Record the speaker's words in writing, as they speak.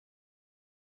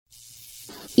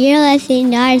You're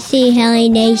listening to RC Heli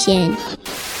Nation.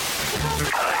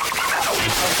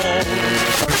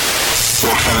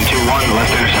 4721,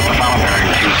 let's intercept the final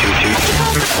bearing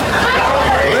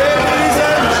 222. Ladies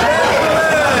and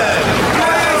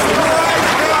gentlemen,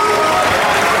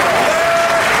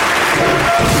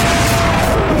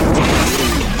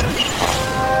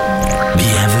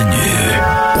 bienvenue.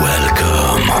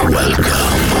 Welcome.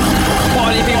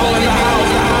 party people in the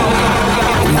house.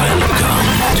 Welcome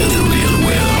to the real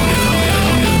world.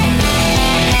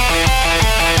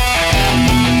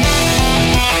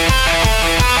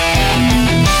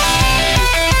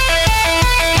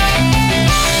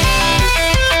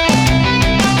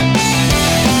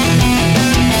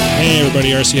 Hey everybody,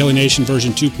 RC Heli Nation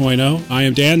version 2.0. I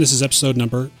am Dan. This is episode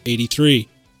number 83.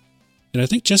 And I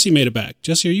think Jesse made it back.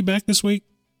 Jesse, are you back this week?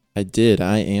 I did.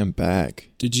 I am back.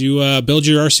 Did you build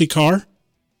your RC car?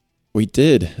 We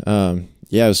did.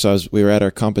 We were at our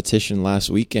competition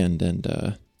last weekend,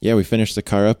 and we finished the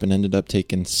car up and ended up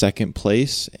taking second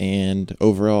place and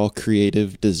overall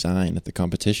creative design at the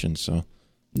competition. So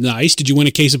Nice. Did you win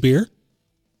a case of beer?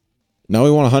 now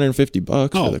we won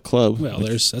 $150 for the club. Well,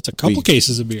 that's a couple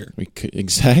cases of beer.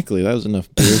 Exactly. That was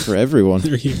enough beer for everyone.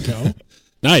 There you go.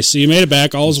 Nice. So you made it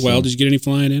back. All's well. Did you get any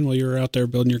flying in while you were out there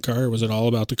building your car, or was it all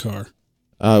about the car?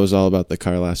 It was all about the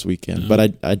car last weekend,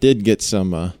 but I did get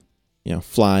some,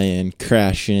 flying,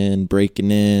 crashing,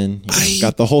 breaking in.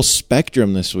 Got the whole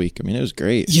spectrum this week. I mean, it was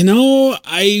great.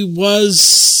 I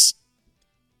was...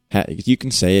 You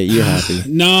can say it. You're happy.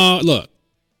 No, look.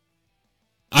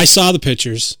 I saw the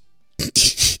pictures.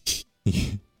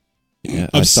 Yeah,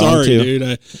 I'm sorry, too.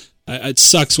 dude. It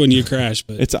sucks when you crash,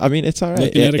 but It's all right.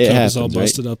 looking at a It cup happens, is all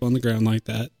busted up on the ground like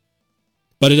that.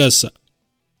 But it does suck.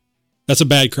 That's a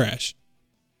bad crash.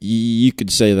 You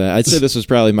could say that. I'd say this was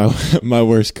probably my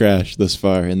worst crash thus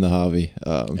far in the hobby.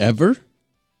 Ever?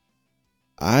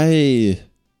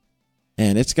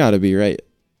 It's got to be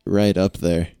right up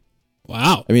there.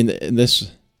 Wow. I mean,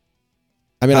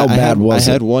 How bad was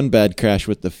I it? had one bad crash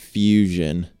with the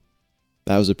Fusion.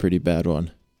 That was a pretty bad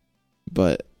one.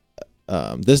 But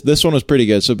this one was pretty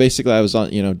good. So basically, I was on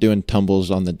doing tumbles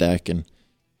on the deck and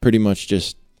pretty much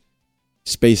just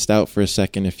spaced out for a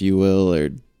second, if you will, or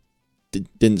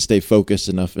didn't stay focused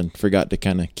enough and forgot to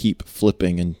kind of keep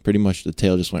flipping, and pretty much the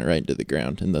tail just went right into the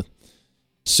ground. And as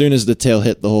soon as the tail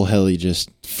hit, the whole heli just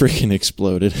freaking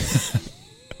exploded.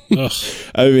 Ugh.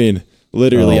 I mean,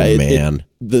 literally,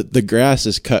 The grass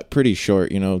is cut pretty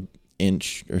short,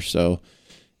 inch or so,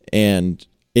 and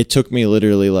it took me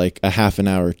literally like a half an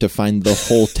hour to find the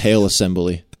whole tail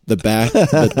assembly, the back,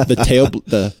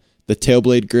 the tail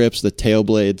blade grips, the tail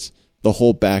blades, the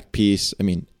whole back piece. I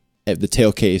mean, the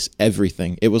tail case,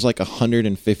 everything. It was like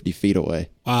 150 feet away.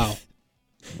 Wow.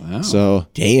 So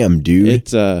damn, dude.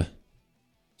 it's You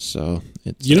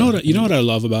know what I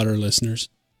love about our listeners?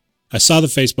 I saw the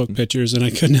Facebook pictures and I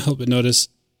couldn't help but notice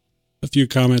a few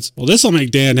comments. Well, this will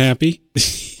make Dan happy.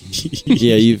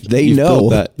 yeah, you've know.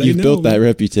 built that. They You've know, built that man.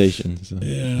 reputation. So.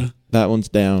 Yeah. That one's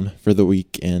down for the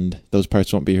week, and those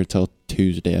parts won't be here till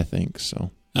Tuesday, I think.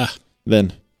 So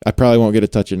then I probably won't get to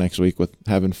touch it next week with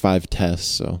having 5 tests.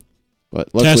 So,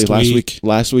 but luckily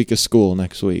last week is school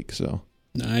next week. So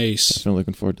Nice. definitely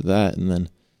looking forward to that. And then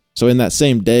so in that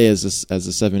same day as the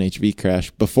 7HV crash,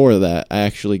 before that, I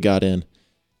actually got in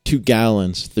 2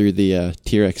 gallons through the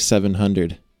TRX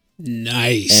 700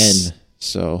 Nice.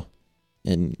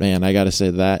 And man, I gotta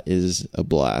say that is a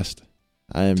blast.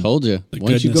 Told you. The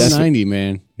Once you go goodness. 90,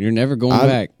 man, you're never going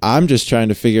back. I'm just trying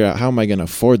to figure out how am I going to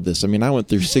afford this. I mean, I went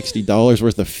through $60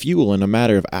 worth of fuel in a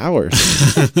matter of hours.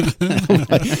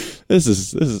 This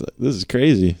is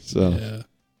crazy. So Yeah.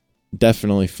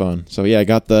 definitely fun. So yeah, I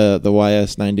got the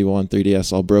YS91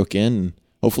 3DS all broke in, and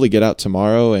hopefully get out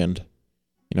tomorrow. And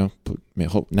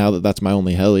now that that's my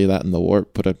only heli, that and the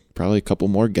warp, probably a couple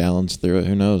more gallons through it.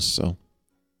 Who knows? So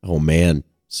Oh man,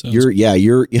 So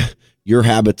your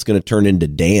habit's going to turn into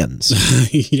Dan's.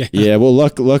 yeah. yeah. Well,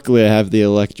 luckily I have the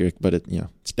electric, but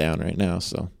it's down right now.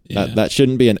 So Yeah. that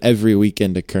shouldn't be an every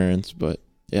weekend occurrence, but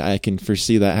yeah, I can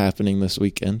foresee that happening this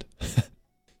weekend.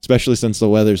 Especially since the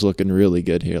weather's looking really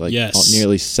good here. Like Yes.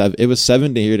 nearly 7. It was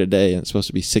 70 here today, and it's supposed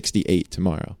to be 68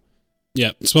 tomorrow.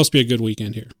 Yeah. It's supposed to be a good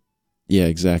weekend here. Yeah,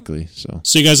 exactly. So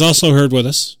So you guys also heard with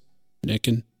us. Nick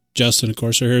and Justin, of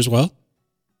course, are here as well.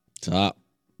 Top.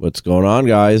 What's going on,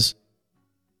 guys?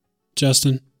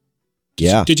 Justin.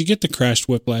 Yeah. Did you get the crashed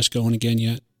whiplash going again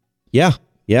yet? Yeah.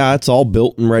 It's all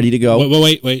built and ready to go.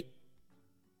 Wait.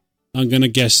 I'm going to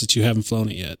guess that you haven't flown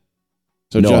it yet.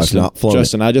 So No, I've Justin, not flown it.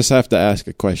 Justin, I just have to ask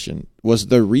a question. Was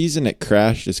the reason it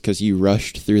crashed is because you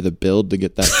rushed through the build to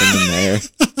get that thing in the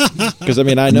air? Because, I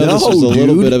mean, I know this No, was a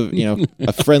little dude. bit of,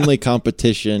 a friendly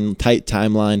competition, tight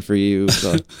timeline for you.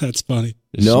 So That's funny.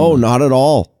 No, not at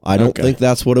all. I don't Okay. think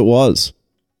that's what it was.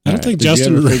 I don't think Did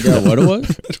Justin. you ever figure out what it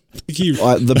was? he,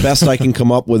 The best I can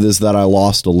come up with is that I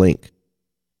lost a link.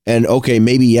 And okay,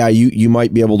 maybe, yeah, you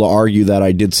might be able to argue that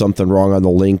I did something wrong on the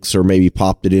links or maybe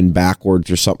popped it in backwards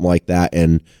or something like that.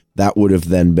 And that would have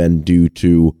then been due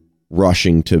to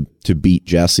rushing to beat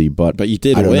Jesse. But you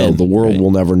did I don't know. win, The world right?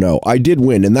 will never know. I did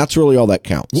win, and that's really all that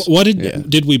counts. what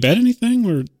did we bet anything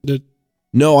or did?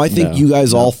 No, I think No, you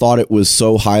guys all thought it was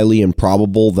so highly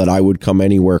improbable that I would come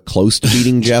anywhere close to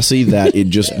beating Jesse that it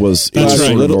just was That's sort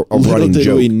right. of a Little running did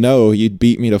joke. we know you'd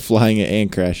beat me to flying it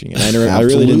and crashing it. I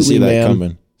really didn't see Absolutely, that man.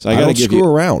 coming. So I I got to don't give screw you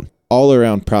around. all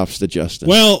around props to Justin.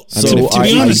 Well, I mean, to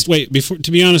be I- honest,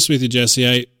 to be honest with you,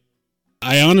 Jesse,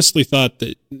 I honestly thought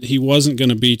that he wasn't going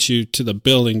to beat you to the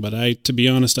building, but to be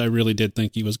honest, I really did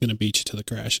think he was going to beat you to the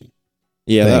crashing.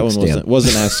 yeah, Thanks, that one Dan.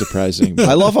 wasn't as surprising.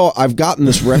 I love how I've gotten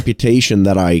this reputation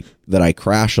that I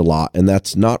crash a lot, and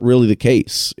that's not really the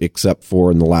case, except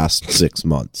for in the last 6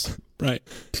 months. Right.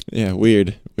 Yeah,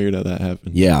 weird how that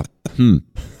happened. Yeah.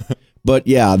 But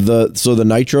yeah, the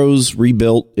Nitro's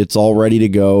rebuilt. It's all ready to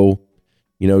go.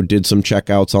 Did some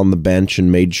checkouts on the bench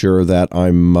and made sure that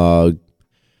I'm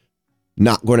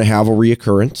not going to have a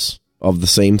reoccurrence of the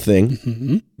same thing.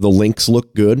 Mm-hmm. The links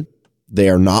look good. They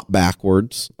are not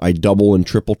backwards. I double and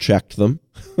triple checked them.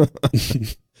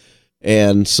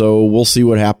 And so we'll see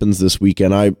what happens this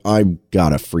weekend. I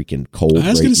got a freaking cold I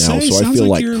was right going to now, say, so I sounds feel like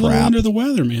like you're a little crap. under the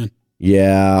weather, man.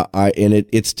 Yeah,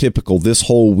 it's typical. This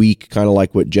whole week, kind of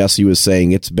like what Jesse was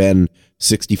saying, it's been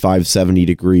 65, 70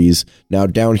 degrees. Now,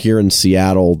 down here in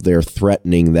Seattle, they're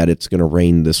threatening that it's going to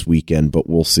rain this weekend, but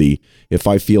we'll see. If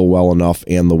I feel well enough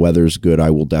and the weather's good, I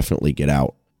will definitely get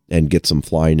out and get some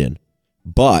flying in.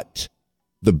 But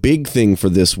the big thing for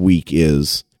this week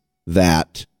is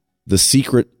that the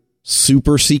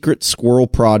super secret squirrel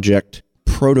project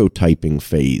prototyping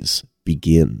phase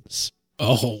begins.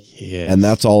 Oh, Yeah. And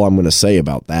that's all I'm going to say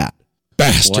about that.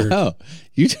 bastard. Wow.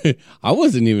 I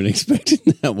wasn't even expecting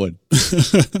that one.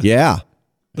 Yeah.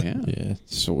 Yeah. Yeah,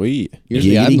 sweet.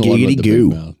 Usually I'm the one with the Giggity big goo.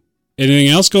 mouth. Anything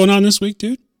else going on this week,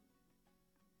 dude?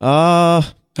 How's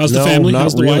the No, family? not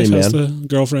How's the really, wife? How's man. the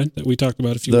girlfriend that we talked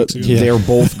about a few weeks ago? They're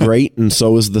both great, and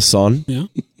so is the son. Yeah.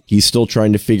 He's still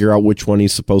trying to figure out which one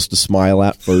he's supposed to smile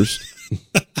at first.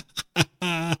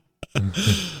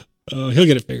 He'll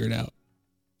get it figured out.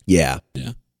 Yeah.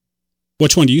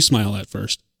 Which one do you smile at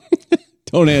first?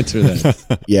 Don't answer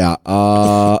that. Yeah.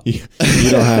 You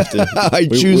don't have to. I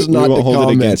choose not we won't to hold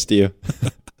comment it against you. on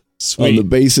the Sweet.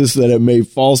 basis that it may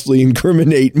falsely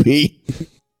incriminate me.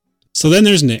 So then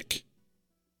there's Nick.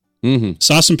 Mm-hmm.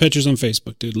 Saw some pictures on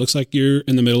Facebook, dude. Looks like you're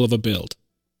in the middle of a build.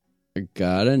 I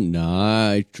got a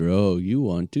nitro. You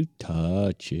want to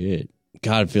touch it.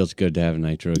 God, it feels good to have a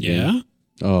nitro again.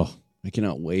 Yeah? Oh, I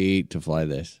cannot wait to fly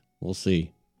this. We'll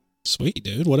see. Sweet,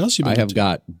 dude. What else you been I up have to?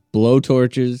 got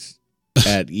blowtorches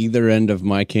at either end of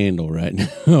my candle right now.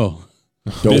 Don't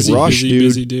busy, rush, busy, dude.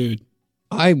 busy dude.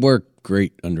 I work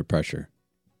great under pressure.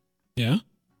 Yeah?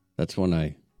 That's when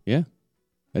I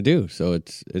do. So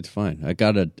it's fine.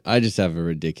 I just have a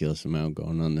ridiculous amount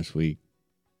going on this week.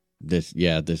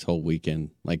 This whole weekend,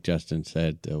 like Justin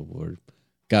said, we're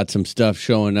got some stuff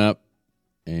showing up,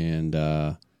 and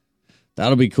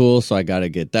that'll be cool. So I got to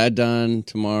get that done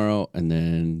tomorrow, and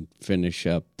then finish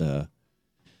up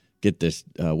get this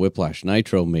Whiplash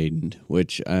Nitro Maiden,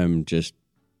 which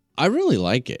I really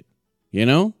like it.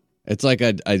 It's like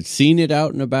I'd seen it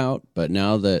out and about, but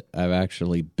now that I've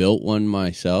actually built one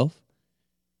myself,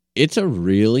 it's a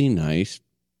really nice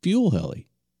fuel heli.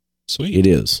 Sweet. It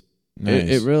is. Nice.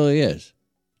 It really is.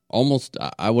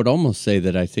 I would almost say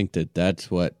that I think that's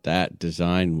what that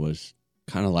design was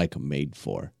kind of like made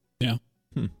for. Yeah.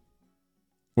 When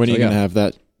are So, you gonna yeah. have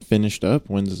that finished up?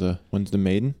 When's the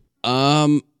maiden?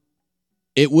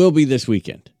 It will be this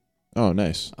weekend. Oh,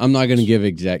 nice. I'm not going to give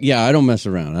exact. Yeah, I don't mess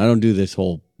around. I don't do this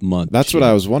whole month. That's what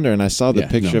I was wondering. I saw the Yeah,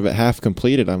 picture no. of it half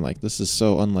completed. I'm like, this is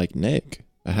so unlike Nick.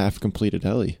 A half completed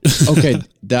heli. Okay,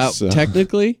 that So-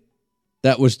 technically,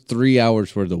 that was 3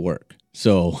 hours worth of work.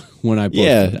 So when I posted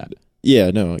Yeah. that,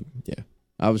 Yeah, no, yeah.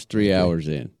 I was 3 hours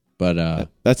in. But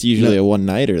That's usually a one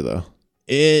nighter though.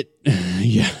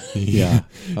 yeah.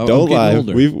 I'm Don't getting lie.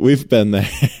 older. We've been there.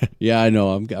 Yeah, I know.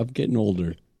 I'm getting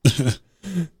older.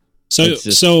 So, It's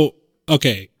just-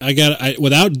 okay,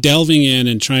 without delving in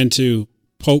and trying to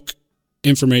poke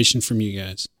information from you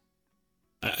guys,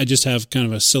 I just have kind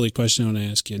of a silly question I want to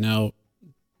ask you. Now,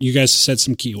 you guys said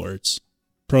some keywords.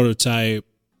 prototype,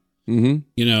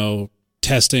 Mm-hmm.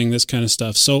 Testing, this kind of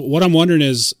stuff. So what I'm wondering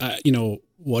is,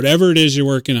 whatever it is you're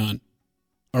working on,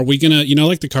 are we going to,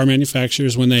 like the car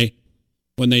manufacturers, when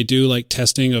they do like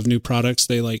testing of new products,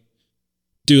 they like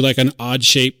do like an odd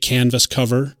shaped canvas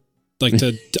cover, like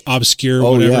to obscure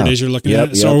whatever it is you're looking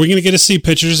at. So are we going to see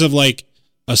pictures of like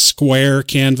a square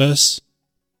canvas?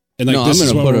 And like, this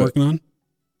is what we're working on?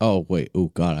 Oh, wait. Oh,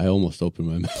 God. I almost opened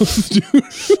my mouth,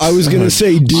 dude. I was going to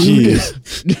say, dude,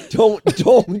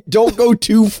 don't go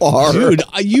too far. Dude,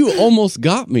 you almost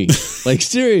got me. Like,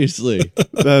 seriously.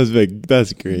 That was big.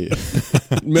 That's great.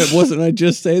 Wasn't I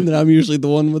just saying that I'm usually the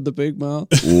one with the big mouth?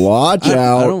 Watch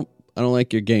out. I don't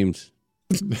like your games.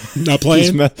 Not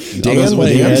playing?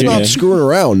 Dan's not screwing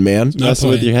around, man.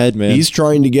 Messing with your head, man. He's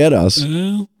trying to get us.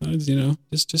 Well,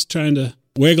 just trying to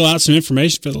wiggle out some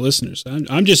information for the listeners.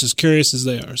 I'm just as curious as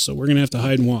they are, so we're going to have to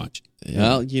hide and watch.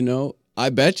 Yeah. Well, I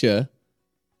bet you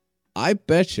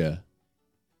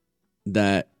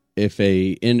that if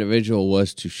a individual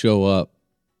was to show up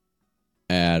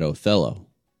at Othello,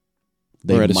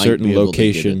 or at a certain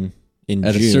location in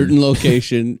June. A certain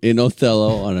location in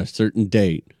Othello on a certain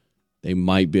date, they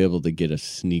might be able to get a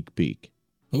sneak peek.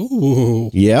 Ooh.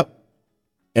 Yep.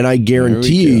 And I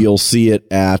guarantee you'll see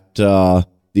it at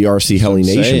the RC Heli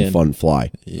Nation Fun Fly.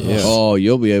 Yeah. Oh,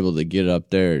 you'll be able to get up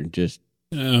there and just...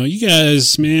 Oh, you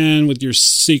guys, man, with your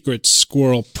secret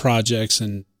squirrel projects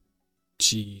and...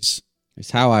 Jeez.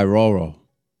 It's how I roll.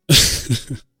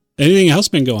 Anything else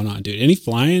been going on, dude? Any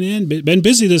flying in? Been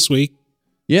busy this week.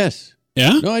 Yes.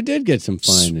 Yeah? No, I did get some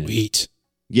flying in. Sweet.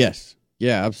 Yes.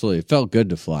 Yeah, absolutely. It felt good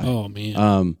to fly. Oh,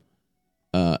 man.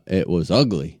 It was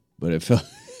ugly, but it felt...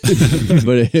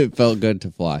 but it felt good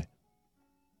to fly.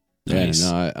 Nice.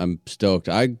 Yeah, no, I'm stoked.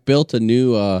 I built a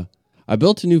new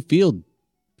field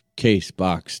case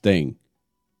box thing.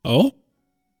 Oh,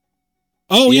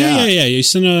 yeah. You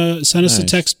sent us a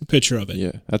text picture of it.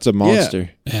 Yeah, that's a monster.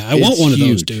 Yeah, I want one of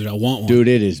those, dude. I want one. Dude,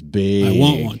 it is big. I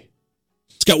want one.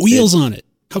 It's got wheels on it.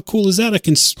 How cool is that? I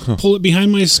can pull it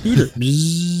behind my scooter.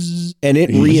 And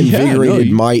it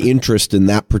reinvigorated my interest in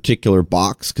that particular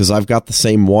box because I've got the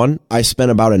same one. I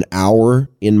spent about an hour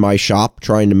in my shop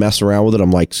trying to mess around with it.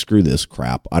 I'm like, screw this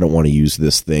crap. I don't want to use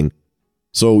this thing.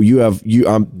 So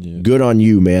I'm good on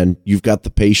you, man. You've got the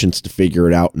patience to figure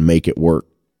it out and make it work.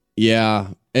 Yeah,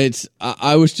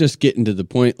 I was just getting to the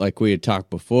point like we had talked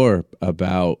before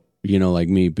about, like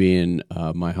me being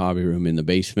my hobby room in the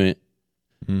basement.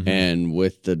 Mm-hmm. And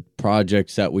with the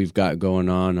projects that we've got going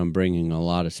on, I'm bringing a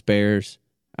lot of spares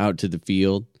out to the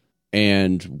field.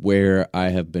 And where I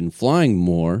have been flying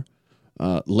more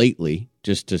lately,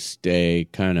 just to stay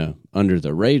kind of under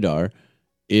the radar,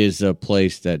 is a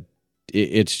place that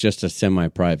it's just a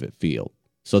semi-private field.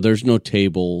 So there's no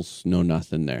tables, no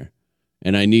nothing there.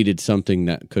 And I needed something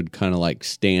that could kind of like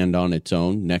stand on its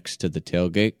own next to the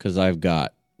tailgate because I've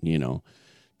got,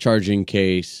 charging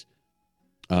case,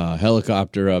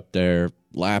 helicopter up there,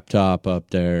 laptop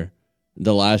up there.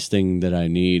 The last thing that I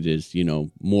need is,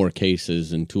 more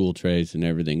cases and tool trays and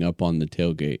everything up on the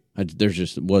tailgate. There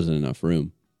just wasn't enough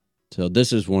room. So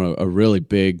this is a really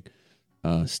big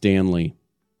Stanley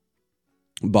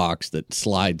box that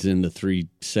slides into 3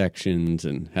 sections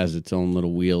and has its own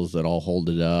little wheels that all hold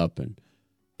it up. And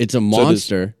it's a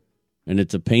monster, and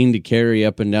it's a pain to carry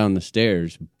up and down the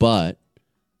stairs, but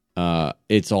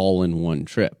it's all in one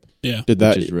trip. Yeah. Did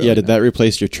that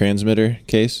replace your transmitter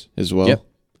case as well? Yep.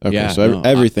 Okay, yeah, so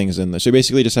everything's in there. So you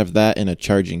basically just have that in a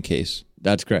charging case.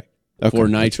 That's correct. Okay, for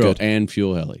nitro and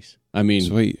fuel helis. I mean,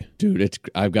 sweet. Dude,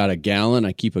 I've got a gallon.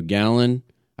 I keep a gallon.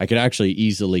 I could actually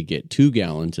easily get 2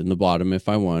 gallons in the bottom if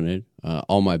I wanted.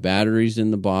 All my batteries in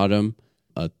the bottom.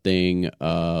 A thing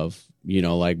of,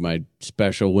 like my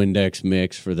special Windex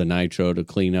mix for the nitro to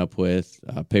clean up with.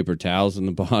 Paper towels in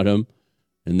the bottom.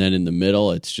 And then in the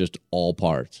middle, it's just all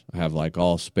parts. I have like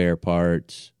all spare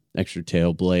parts, extra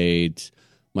tail blades,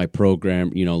 my program,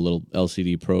 little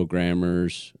LCD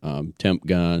programmers, temp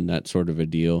gun, that sort of a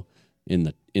deal. In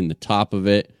the top of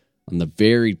it, on the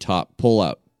very top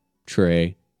pull-out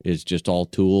tray is just all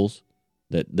tools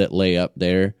that lay up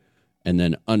there. And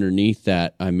then underneath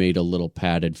that, I made a little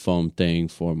padded foam thing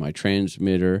for my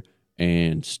transmitter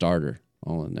and starter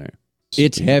all in there.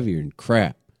 It's heavier than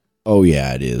crap. Oh,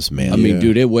 yeah, it is, man. I mean,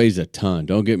 dude, it weighs a ton.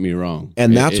 Don't get me wrong.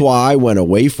 And that's why I went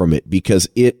away from it because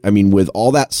with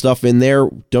all that stuff in there,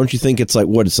 don't you think it's like,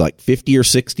 it's like 50 or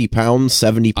 60 pounds,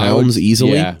 70 pounds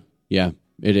easily? Yeah,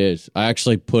 it is. I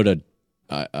actually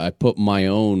I put my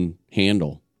own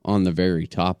handle on the very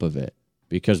top of it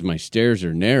because my stairs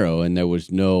are narrow and there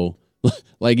was no,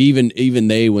 like even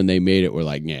they, when they made it, were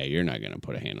like, yeah, you're not going to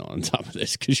put a handle on top of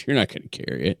this because you're not going to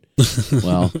carry it.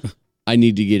 Well, I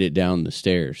need to get it down the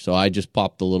stairs. So I just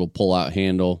pop the little pull-out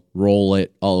handle, roll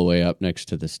it all the way up next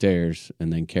to the stairs,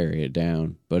 and then carry it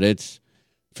down. But it's,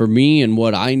 for me and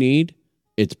what I need,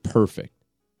 it's perfect.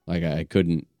 Like, I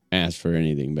couldn't ask for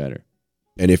anything better.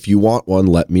 And if you want one,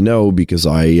 let me know, because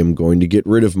I am going to get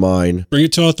rid of mine. Bring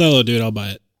it to Othello, dude. I'll buy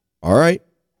it. All right.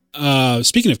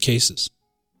 Speaking of cases,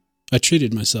 I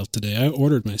treated myself today. I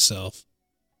ordered myself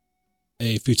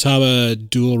a Futaba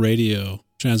dual radio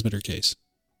transmitter case.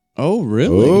 Oh,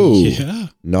 really? Oh, Yeah.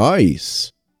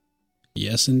 nice.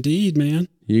 Yes, indeed, man.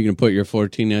 You going to put your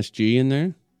 14SG in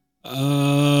there?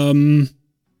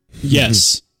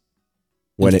 Yes.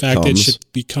 When In it fact, it comes, should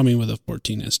be coming with a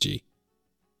 14SG.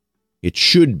 it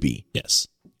should be. Yes,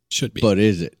 should be. But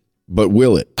is it? But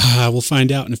will it? We'll find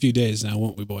out in a few days now,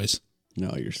 won't we, boys?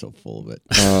 No, you're so full of it.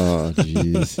 Oh,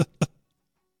 jeez.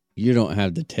 You don't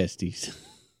have the testes.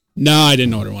 No, I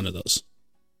didn't order one of those.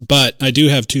 But I do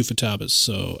have 2 Futabas,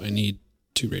 so I need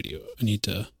 2 radio.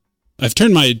 I've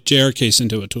turned my JR case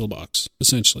into a toolbox,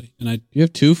 essentially. And You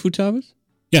have 2 Futabas?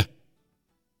 yeah.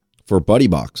 For buddy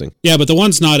boxing. Yeah, but the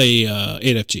one's not a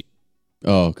 8FG.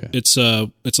 Oh, okay. It's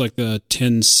like the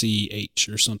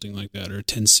 10CH or something like that, or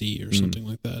 10C or something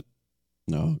like that.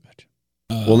 No, gotcha.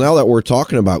 Well, now that we're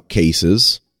talking about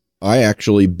cases, I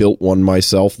actually built one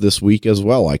myself this week as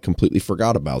well. I completely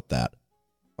forgot about that.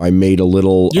 I made a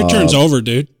little... Your turn's over,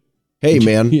 dude. Hey,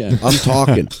 man, Yeah. I'm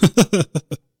talking.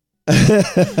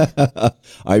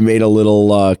 I made a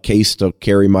little case to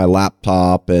carry my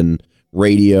laptop and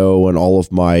radio and all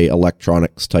of my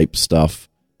electronics type stuff,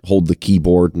 hold the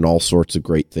keyboard and all sorts of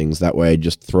great things. That way I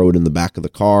just throw it in the back of the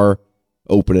car,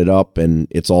 open it up, and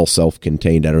it's all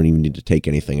self-contained. I don't even need to take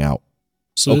anything out.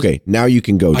 So Okay, now you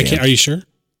can go, Dan. Are you sure?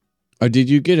 Did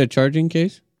you get a charging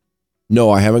case? No,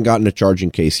 I haven't gotten a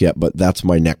charging case yet, but that's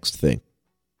my next thing.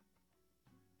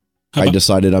 How I about,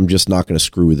 decided I'm just not going to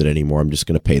screw with it anymore. I'm just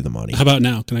going to pay the money. how about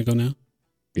now? Can I go now?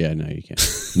 Yeah, no, you can't.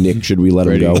 Nick, should we let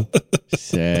him Ready? go?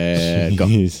 Set, go.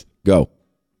 Jeez. Go.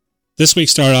 This week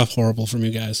started off horrible for me,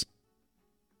 guys.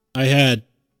 I had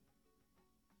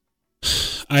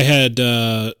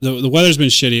the weather's been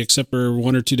shitty except for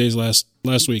 1 or 2 days last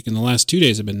week, and the last 2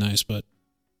 days have been nice, but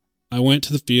I went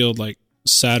to the field like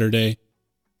Saturday,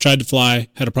 tried to fly,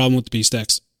 had a problem with the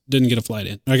P-Stacks, didn't get a flight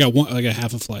in. I got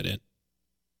half a flight in.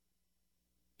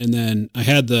 And then I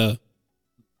had the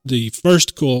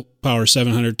first Cool Power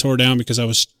 700 tore down because I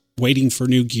was waiting for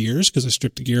new gears because I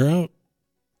stripped the gear out.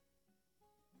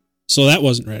 So that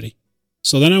wasn't ready.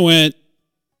 So then I went,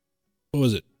 what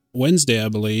was it? Wednesday, I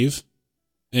believe.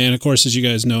 And of course, as you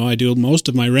guys know, I do most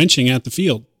of my wrenching at the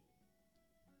field.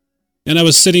 And I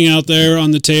was sitting out there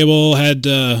on the table, had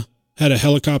a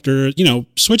helicopter,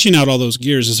 switching out all those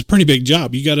gears is a pretty big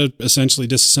job. You got to essentially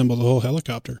disassemble the whole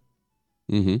helicopter.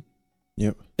 Mm-hmm.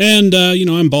 Yep. And,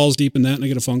 I'm balls deep in that, and I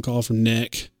get a phone call from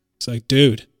Nick. It's like,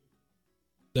 dude,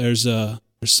 there's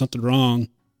something wrong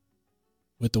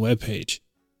with the webpage.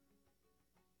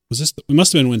 It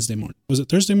must have been Wednesday morning. Was it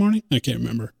Thursday morning? I can't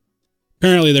remember.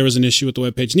 Apparently there was an issue with the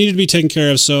webpage. Needed to be taken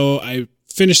care of, so I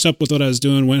finished up with what I was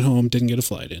doing, went home, didn't get a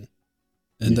flight in.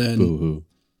 And then, Boo-hoo.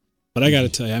 but I got to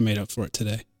tell you, I made up for it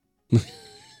today.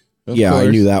 Of Yeah, I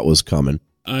course. knew that was coming.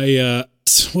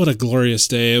 What a glorious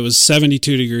day. It was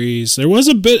 72 degrees. There was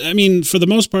a bit, for the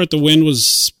most part, the wind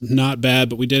was not bad,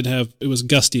 but it was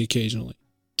gusty occasionally,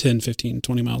 10, 15,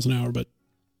 20 miles an hour, but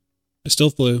I still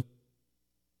flew.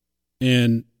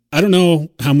 And I don't know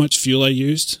how much fuel I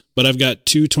used, but I've got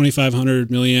 2 2500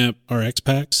 milliamp RX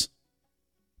packs.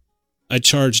 I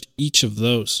charged each of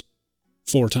those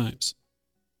 4 times.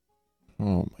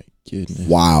 Oh my goodness.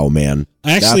 Wow, man.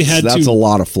 I actually That's a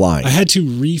lot of flying. I had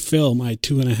to refill my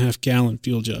 2.5 gallon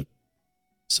fuel jug.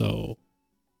 So,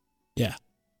 yeah.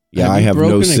 Yeah, Have I you have no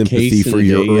broken a sympathy case in for a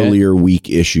your day yet? earlier week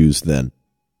issues then.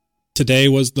 Today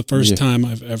was the first Yeah. time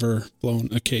I've ever flown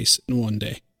a case in one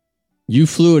day. You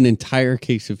flew an entire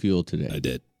case of fuel today. I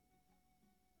did.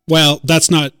 Well, that's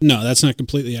not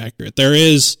completely accurate. There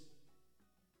is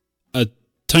a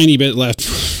tiny bit left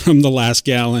from the last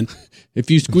gallon, If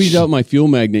you squeeze out my fuel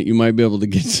magnet, you might be able to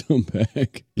get some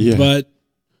back. Yeah. but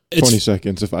 20 it's,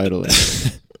 seconds of idling.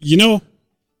 you're not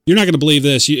going to believe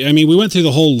this. We went through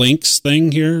the whole links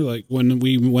thing here, like when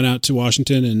we went out to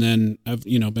Washington and then I've,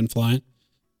 been flying.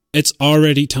 It's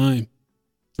already time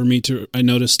for me I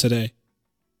noticed today,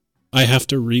 I have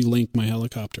to relink my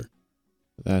helicopter.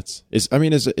 Is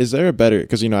there a better,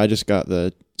 because I just got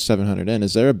the 700N,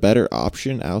 is there a better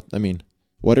option out?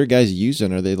 What are guys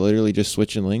using? Are they literally just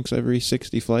switching links every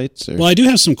 60 flights? Or? Well, I do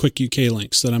have some quick UK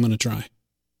links that I'm going to try.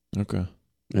 Okay.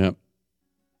 Yep.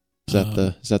 Is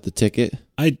that the ticket?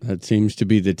 That seems to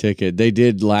be the ticket. They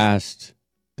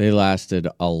They lasted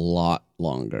a lot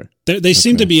longer. They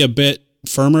seem to be a bit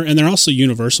firmer, and they're also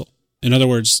universal. In other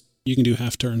words, you can do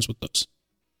half turns with those.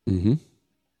 Mm-hmm.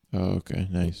 Oh, okay,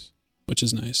 nice. Which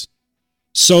is nice.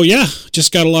 So yeah,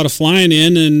 just got a lot of flying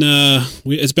in, and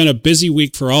it's been a busy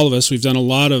week for all of us. We've done a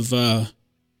lot of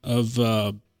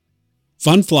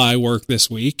fun fly work this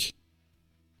week.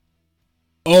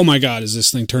 Oh my God, is this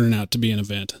thing turning out to be an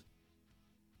event?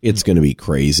 It's going to be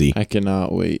crazy. I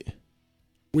cannot wait.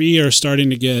 We are starting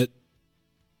to get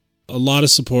a lot of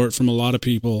support from a lot of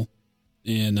people,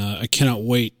 and I cannot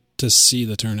wait to see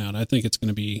the turnout. I think it's going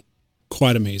to be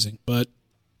quite amazing. But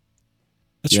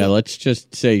that's right. Let's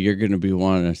just say you're going to be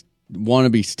want to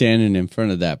be standing in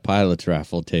front of that pilot's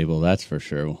raffle table. That's for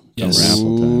sure. Yes.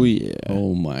 Raffle time. Oh yeah.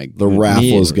 Oh my God. The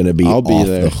raffle is going to be I'll be off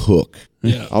there. the hook.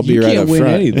 Yeah. I'll be You right can't up win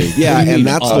front. anything. Yeah, What do you and mean,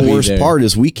 that's I'll the be worst there? part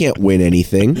is we can't win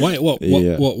anything. Wait, what?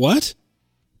 Yeah. What?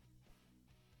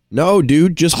 No,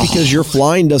 dude, just because you're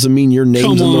flying doesn't mean your name's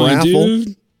Come in the on, raffle.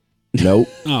 dude. Nope.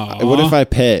 Aw. What if I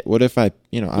pay? What if I'm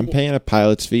paying a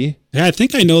pilot's fee? Yeah, I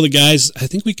think I know the guys. I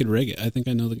think we could rig it. I think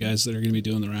I know the guys that are going to be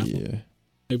doing the raffle. Yeah.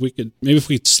 Maybe if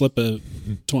we slip a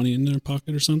 20 in their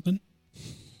pocket or something.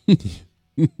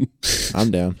 I'm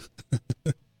down.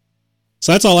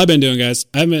 So that's all I've been doing, guys.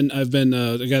 I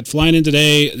got flying in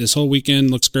today. This whole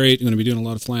weekend looks great. I'm going to be doing a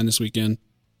lot of flying this weekend.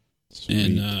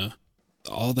 Sweet. And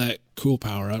all that cool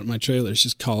power out of my trailer is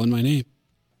just calling my name.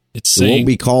 It's We saying, won't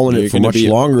be calling You're it for gonna much be-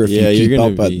 longer if yeah, you you're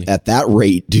keep gonna up be- at that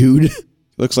rate, dude.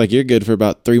 Looks like you're good for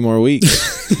about 3 more weeks.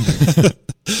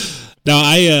 no,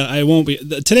 I won't be.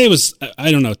 Today was, I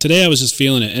don't know. Today I was just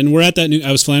feeling it. And we're at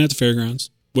I was flying at the fairgrounds,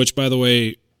 which, by the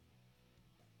way,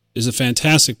 is a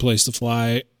fantastic place to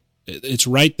fly. It's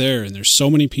right there, and there's so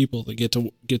many people that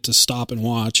get to stop and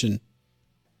watch, and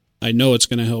I know it's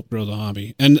going to help grow the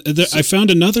hobby. And I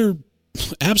found another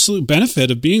absolute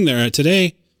benefit of being there.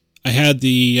 Today, I had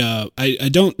the I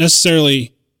don't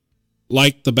necessarily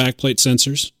like the backplate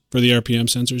sensors for the RPM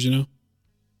sensors,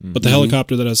 but the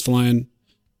helicopter that I was flying,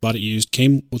 bought it used,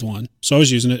 came with one, so I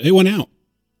was using it. It went out,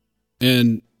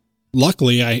 and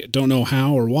luckily, I don't know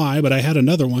how or why, but I had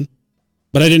another one,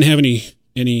 but I didn't have any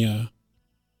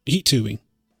heat tubing.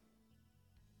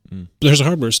 There's a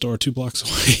hardware store 2 blocks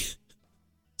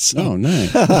away. Oh,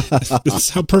 nice.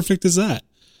 How perfect is that?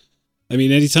 I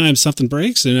mean, anytime something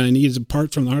breaks and I need a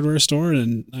part from the hardware store,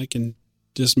 and I can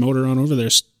just motor on over there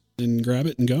and grab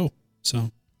it and go.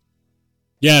 So,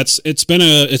 yeah, it's been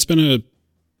a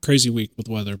crazy week with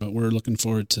weather, but we're looking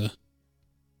forward to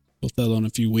Othello in a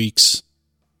few weeks.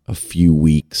 A few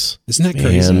weeks. Isn't that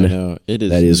crazy? Man, I know. It is.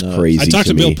 that is nuts. crazy. I talked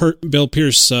to me. Bill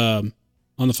Pierce on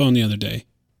the phone the other day,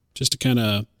 just to kind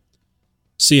of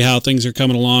see how things are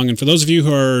coming along. And for those of you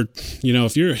who are,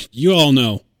 you all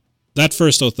know that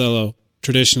first Othello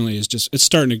traditionally is it's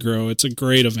starting to grow. It's a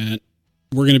great event.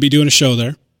 We're going to be doing a show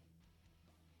there.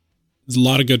 There's a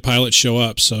lot of good pilots show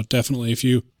up. So definitely if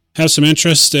you have some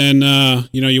interest and,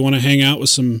 you want to hang out with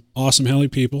some awesome heli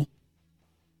people,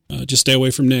 just stay away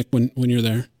from Nick when you're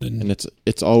there. And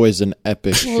it's always an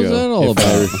epic show. What was that all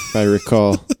about? If I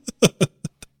recall.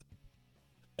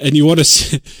 And you want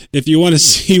to, if you want to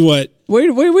see what Wait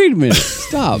a minute.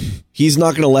 Stop. He's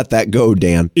not going to let that go,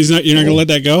 Dan. you're not going to let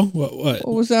that go. What? What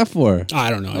was that for? I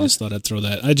don't know. I just thought I'd throw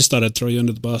that. I just thought I'd throw you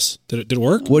under the bus. Did it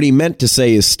work? What he meant to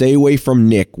say is stay away from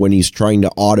Nick when he's trying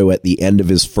to auto at the end of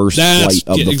his first flight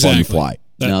of the exactly. fun fly.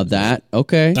 Now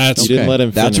okay. That's- You didn't let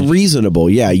him That's finish. reasonable.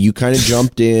 Yeah, you kind of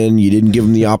jumped in. You didn't give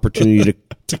him the opportunity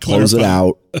to close it clarify.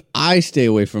 out. I stay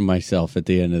away from myself at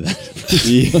the end of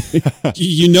that.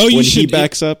 You know you When should. he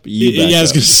backs up, you back yeah, I was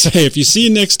up. going to say, if you see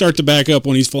Nick start to back up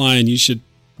when he's flying, you should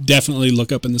definitely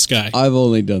look up in the sky. I've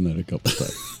only done that a couple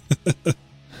times.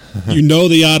 You know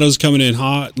the auto's coming in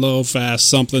hot, low, fast,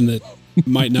 something that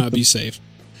might not be safe.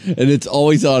 And it's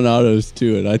always on autos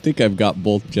too. And I think I've got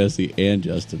both Jesse and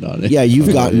Justin on it. Yeah,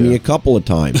 you've gotten me a couple of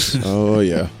times. Oh,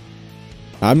 yeah.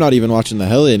 I'm not even watching the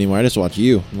heli anymore. I just watch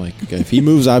you. I'm like, okay, if he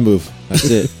moves, I move. That's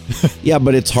it. Yeah,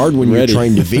 but it's hard when Ready. you're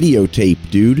trying to videotape,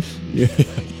 dude.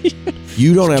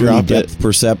 You don't have any Drop depth it.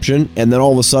 perception, and then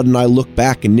all of a sudden I look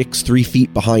back and Nick's 3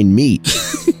 feet behind me.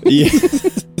 Yeah.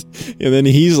 And then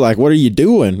he's like, what are you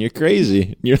doing? You're crazy.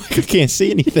 And you're like, I can't see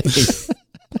anything.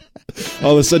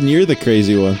 All of a sudden, you're the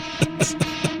crazy one.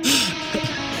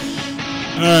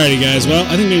 Alrighty, guys. Well,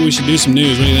 I think maybe we should do some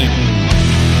news. What do you think?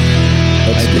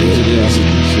 Let's do it. Yeah, let's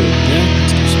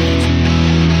do some news.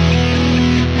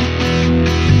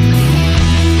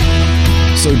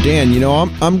 So Dan,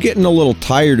 I'm getting a little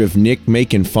tired of Nick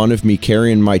making fun of me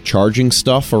carrying my charging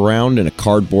stuff around in a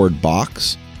cardboard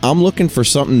box. I'm looking for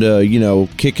something to,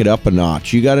 kick it up a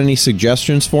notch. You got any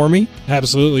suggestions for me?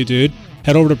 Absolutely, dude.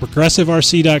 head over to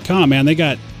progressiverc.com. Man, they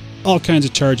got all kinds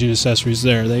of charging accessories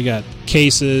there. They got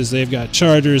cases, they've got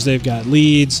chargers, they've got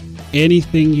leads,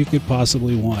 anything you could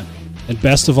possibly want. And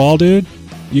best of all, dude,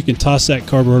 you can toss that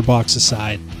cardboard box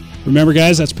aside. Remember,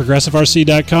 guys, that's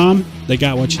progressiverc.com. They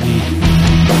got what you need.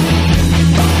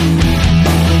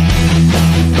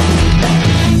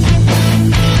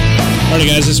 All right,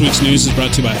 guys, this week's news is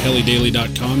brought to you by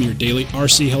helidaily.com, your daily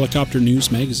RC helicopter news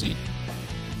magazine.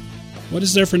 What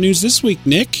is there for news this week,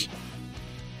 Nick?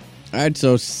 All right,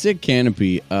 so Sick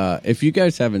Canopy. If you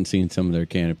guys haven't seen some of their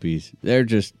canopies,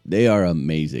 they are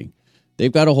amazing.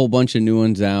 They've got a whole bunch of new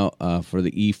ones out for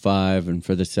the E5 and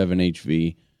for the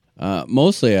 7HV.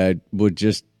 Mostly, I would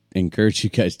just encourage you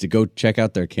guys to go check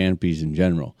out their canopies in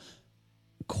general.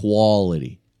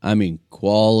 Quality. I mean,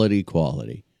 quality.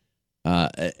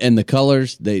 And the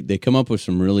colors, they come up with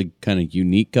some really kind of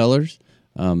unique colors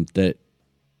that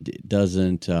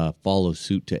doesn't follow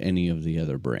suit to any of the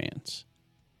other brands.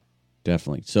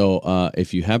 Definitely. So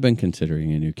if you have been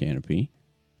considering a new canopy,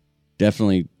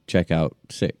 definitely check out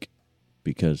Sick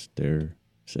because they're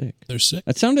sick. They're sick.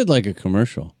 That sounded like a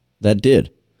commercial. That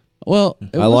did. Well,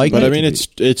 I like But it. I mean,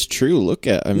 it's true. Look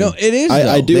at. I mean, No, it is, I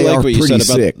though. do They like are what you said pretty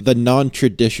about sick. the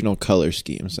non-traditional color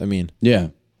schemes. I mean, Yeah.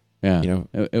 You know.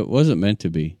 It wasn't meant to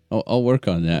be. I'll work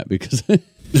on that because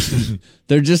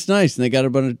they're just nice and they got a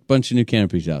bunch of new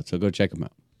canopies out. So go check them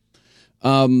out.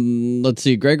 Let's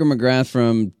see. Gregor McGrath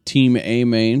from Team A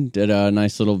Main did a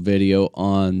nice little video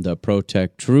on the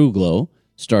ProTech True Glow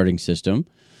starting system.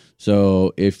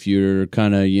 So if you're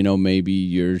kind of, maybe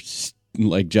you're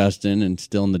like Justin and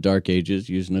still in the dark ages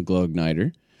using a glow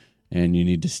igniter and you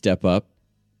need to step up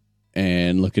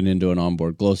and looking into an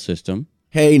onboard glow system.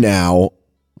 Hey, now,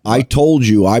 I told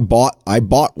you I bought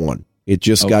one. It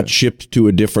just got shipped to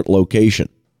a different location.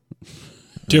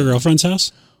 To your girlfriend's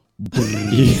house?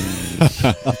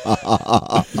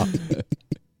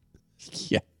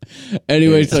 Yeah.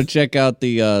 Anyway, so check out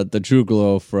the True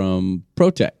Glow from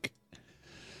ProTech.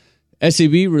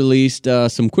 SCB released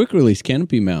some quick release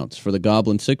canopy mounts for the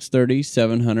Goblin 630,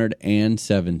 700, and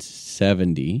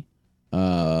 770.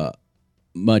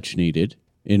 Much needed,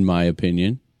 in my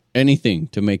opinion. Anything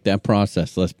to make that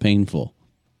process less painful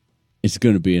is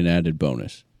going to be an added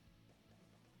bonus.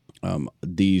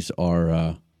 These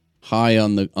are high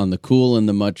on the cool and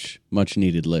the much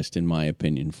needed list, in my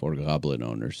opinion, for Goblin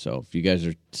owners. So if you guys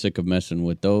are sick of messing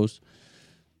with those,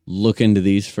 look into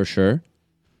these for sure.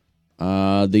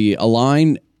 The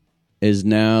Align is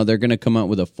now, they're going to come out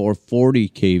with a 440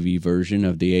 kV version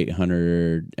of the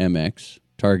 800 MX,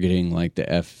 targeting like the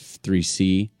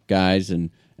F3C guys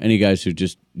and any guys who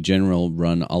just general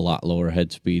run a lot lower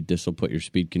head speed. This will put your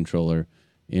speed controller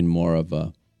in more of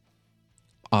a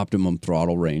optimum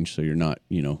throttle range, so you're not,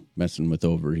 messing with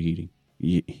overheating.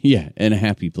 Yeah, in a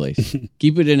happy place.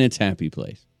 Keep it in its happy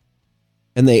place.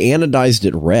 And they anodized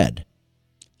it red.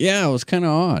 Yeah, it was kind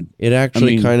of odd. It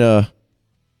actually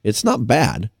it's not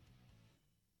bad.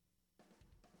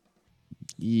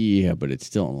 Yeah, but it's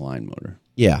still an Align motor.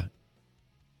 Yeah.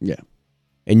 Yeah.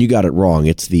 And you got it wrong.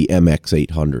 It's the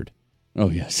MX800. Oh,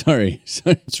 yeah. Sorry.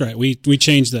 That's right. We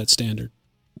changed that standard.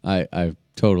 I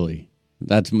totally.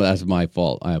 That's my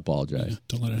fault. I apologize. Yeah,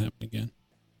 don't let it happen again.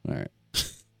 All right.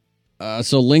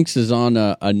 So Lynx is on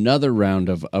another round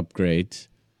of upgrades.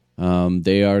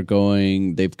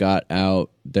 They've got out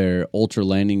their ultra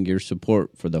landing gear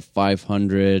support for the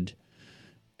 500,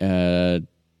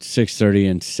 630,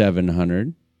 and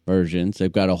 700 versions.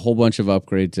 They've got a whole bunch of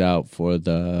upgrades out for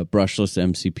the brushless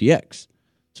MCPX.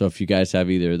 So if you guys have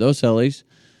either of those helis,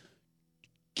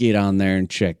 get on there and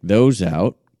check those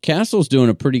out. Castle's doing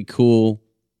a pretty cool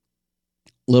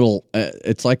little,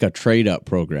 it's like a trade-up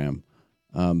program.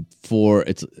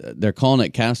 They're calling it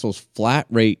Castle's flat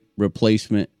rate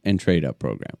replacement and trade up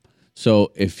program.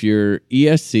 So if your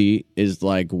ESC is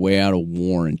like way out of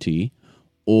warranty,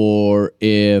 or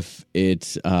if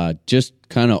it's just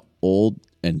kind of old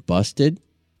and busted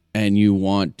and you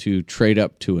want to trade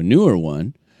up to a newer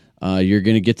one, you're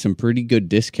going to get some pretty good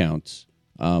discounts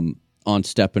on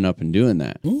stepping up and doing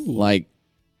that. Ooh. Like,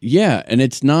 yeah, and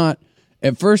it's not.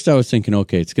 At first, I was thinking,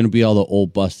 okay, it's going to be all the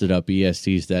old busted up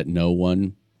ESCs that no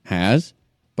one has,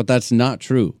 but that's not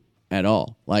true at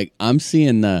all. Like, I'm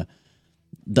seeing the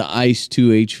ICE 2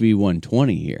 HV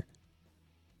 120 here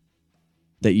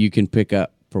that you can pick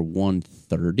up for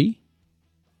 $130.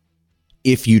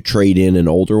 If you trade in an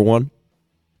older one?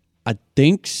 I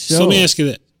think so. So let me ask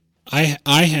you that.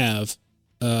 I have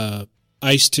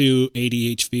ICE 2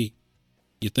 80 HV.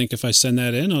 You think if I send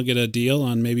that in, I'll get a deal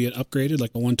on maybe an upgraded, like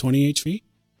a 120 HV?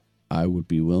 I would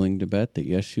be willing to bet that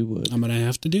yes, you would. I'm going to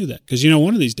have to do that. Because,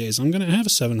 one of these days, I'm going to have a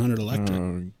 700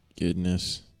 electric.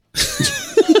 goodness.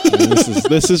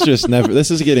 This is just never.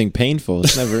 This is getting painful.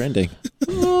 It's never ending.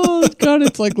 Oh God,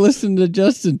 it's like listening to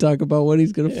Justin talk about when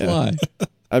he's gonna fly.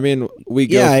 I mean, we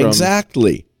go Yeah, from,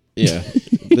 exactly. Yeah,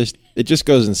 it just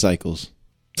goes in cycles.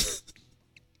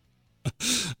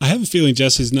 I have a feeling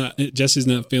Jesse's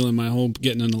not feeling my whole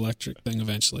getting an electric thing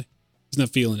eventually. He's not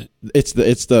feeling it. It's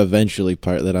the eventually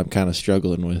part that I'm kind of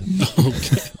struggling with.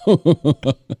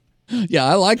 Okay. Yeah,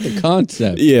 I like the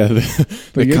concept. Yeah,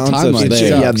 But your timeline there.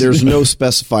 sucks. Yeah, there's no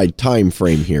specified time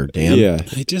frame here, Dan. Yeah,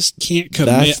 I just can't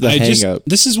commit. That's the hang-up.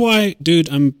 This is why, dude,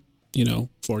 I'm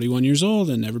 41 years old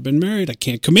and never been married. I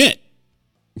can't commit.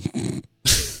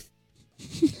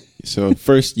 So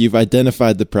first, you've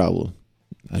identified the problem.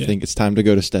 I think it's time to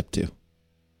go to step 2.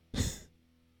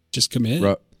 Just commit.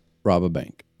 Rob a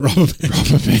bank. Rob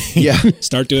a bank. Yeah.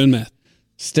 Start doing math.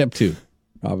 Step 2,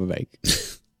 rob a bank.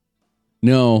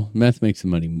 No, meth makes the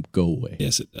money go away.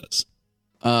 Yes, it does.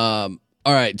 All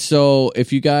right, so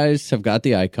if you guys have got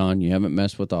the icon, you haven't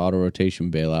messed with the auto rotation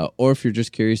bailout, or if you're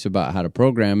just curious about how to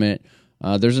program it,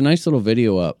 there's a nice little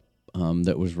video up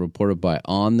that was reported by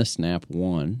On the Snap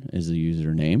 1 is the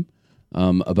username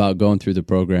about going through the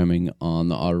programming on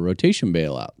the auto rotation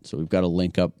bailout. So we've got a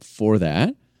link up for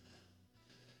that.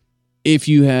 If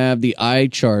you have the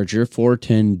iCharger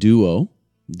 410 Duo,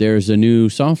 there's a new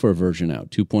software version out.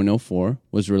 2.04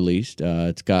 was released.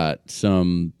 It's got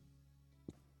some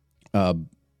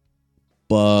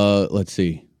let's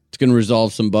see. It's going to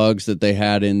resolve some bugs that they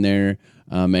had in there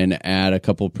and add a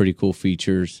couple pretty cool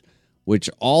features, which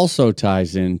also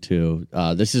ties into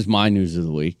this is my news of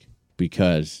the week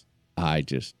because I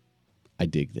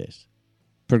dig this.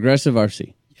 Progressive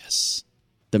RC, Yes.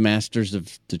 the masters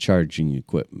of the charging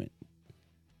equipment,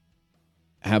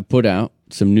 have put out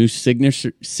some new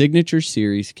signature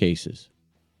series cases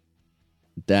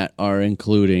that are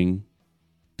including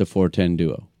the 410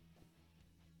 Duo.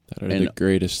 That are the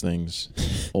greatest things.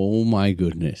 Oh my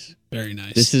goodness. Very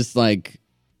nice. This is like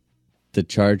the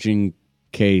charging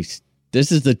case.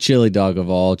 This is the chili dog of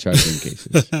all charging cases.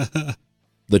 The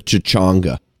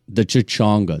Chachanga. The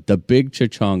Chachanga, the big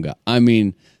Chachanga. I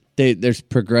mean, there's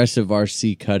progressive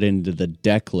RC cut into the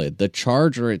deck lid. The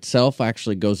charger itself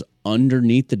actually goes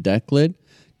underneath the deck lid,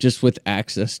 just with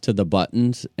access to the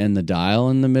buttons and the dial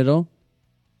in the middle.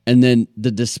 And then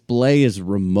the display is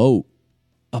remote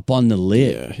up on the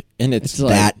lid. Yeah, and it's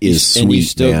like, That is sweet, and you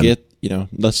still man. get,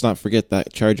 let's not forget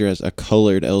that charger has a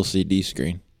colored LCD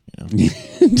screen.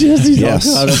 Jesse's Yes.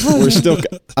 all caught up. We're still,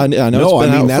 I know No, it's I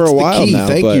been mean out that's for a while the key. now.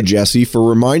 Thank but you, Jesse, for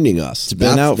reminding us. It's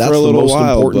been out that's for a little the most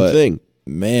while, important but thing.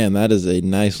 man, that is a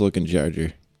nice looking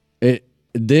charger.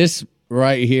 This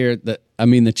right here,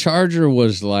 the charger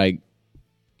was like,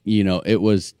 it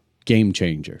was game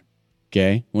changer.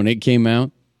 Okay. When it came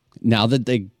out, now that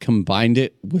they combined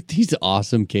it with these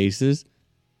awesome cases,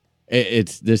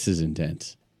 this is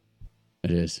intense. It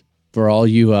is. For all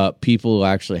you people who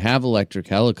actually have electric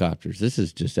helicopters, this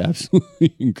is just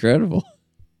absolutely incredible.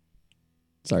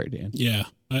 Sorry, Dan. Yeah.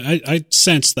 I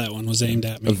sensed that one was aimed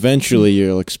at me. Eventually,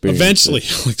 you'll experience. Eventually,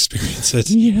 it. I'll experience it.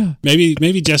 Yeah.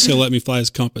 Maybe Jesse will let me fly his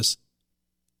Compass.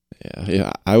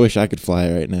 Yeah. I wish I could fly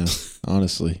right now,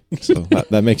 honestly. So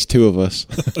that makes 2 of us.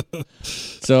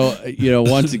 So,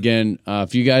 once again,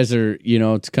 if you guys are,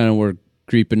 it's kind of we're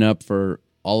creeping up for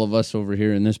all of us over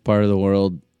here in this part of the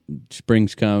world.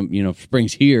 Spring's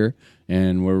spring's here,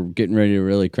 and we're getting ready to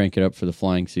really crank it up for the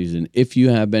flying season. If you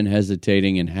have been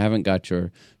hesitating and haven't got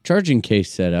your charging case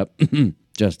set up,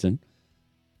 Justin,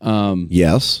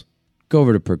 Yes. go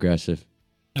over to Progressive.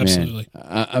 Absolutely.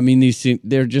 Man, I mean, these things,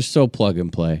 they're just so plug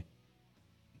and play.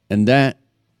 And that,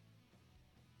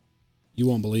 You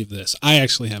won't believe this. I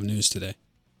actually have news today.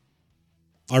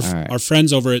 right. Our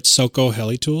friends over at Soko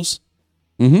Heli Tools,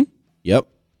 Yep.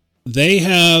 they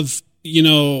have,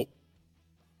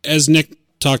 as Nick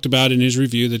talked about in his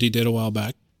review that he did a while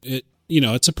back,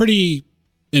 it's a pretty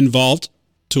involved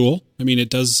tool. I mean, it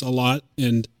does a lot.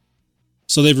 And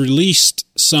so they've released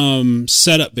some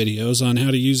setup videos on how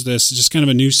to use this. It's just kind of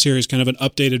a new series, kind of an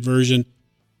updated version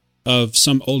of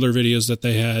some older videos that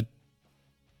they had.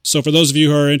 So for those of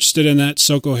you who are interested in that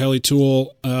Soko Heli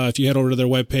tool, if you head over to their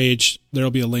webpage,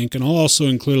 there'll be a link. And I'll also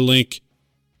include a link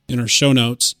in our show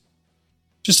notes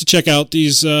just to check out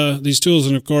these tools.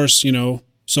 And of course,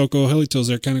 Soko Heli Tools,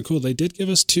 they're kind of cool. They did give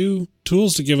us 2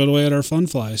 tools to give it away at our Fun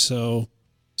Fly. So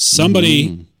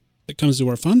somebody that comes to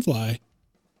our Fun Fly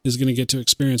is going to get to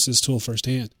experience this tool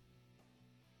firsthand.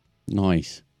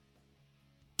 nice.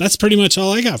 That's pretty much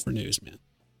all I got for news, man.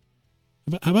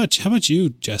 How about you,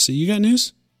 Jesse? You got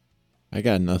news? I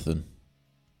got nothing.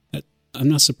 I'm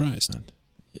not surprised.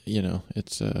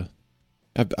 It's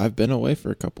I've been away for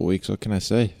a couple weeks. What can I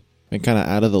say? been kind of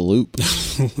out of the loop.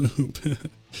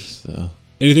 So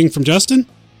Anything from Justin?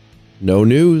 No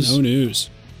news. No news.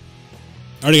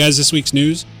 Alrighty, guys, this week's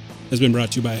news has been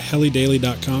brought to you by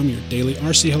helidaily.com, your daily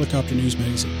RC helicopter news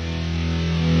magazine.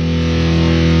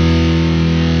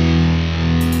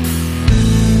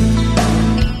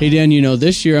 Hey, Dan,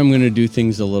 this year I'm going to do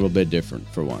things a little bit different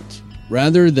for once.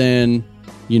 Rather than,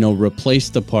 replace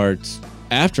the parts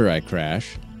after I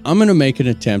crash, I'm going to make an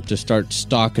attempt to start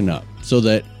stocking up so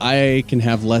that I can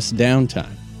have less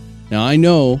downtime. Now, I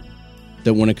know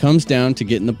that when it comes down to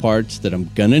getting the parts that I'm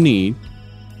going to need,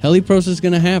 HeliPros is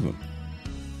going to have them.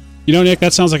 Nick,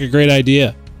 that sounds like a great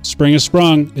idea. Spring has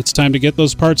sprung. It's time to get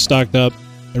those parts stocked up.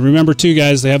 And remember, too,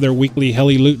 guys, they have their weekly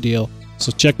Heli Loot deal.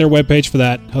 So check their webpage for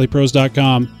that,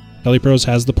 helipros.com. HeliPros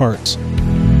has the parts.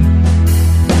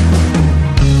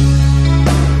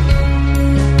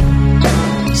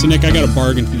 So, Nick, I got a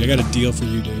bargain for you. I got a deal for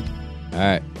you, dude. All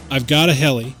right. I've got a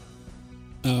heli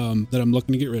that I'm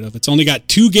looking to get rid of. It's only got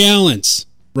 2 gallons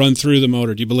run through the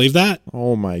motor. Do you believe that?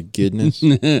 oh my goodness.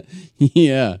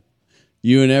 Yeah.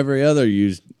 You and every other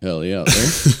used heli out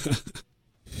there.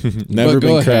 Never But go been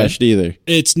ahead. crashed either.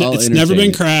 It's I'll never been entertain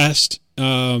it. crashed.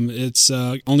 It's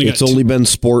only got It's only been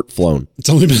sport flown. it's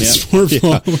only been sport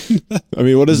flown. I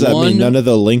mean, what does that One- mean? None of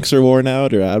the links are worn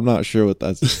out, or I'm not sure what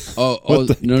that's. Oh,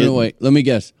 the no, kid- wait. Let me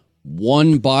guess.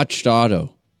 One botched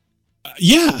auto.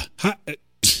 Yeah.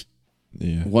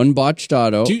 Yeah. One botched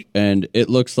auto, Dude. and it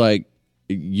looks like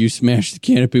you smashed the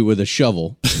canopy with a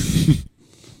shovel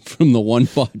from the one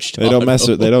botched They auto. don't mess.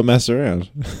 They don't mess around.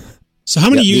 So how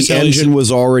many Yeah, used the helis? engine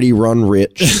was already run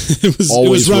rich. it was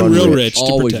always run run real rich. rich to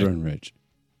Always protect. run rich.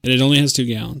 And it only has 2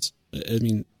 gallons. I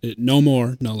mean, no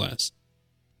more, no less.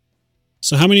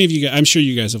 So how many of you guys, I'm sure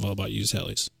you guys have all bought used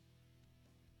helis.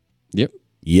 Yep.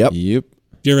 Yep. Yep.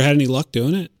 Have you ever had any luck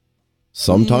doing it?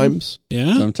 Sometimes.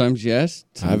 Yeah? Sometimes yes.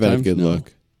 I've had sometimes good no.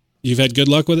 luck. You've had good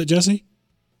luck with it, Jesse?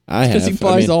 I Because have. he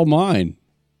buys I mean, all mine.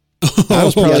 that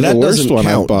was probably that the worst doesn't one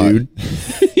count, I bought. dude.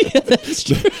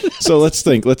 So let's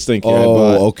think. Here. Oh,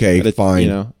 I bought, okay,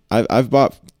 fine. I've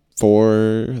bought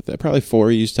probably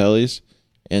 4 used helis,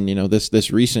 and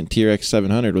this recent TRX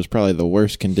 700 was probably the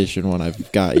worst condition one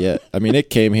I've got yet. I mean, it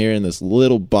came here in this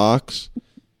little box.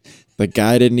 The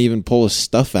guy didn't even pull his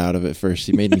stuff out of it first.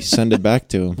 He made me send it back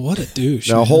to him. What a douche.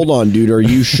 Now hold on, dude. Are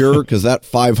you sure? Because that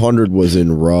 500 was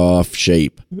in rough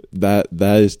shape. That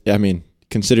is, I mean,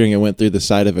 considering it went through the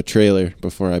side of a trailer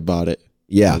before I bought it.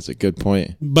 Yeah. That's a good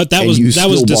point. But that And was you that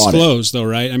was still bought it. disclosed, though,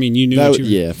 right? I mean, you knew That, what you were...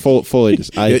 yeah, fully.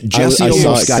 Just, Jesse I saw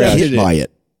almost it got crash. hit by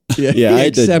it. Yeah, he I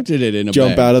had to accepted it in a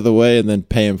jump bag. out of the way and then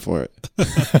pay him for it.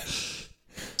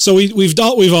 So we've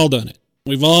all done it.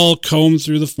 We've all combed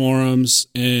through the forums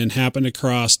and happened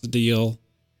across the deal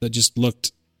that just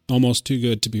looked almost too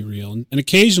good to be real. And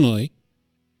occasionally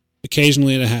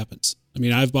it happens. I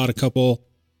mean, I've bought a couple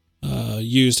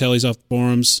used helis off the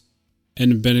forums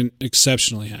and been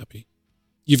exceptionally happy.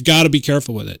 You've got to be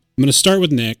careful with it. I'm going to start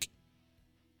with Nick.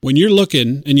 When you're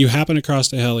looking and you happen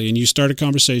across a heli and you start a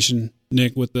conversation,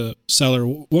 Nick, with the seller,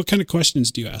 what kind of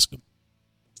questions do you ask them?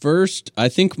 First, I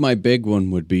think my big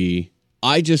one would be,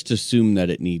 I just assume that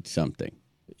it needs something.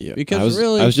 Yeah, Because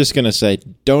I was just gonna say,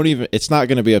 don't even. It's not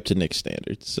gonna be up to Nick's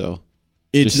standards. So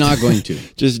It's Just- not going to.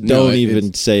 just No, don't it's-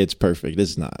 even say it's perfect.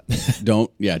 It's not.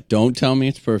 Don't tell me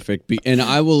it's perfect. And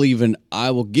I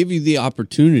will give you the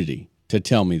opportunity to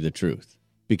tell me the truth.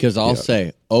 Because I'll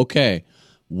say, okay,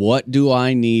 what do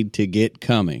I need to get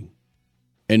coming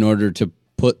in order to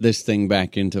put this thing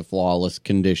back into flawless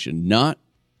condition? Not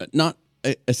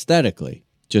aesthetically,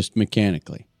 just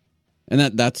mechanically. And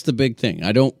that's the big thing.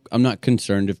 I'm not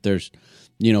concerned if there's,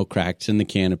 cracks in the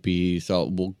canopy. So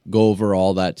we'll go over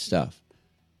all that stuff.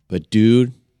 But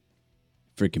dude,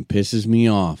 freaking pisses me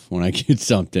off when I get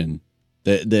something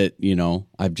that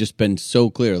I've just been so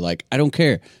clear. Like, I don't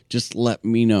care. Just let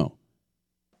me know.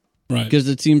 Right. Because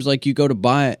it seems like you go to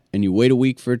buy it and you wait a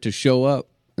week for it to show up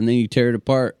and then you tear it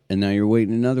apart and now you're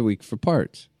waiting another week for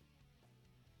parts.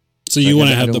 So you Like, want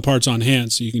to I have the don't- parts on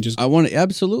hand so you can just... I want to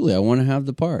have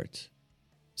the parts.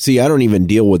 See, I don't even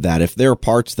deal with that. If there are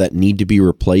parts that need to be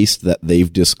replaced that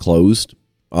they've disclosed,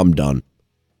 I'm done.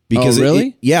 Because Oh,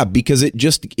 really? Because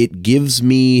it gives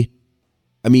me.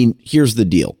 I mean, here's the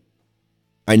deal.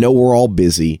 I know we're all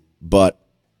busy, but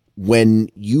when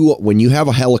you have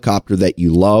a helicopter that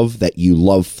you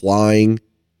love flying,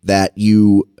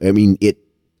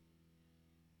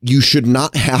 you should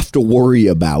not have to worry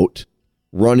about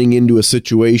running into a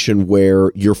situation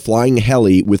where you're flying a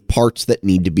heli with parts that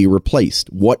need to be replaced.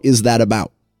 What is that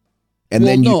about? And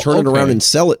Well, then you no, turn it around okay. and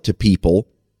sell it to people.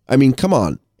 I mean, come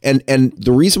on. And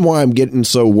the reason why I'm getting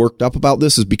so worked up about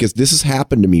this is because this has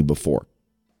happened to me before.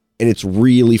 And it's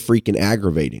really freaking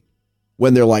aggravating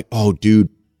when they're like, oh, dude,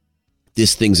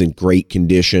 this thing's in great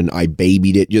condition. I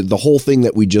babied it. The whole thing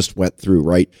that we just went through,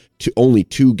 right? Only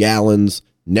 2 gallons,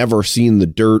 never seen the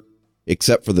dirt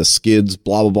except for the skids,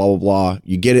 blah, blah, blah, blah, blah.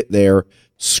 You get it there.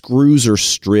 Screws are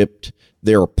stripped.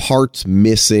 There are parts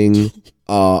missing.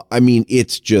 I mean,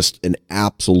 it's just an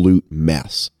absolute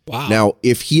mess. Wow. Now,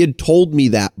 if he had told me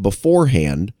that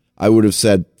beforehand, I would have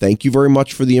said, thank you very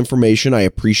much for the information. I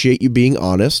appreciate you being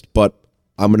honest, but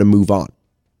I'm going to move on.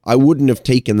 I wouldn't have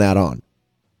taken that on.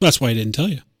 That's why I didn't tell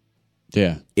you.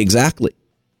 Yeah. Exactly.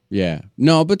 Yeah.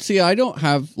 No, but see, I don't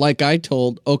have, like I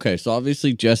told, okay, so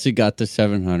obviously Jesse got the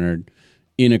 700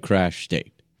 in a crash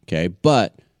state. Okay.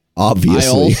 But obviously. I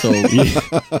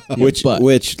also,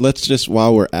 Which let's just,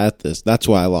 while we're at this, that's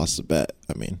why I lost the bet.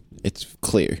 I mean, it's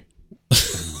clear.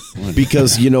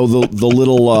 Because, you know, the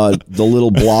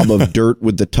little blob of dirt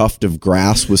with the tuft of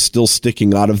grass was still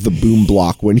sticking out of the boom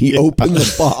block when he opened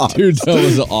the box. dude, that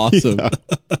was awesome.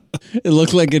 It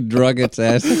looked like it drug its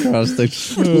ass across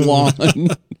the lawn.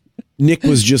 Nick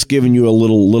was just giving you a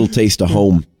little taste of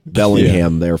home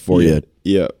Bellingham there for you.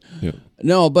 Yeah.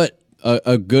 No, but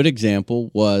a good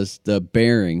example was the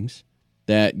bearings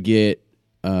that get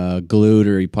glued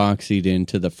or epoxied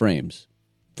into the frames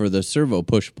for the servo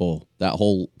push-pull, that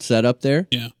whole setup there.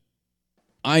 Yeah.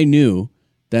 I knew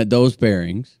that those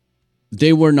bearings,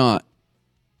 they were not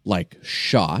like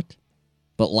shot,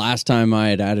 but last time I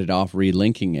had added off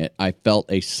relinking it, I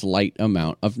felt a slight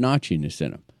amount of notchiness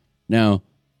in them. Now,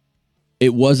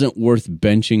 it wasn't worth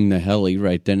benching the heli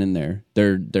right then and there.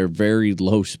 They're very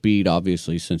low speed,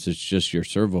 obviously, since it's just your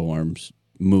servo arms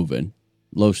moving,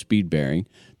 low speed bearing.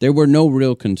 There were no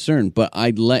real concern, but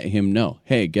I'd let him know,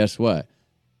 hey, guess what?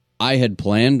 I had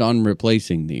planned on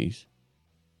replacing these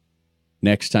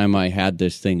next time I had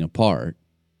this thing apart.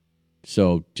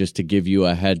 So just to give you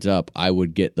a heads up, I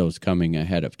would get those coming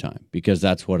ahead of time because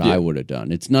that's what I would have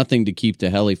done. It's nothing to keep the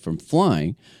heli from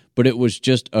flying, but it was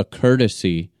just a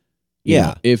courtesy. You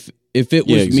know, if it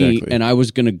was me and I was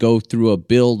going to go through a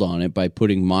build on it by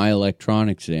putting my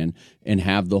electronics in and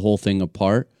have the whole thing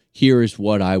apart, here is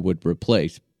what I would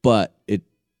replace. But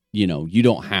you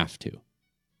don't have to.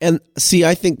 And see,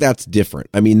 I think that's different.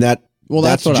 I mean, that's what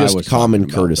I just was common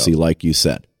talking about, courtesy, though. like you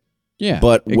said. Yeah.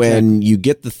 But when you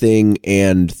get the thing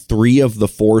and 3 of the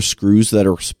 4 screws that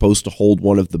are supposed to hold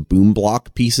one of the boom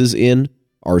block pieces in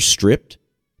are stripped,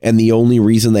 and the only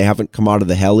reason they haven't come out of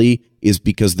the heli is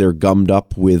because they're gummed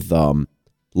up with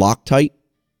Loctite,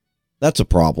 that's a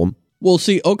problem. Well,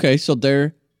 see, okay, so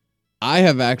I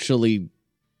have actually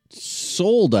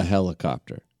sold a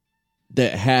helicopter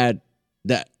that had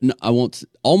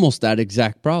almost that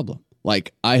exact problem.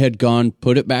 Like I had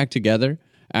put it back together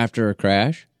after a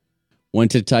crash,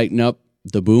 went to tighten up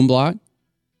the boom block,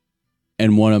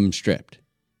 and one of them stripped.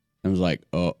 I was like,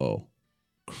 uh-oh,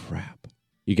 crap.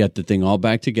 You got the thing all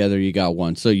back together, you got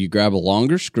one. So you grab a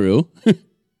longer screw,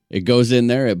 it goes in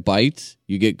there, it bites,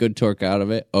 you get good torque out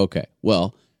of it. Okay,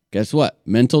 well, guess what?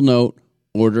 Mental note,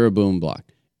 order a boom block.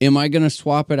 Am I going to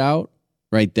swap it out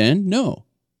right then? No.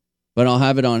 But I'll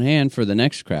have it on hand for the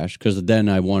next crash because then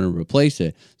I want to replace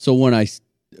it. So when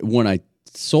I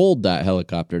sold that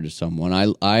helicopter to someone,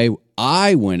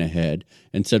 I went ahead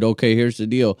and said, okay, here's the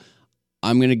deal.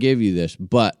 I'm going to give you this,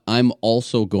 but I'm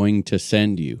also going to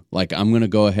send you, like I'm going to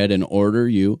go ahead and order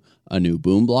you a new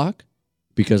boom block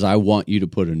because I want you to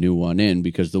put a new one in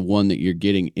because the one that you're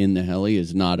getting in the heli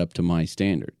is not up to my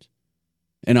standards.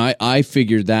 And I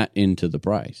figured that into the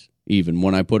price, even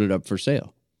when I put it up for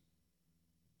sale.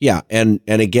 Yeah, and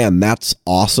again, that's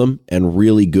awesome and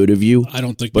really good of you. I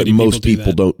don't think but many most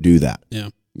people don't do that. Yeah.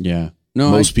 Yeah.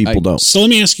 No, most people don't. So let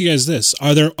me ask you guys this.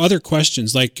 Are there other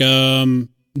questions? Like,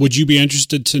 would you be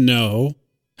interested to know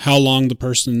how long the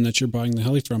person that you're buying the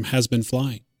heli from has been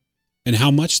flying and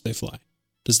how much they fly?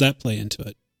 Does that play into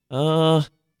it?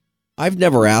 I've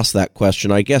never asked that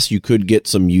question. I guess you could get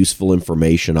some useful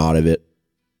information out of it.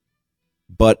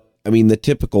 But, I mean, the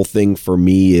typical thing for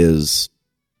me is,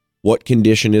 what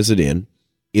condition is it in?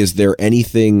 Is there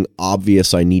anything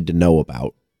obvious I need to know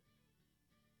about?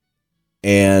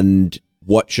 And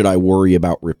what should I worry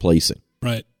about replacing?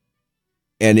 Right.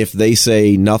 And if they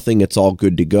say nothing, it's all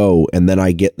good to go, and then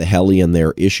I get the heli and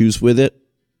their issues with it,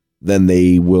 then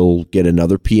they will get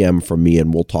another PM from me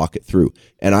and we'll talk it through.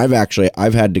 And I've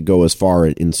had to go as far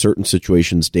in certain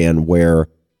situations, Dan, where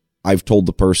I've told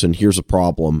the person, here's a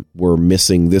problem. We're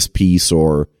missing this piece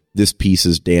or this piece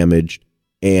is damaged.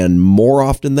 And more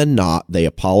often than not, they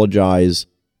apologize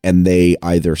and they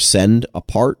either send a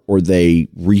part or they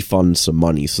refund some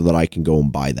money so that I can go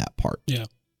and buy that part. Yeah.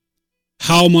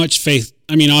 How much faith?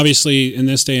 I mean, obviously, in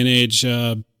this day and age,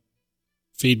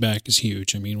 feedback is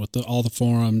huge. I mean, with all the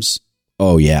forums.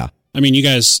 Oh yeah. I mean,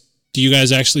 do you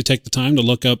guys actually take the time to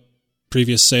look up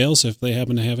previous sales if they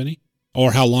happen to have any?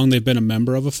 Or how long they've been a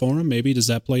member of a forum? Maybe does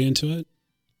that play into it?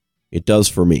 It does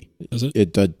for me. Does it?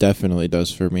 It definitely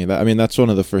does for me. I mean, that's one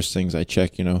of the first things I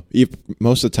check,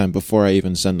 most of the time before I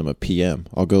even send them a PM,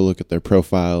 I'll go look at their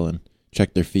profile and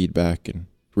check their feedback and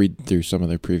read through some of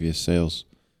their previous sales.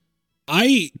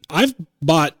 I've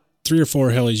bought 3 or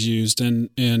 4 helis used and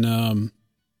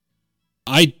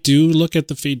I do look at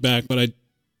the feedback, but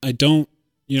I don't,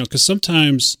 because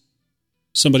sometimes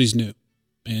somebody's new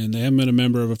and they haven't been a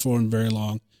member of a forum very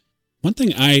long. One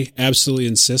thing I absolutely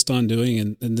insist on doing,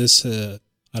 and this,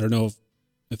 I don't know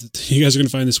if you guys are going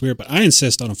to find this weird, but I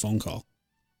insist on a phone call.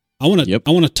 I want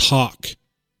to talk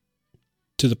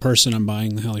to the person I'm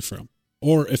buying the heli from,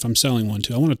 or if I'm selling one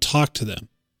to, I want to talk to them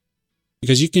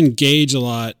because you can gauge a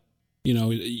lot.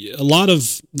 A lot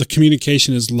of the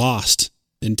communication is lost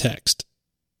in text.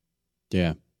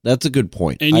 Yeah. That's a good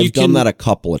point. And I've done that a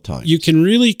couple of times. You can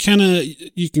really kind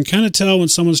of tell when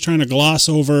someone's trying to gloss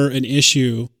over an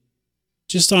issue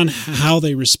just on how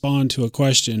they respond to a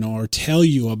question or tell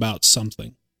you about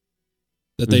something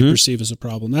that they perceive as a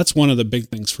problem. That's one of the big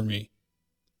things for me.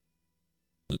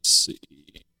 Let's see.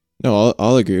 No,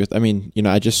 I'll agree with. I mean,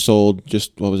 I just sold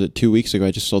 2 weeks ago.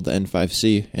 I just sold the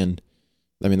N5C, and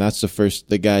I mean that's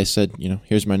the guy said,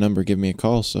 here's my number, give me a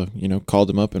call. So called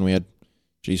him up, and we had,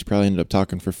 probably ended up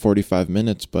talking for 45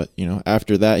 minutes. But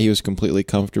after that, he was completely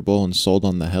comfortable and sold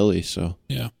on the heli. So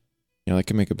yeah, that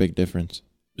can make a big difference.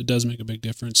 It does make a big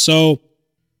difference. So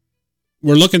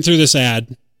we're looking through this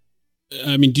ad.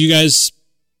 I mean, do you guys,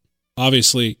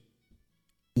 obviously,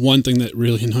 one thing that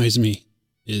really annoys me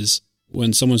is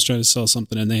when someone's trying to sell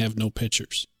something and they have no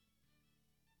pictures.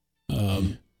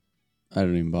 I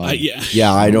don't even bother.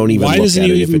 Yeah, I don't even. Why look does at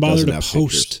anyone it if even it bother doesn't to have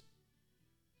post pictures.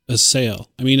 a sale?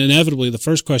 I mean, inevitably, the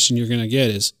first question you're going to get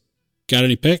is, "Got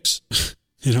any pics?"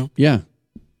 Yeah.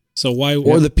 So why?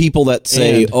 Or the people that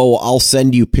say, I'll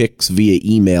send you pics via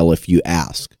email if you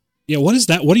ask. Yeah, what is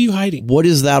that? What are you hiding? What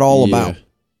is that all about?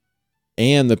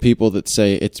 And the people that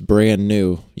say it's brand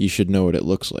new, you should know what it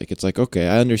looks like. It's like, okay,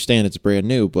 I understand it's brand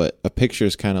new, but a picture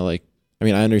is kind of like, I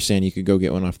mean, I understand you could go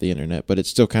get one off the internet, but it's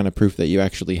still kind of proof that you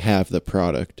actually have the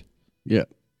product. Yeah.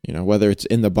 Whether it's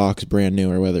in the box brand new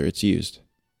or whether it's used.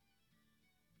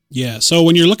 Yeah. So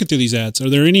when you're looking through these ads, are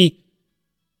there any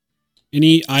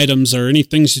items or any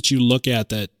things that you look at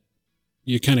that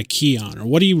you kind of key on, or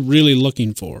what are you really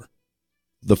looking for?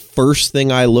 The first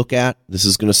thing I look at, this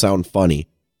is going to sound funny,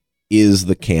 is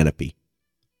the canopy.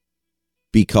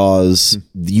 Because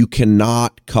you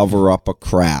cannot cover up a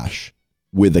crash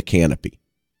with a canopy.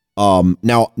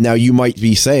 Now you might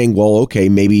be saying, well, okay,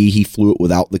 maybe he flew it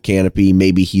without the canopy.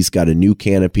 Maybe he's got a new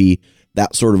canopy,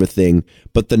 that sort of a thing.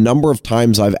 But the number of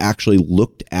times I've actually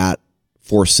looked at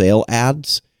for sale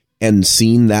ads and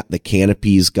seen that the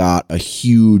canopy's got a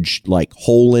huge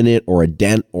hole in it or a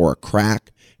dent or a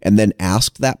crack, and then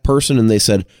asked that person and they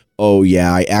said, oh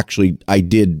yeah, I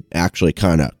did actually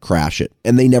kind of crash it.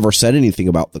 And they never said anything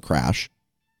about the crash.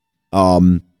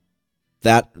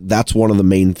 That's one of the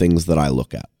main things that I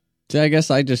look at. See, I guess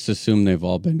I just assume they've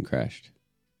all been crashed.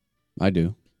 I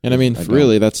do. And I mean,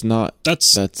 really, that's not not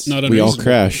we all unreasonable.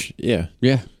 crash. Yeah.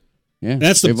 Yeah. Yeah.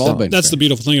 That's They've all been the crashed.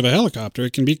 beautiful thing of a helicopter.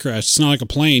 It can be crashed. It's not like a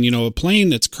plane. A plane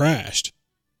that's crashed,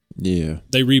 Yeah.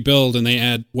 they rebuild and they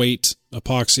add weight,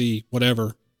 epoxy,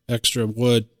 whatever, extra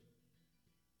wood,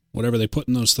 whatever they put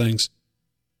in those things.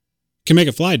 Can make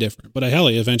it fly different, but a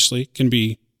heli eventually can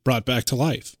be brought back to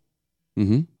life.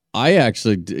 Mm-hmm. I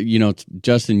actually,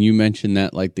 Justin, you mentioned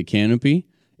that the canopy.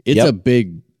 It's a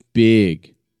big,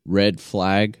 big red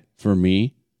flag for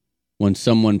me when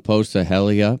someone posts a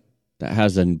heli up that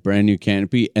has a brand new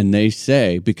canopy and they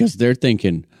say, because they're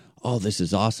thinking, oh, this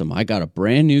is awesome. I got a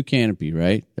brand new canopy,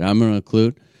 right? That I'm going to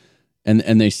include.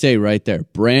 And they say right there,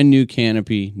 brand new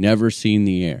canopy, never seen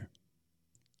the air.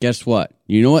 Guess what?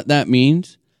 You know what that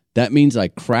means? That means I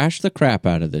crashed the crap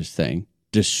out of this thing,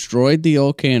 destroyed the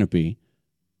old canopy,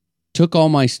 took all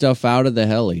my stuff out of the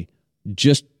heli,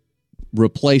 just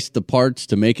replaced the parts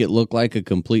to make it look like a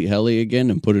complete heli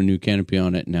again and put a new canopy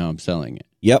on it, and now I'm selling it.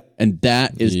 Yep. And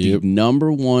that is the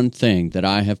number one thing that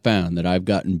I have found that I've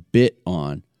gotten bit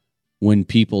on when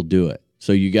people do it.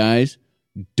 So you guys,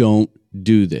 don't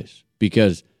do this,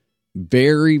 because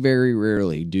very, very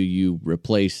rarely do you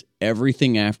replace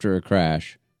everything after a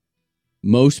crash.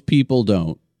 Most people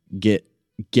don't get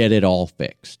it all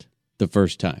fixed the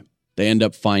first time. They end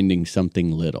up finding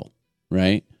something little,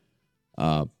 right?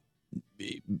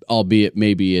 Albeit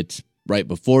maybe it's right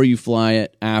before you fly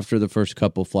it, after the first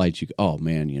couple flights, you go, oh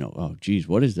man, oh geez,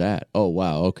 what is that? Oh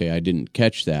wow, okay, I didn't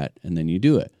catch that, and then you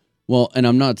do it. Well, and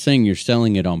I'm not saying you're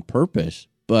selling it on purpose,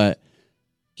 but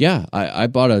yeah, I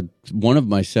bought one of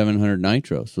my 700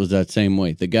 nitros was that same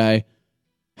way. The guy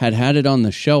had it on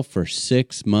the shelf for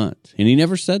 6 months, and he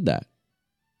never said that.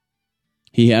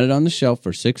 He had it on the shelf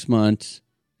for 6 months,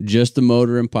 just the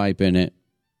motor and pipe in it,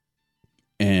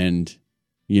 and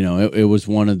it was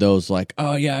one of those like,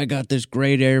 oh yeah, I got this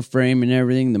great airframe and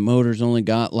everything. The motor's only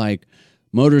got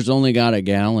a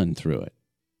gallon through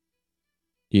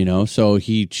it. So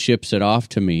he ships it off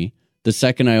to me. The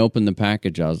second I opened the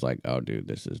package, I was like, oh dude,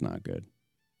 this is not good.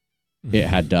 It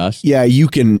had dust. Yeah, you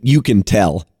can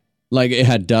tell. Like it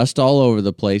had dust all over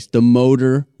the place. The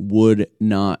motor would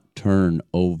not turn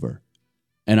over.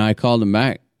 And I called him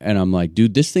back and I'm like,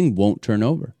 dude, this thing won't turn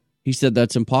over. He said,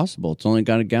 that's impossible. It's only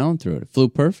got a gallon through it. It flew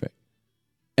perfect.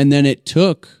 And then it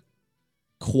took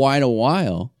quite a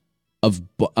while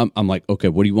I'm like, okay,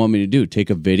 what do you want me to do?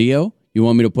 Take a video? You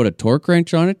want me to put a torque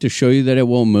wrench on it to show you that it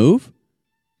won't move?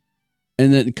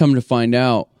 And then come to find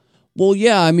out, well,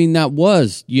 yeah, I mean, that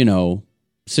was,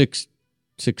 6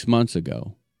 months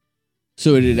ago.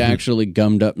 So it had actually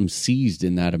gummed up and seized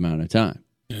in that amount of time.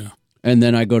 Yeah. And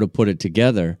then I go to put it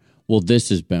together. Well, this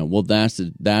has been, well, that's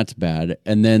bad.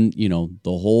 And then, the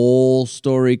whole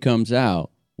story comes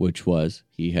out, which was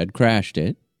he had crashed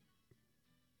it.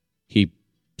 He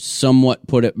somewhat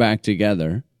put it back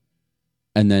together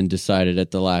and then decided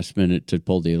at the last minute to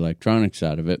pull the electronics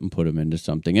out of it and put them into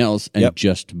something else and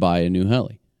just buy a new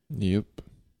heli. Yep.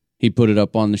 He put it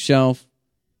up on the shelf.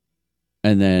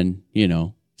 And then,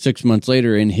 6 months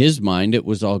later, in his mind, it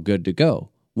was all good to go.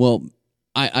 Well,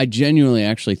 I genuinely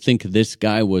actually think this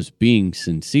guy was being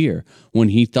sincere when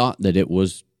he thought that it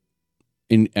was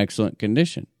in excellent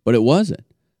condition, but it wasn't.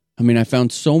 I mean, I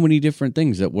found so many different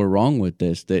things that were wrong with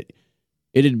this that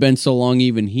it had been so long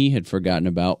even he had forgotten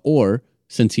about, or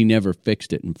since he never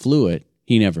fixed it and flew it,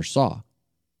 he never saw.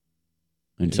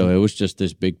 And so it was just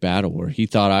this big battle where he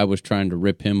thought I was trying to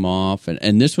rip him off.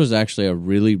 And this was actually a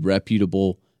really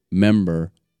reputable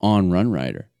member on Run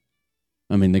Rider.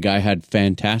 I mean, the guy had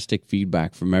fantastic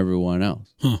feedback from everyone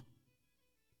else. Huh.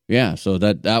 Yeah, so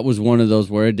that was one of those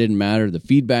where it didn't matter. The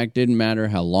feedback didn't matter.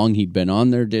 How long he'd been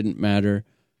on there didn't matter.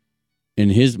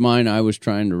 In his mind, I was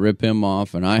trying to rip him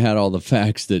off, and I had all the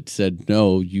facts that said,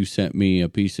 no, you sent me a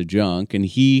piece of junk. And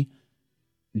he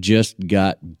just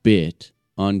got bit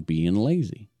on being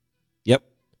lazy. Yep.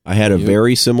 I had a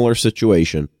very similar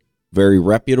situation. Very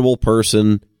reputable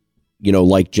person.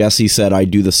 Like Jesse said, I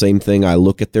do the same thing. I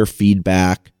look at their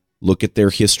feedback, look at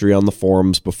their history on the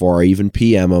forums before I even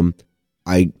PM them.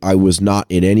 I was not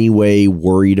in any way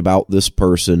worried about this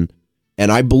person.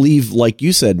 And I believe, like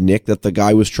you said, Nick, that the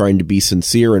guy was trying to be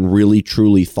sincere and really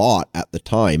truly thought at the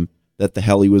time that the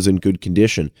heli was in good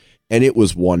condition. And it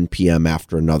was 1 PM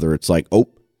after another. It's like, oh,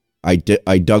 I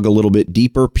dug a little bit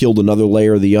deeper, peeled another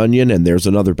layer of the onion, and there's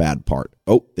another bad part.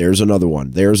 Oh, there's another one.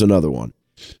 There's another one.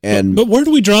 And but where do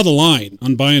we draw the line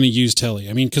on buying a used heli?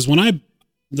 I mean, because when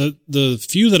the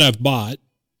few that I've bought,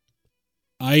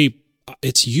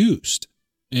 it's used,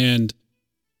 and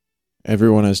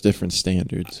everyone has different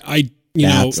standards.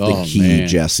 That's the key,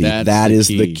 Jesse. That is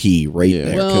the key right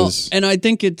there. Well, and I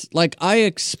think it's like I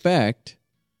expect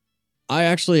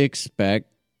a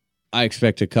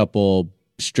couple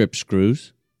strip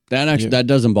screws. That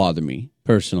doesn't bother me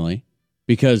personally,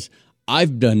 because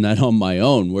I've done that on my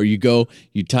own, where you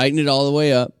tighten it all the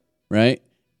way up, right?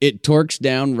 It torques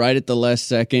down right at the last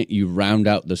second. You round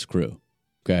out the screw,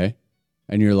 okay?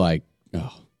 And you're like,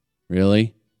 oh,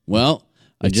 really? Well,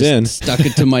 stuck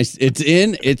it to my. It's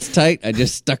in. It's tight. I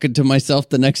just stuck it to myself.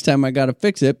 The next time I got to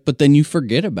fix it, but then you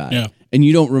forget about it, and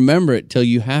you don't remember it till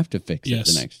you have to fix it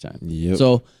the next time. Yep.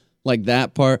 So, like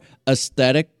that part,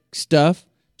 aesthetic stuff,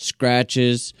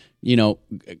 scratches.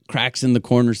 Cracks in the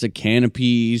corners of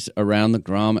canopies, around the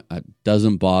grommet,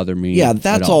 doesn't bother me. Yeah,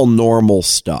 that's all normal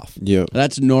stuff. Yeah,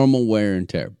 that's normal wear and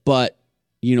tear. But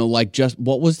like just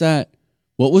what was that?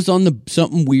 What was on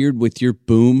something weird with your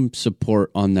boom support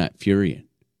on that Furion?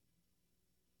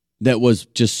 That was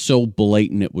just so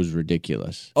blatant, it was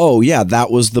ridiculous. Oh yeah, that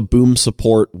was the boom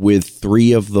support with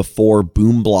 3 of the 4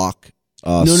 boom block.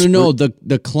 No,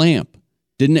 the clamp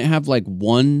didn't it have like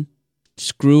one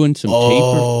screw and some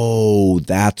taper? Oh,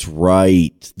 that's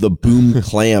right. The boom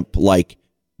clamp, like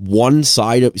one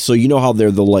side of, so you know how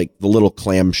they're the little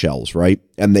clamshells, right?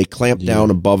 And they clamp down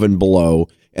above and below,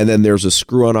 and then there's a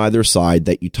screw on either side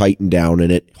that you tighten down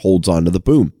and it holds onto the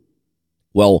boom.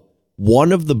 Well,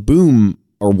 one of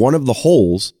the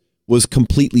holes was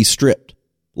completely stripped.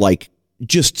 Like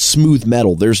just smooth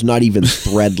metal. There's not even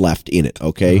thread left in it,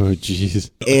 okay? Oh, jeez.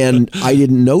 And I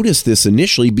didn't notice this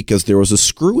initially because there was a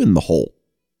screw in the hole.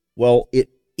 Well,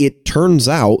 it turns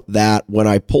out that when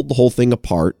I pulled the whole thing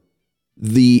apart,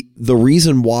 the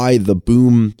reason why the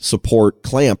boom support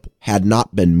clamp had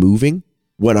not been moving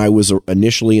when I was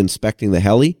initially inspecting the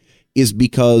heli is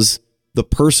because the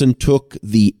person took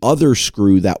the other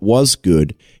screw that was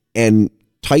good and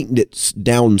tightened it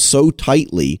down so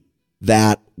tightly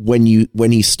that when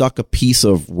he stuck a piece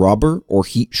of rubber or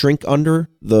heat shrink under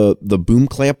the boom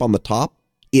clamp on the top,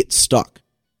 it stuck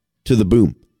to the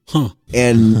boom. Huh.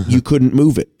 And you couldn't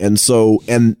move it. And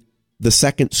the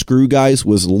second screw, guys,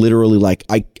 was literally like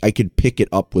I could pick it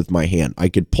up with my hand. I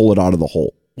could pull it out of the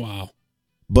hole. Wow.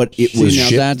 But it was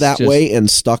shipped that way and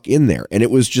stuck in there. And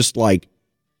it was just like,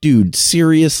 dude,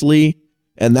 seriously?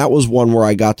 And that was one where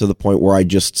I got to the point where I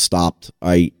just stopped.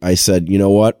 I said, you know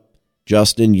what,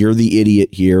 Justin, you're the idiot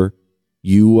here.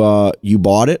 You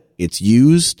bought it. It's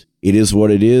used. It is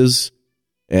what it is.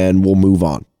 And we'll move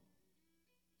on.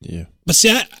 Yeah. But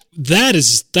see, that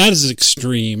is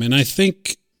extreme. And I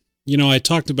think, I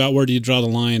talked about where do you draw the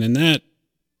line, and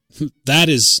that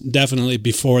is definitely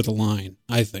before the line,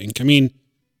 I think. I mean,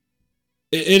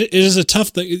 it is a tough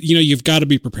thing. You've got to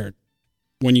be prepared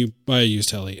when you buy a used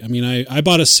heli. I mean, I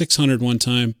bought a 600 one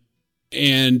time,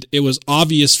 and it was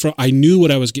obvious I knew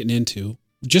what I was getting into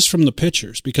just from the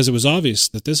pictures, because it was obvious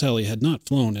that this heli had not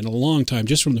flown in a long time.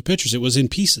 Just from the pictures, it was in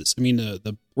pieces. I mean,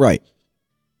 the right.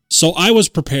 So I was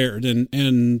prepared,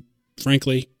 and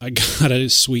frankly, I got a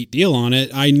sweet deal on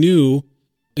it. I knew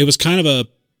it was kind of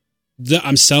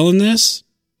I'm selling this,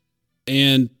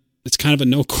 and it's kind of a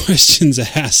no questions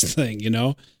asked thing,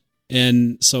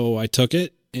 And so I took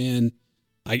it, and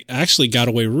I actually got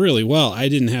away really well. I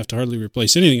didn't have to hardly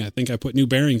replace anything. I think I put new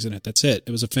bearings in it. That's it.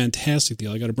 It was a fantastic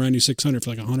deal. I got a brand new 600 for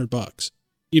like $100.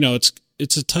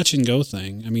 It's a touch and go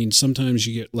thing. I mean, sometimes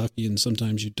you get lucky and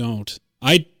sometimes you don't.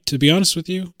 To be honest with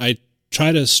you, I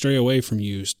try to stray away from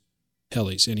used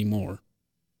helis anymore.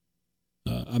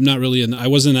 I'm not really I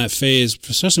was in that phase,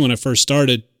 especially when I first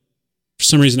started. For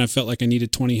some reason, I felt like I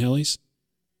needed 20 helis.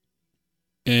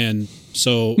 And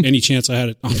so any chance I had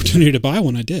an opportunity to buy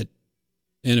one, I did.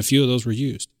 And a few of those were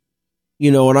used.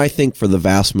 And I think for the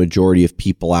vast majority of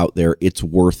people out there, it's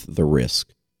worth the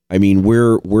risk. I mean,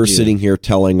 we're sitting here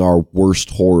telling our worst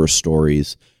horror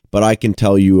stories, but I can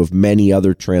tell you of many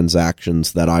other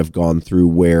transactions that I've gone through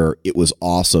where it was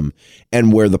awesome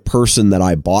and where the person that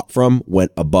I bought from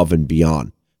went above and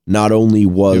beyond. Not only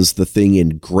was the thing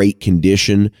in great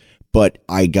condition, but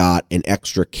I got an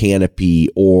extra canopy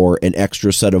or an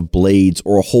extra set of blades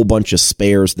or a whole bunch of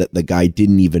spares that the guy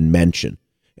didn't even mention.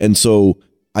 And so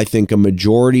I think a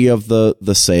majority of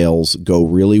the sales go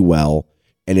really well,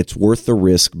 and it's worth the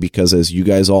risk because, as you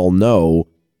guys all know,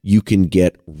 you can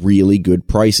get really good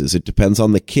prices. It depends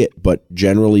on the kit, but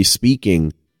generally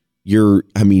speaking, you're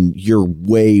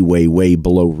way, way, way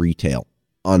below retail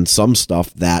on some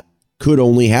stuff that could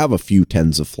only have a few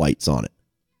tens of flights on it.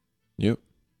 Yep.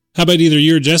 How about either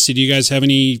you or Jesse? Do you guys have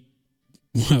any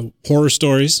horror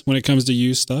stories when it comes to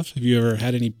used stuff? Have you ever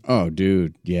had any? Oh,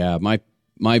 dude. Yeah.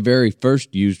 My very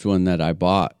first used one that I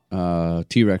bought,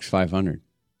 T-Rex 500.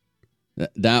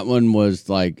 That one was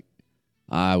like,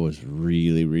 I was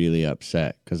really, really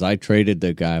upset because I traded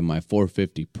the guy my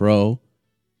 450 Pro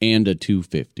and a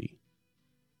 250,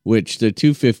 which the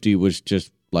 250 was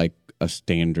just like a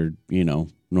standard,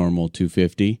 normal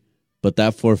 250. But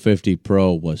that 450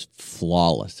 Pro was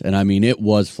flawless. And I mean, it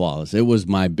was flawless. It was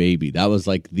my baby. That was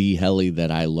like the heli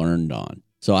that I learned on.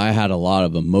 So I had a lot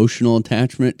of emotional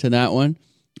attachment to that one.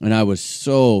 And I was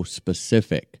so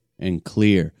specific and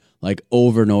clear, like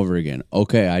over and over again.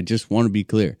 Okay, I just want to be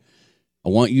clear. I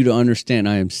want you to understand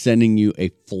I am sending you a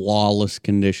flawless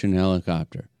condition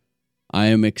helicopter. I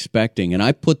am expecting, and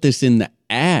I put this in the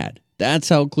ad. That's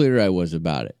how clear I was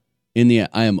about it.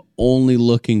 I am only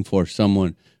looking for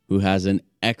someone who has an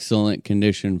excellent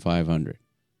condition 500.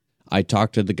 I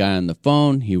talked to the guy on the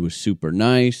phone. He was super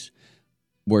nice.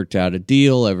 Worked out a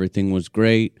deal. Everything was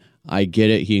great. I get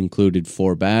it. He included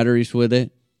 4 batteries with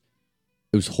it.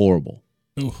 It was horrible.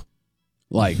 Ooh.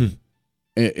 Like,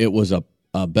 it was a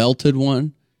belted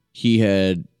one. He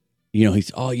had,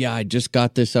 he's, oh yeah, I just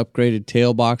got this upgraded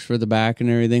tail box for the back and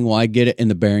everything. Well, I get it. And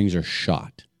the bearings are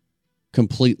shot.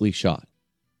 Completely shot.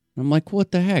 I'm like,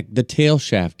 what the heck? The tail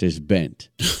shaft is bent.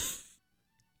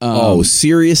 Oh,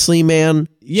 seriously, man?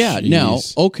 Yeah. Jeez. Now,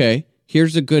 okay.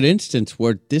 Here's a good instance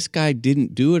where this guy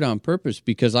didn't do it on purpose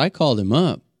because I called him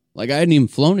up. Like, I hadn't even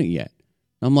flown it yet.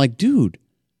 I'm like, dude,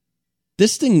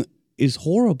 this thing is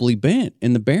horribly bent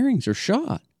and the bearings are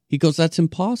shot. He goes, that's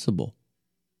impossible.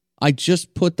 I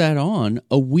just put that on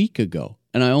a week ago,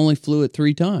 and I only flew it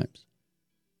 3 times.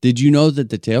 Did you know that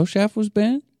the tail shaft was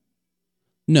bent?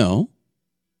 No.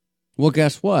 Well,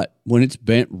 guess what? When it's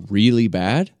bent really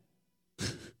bad,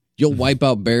 you'll wipe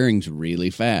out bearings really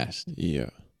fast.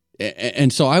 Yeah.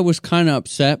 And so I was kind of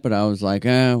upset, but I was like,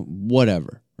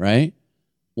 whatever, right?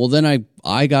 Well, then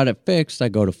I got it fixed. I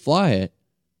go to fly it.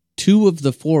 2 of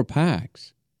the 4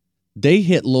 packs, they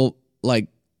hit low, like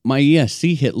my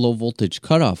ESC hit low voltage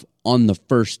cutoff on the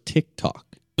first tick-tock.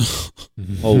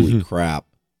 Holy crap.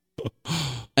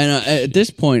 And at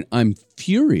this point, I'm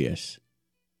furious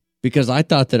because I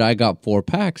thought that I got 4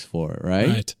 packs for it,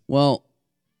 right? Well,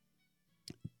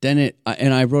 then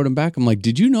I wrote him back. I'm like,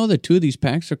 did you know that 2 of these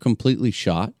packs are completely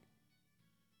shot?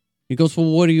 He goes, well,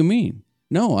 what do you mean?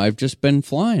 No, I've just been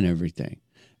flying everything.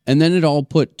 And then it all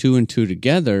put 2 and 2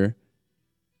 together.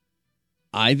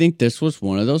 I think this was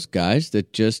one of those guys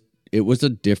that it was a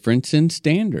difference in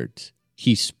standards.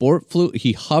 He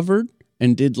he hovered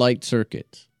and did light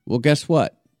circuits. Well, guess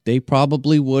what? They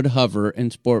probably would hover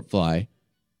and sport fly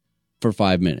for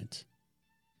 5 minutes.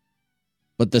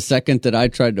 But the second that I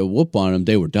tried to whoop on them,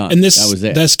 they were done. And that was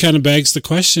it. This kind of begs the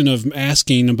question of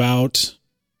asking about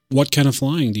what kind of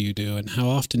flying do you do and how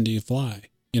often do you fly?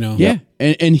 You know? Yeah.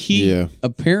 And he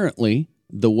apparently,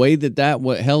 the way that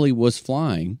what heli was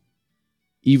flying,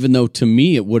 even though to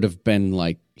me it would have been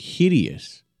like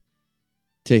hideous,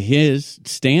 to his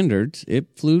standards,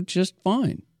 it flew just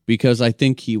fine because I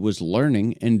think he was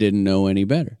learning and didn't know any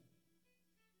better.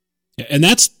 And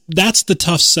that's the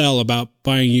tough sell about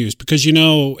buying used because,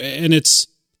 and it's,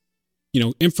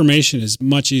 information is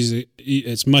much easier.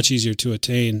 It's much easier to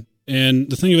attain. And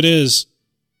the thing of it is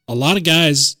a lot of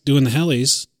guys doing the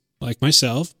helis like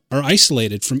myself are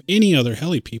isolated from any other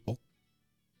heli people.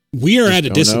 We are at a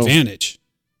disadvantage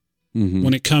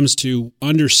when it comes to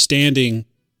understanding,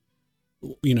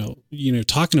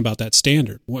 talking about that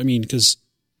standard. I mean, because,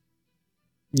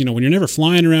 when you're never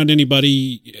flying around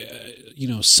anybody,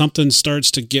 something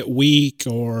starts to get weak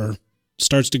or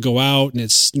starts to go out and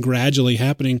it's gradually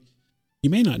happening, you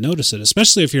may not notice it,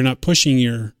 especially if you're not pushing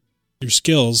your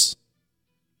skills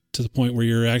to the point where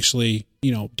you're actually,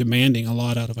 demanding a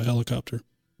lot out of a helicopter.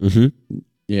 Mm-hmm.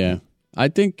 Yeah. I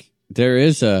think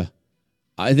there's an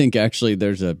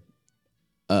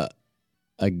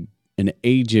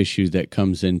age issue that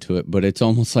comes into it, but it's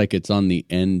almost like it's on the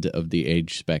end of the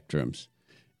age spectrums.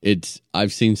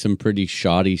 I've seen some pretty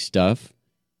shoddy stuff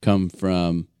come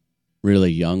from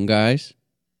really young guys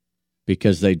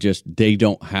because they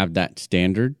don't have that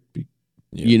standard.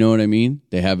 Yeah. You know what I mean?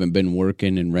 They haven't been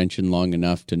working and wrenching long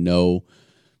enough to know.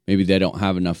 Maybe they don't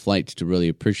have enough flights to really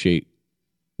appreciate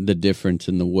the difference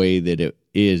in the way that it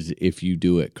is if you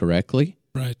do it correctly.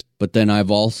 Right. But then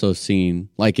I've also seen,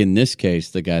 like in this case,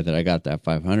 the guy that I got that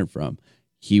 500 from,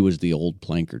 he was the old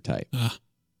planker type,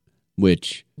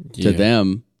 which to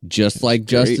them, just like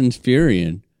Justin's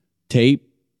Furion, tape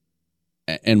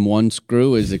and 1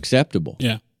 screw is acceptable.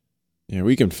 Yeah. Yeah,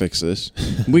 we can fix this.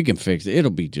 We can fix it.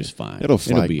 It'll be just fine. It'll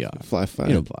fly. It'll be fly fine.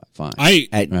 It'll fly fine.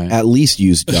 At least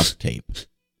use duct tape.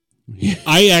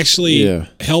 I actually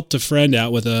helped a friend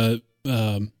out with a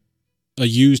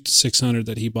used 600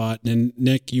 that he bought. And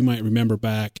Nick, you might remember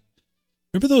back.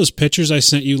 Remember those pictures I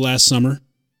sent you last summer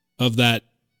of that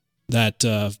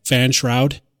fan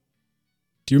shroud?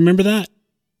 Do you remember that?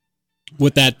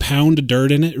 With that pound of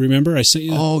dirt in it, remember? I sent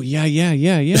you that? Oh,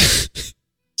 yeah.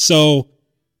 So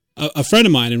a friend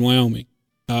of mine in Wyoming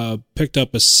picked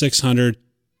up a 600,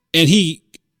 and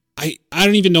I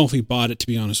don't even know if he bought it, to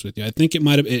be honest with you. I think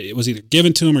it was either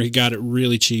given to him or he got it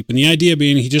really cheap. And the idea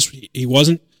being he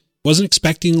wasn't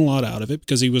expecting a lot out of it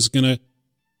because he was gonna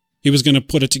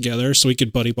put it together so he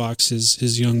could buddy box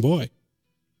his young boy.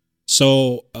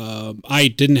 So I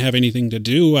didn't have anything to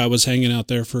do. I was hanging out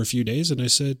there for a few days, and I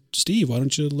said, Steve, why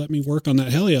don't you let me work on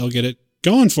that heli? I'll get it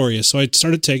going for you. So I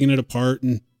started taking it apart,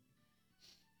 and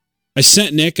I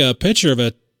sent Nick a picture of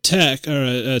a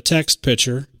text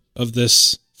picture of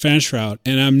this fan shroud,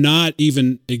 and I'm not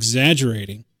even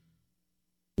exaggerating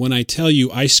when I tell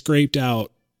you I scraped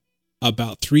out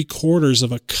about 3/4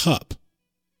 of a cup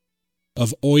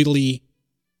of oily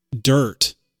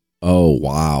dirt. Oh,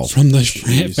 wow. From the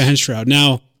fan shroud.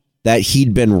 Now, that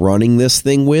he'd been running this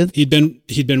thing with? He'd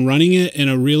been running it in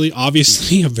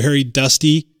obviously a very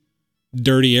dusty,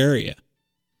 dirty area.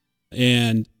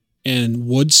 And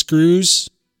wood screws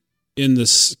in the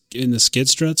skid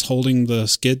struts holding the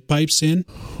skid pipes in.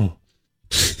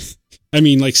 I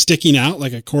mean, like sticking out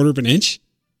like 1/4 of an inch.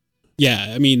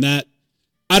 Yeah, I mean that.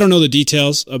 I don't know the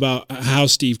details about how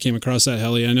Steve came across that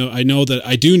heli. I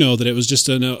do know that it was just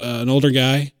an older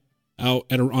guy. out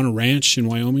on a ranch in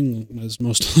Wyoming, as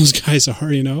most of those guys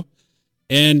are, you know.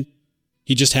 And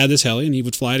he just had this heli, and he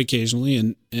would fly it occasionally.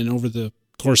 And over the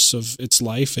course of its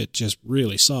life, it just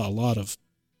really saw a lot of.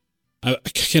 I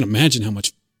can't imagine how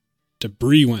much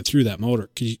debris went through that motor.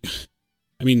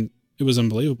 I mean, it was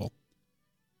unbelievable.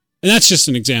 And that's just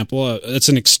an example. That's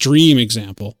an extreme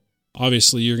example.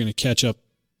 Obviously, you're going to catch up.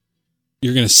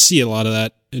 You're going to see a lot of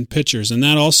that in pictures, and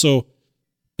that also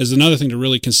is another thing to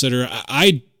really consider.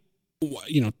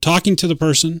 Talking to the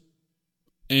person,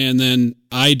 and then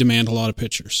I demand a lot of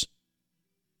pictures.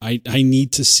 I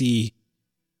need to see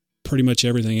pretty much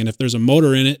everything, and if there's a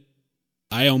motor in it,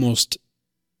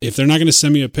 if they're not going to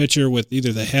send me a picture with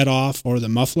either the head off or the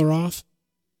muffler off,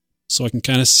 so I can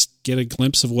kind of get a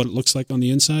glimpse of what it looks like on the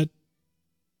inside,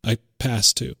 I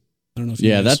pass too. I don't know if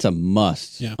you guys... that's a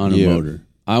must on a motor.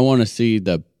 I want to see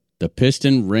the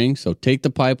piston ring, so take the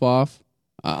pipe off.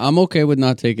 I'm okay with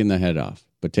not taking the head off,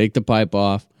 but take the pipe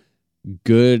off.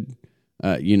 Good,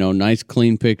 nice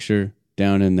clean picture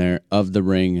down in there of the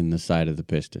ring and the side of the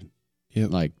piston.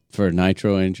 Yep. Like for a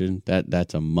nitro engine,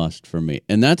 that's a must for me.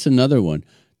 And that's another one.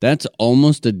 That's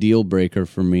almost a deal breaker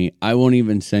for me. I won't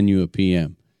even send you a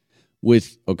PM.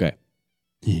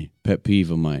 Pet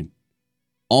peeve of mine.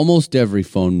 Almost every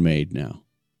phone made now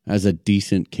has a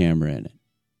decent camera in it.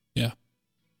 Yeah.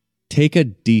 Take a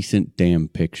decent damn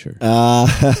picture.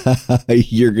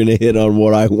 You're going to hit on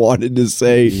what I wanted to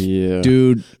say. Yeah.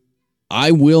 Dude,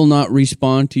 I will not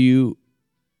respond to you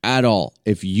at all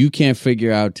if you can't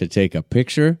figure out to take a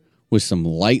picture with some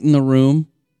light in the room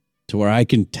to where I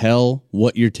can tell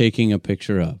what you're taking a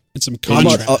picture of. And some How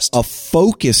about contrast. a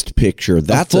focused picture?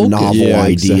 That's a focus. novel Yeah,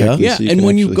 idea. exactly. Yeah, So you and can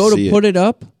when you actually go see to put it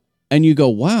up and you go,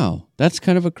 wow, that's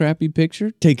kind of a crappy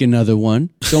picture, take another one.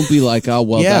 Don't be like, oh,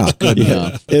 well, Yeah. that's good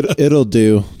enough. It'll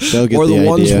do. They'll get Or the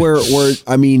ones idea. where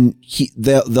I mean,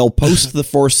 they'll post the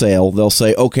for sale. They'll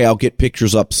say, okay, I'll get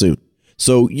pictures up soon.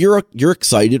 So you're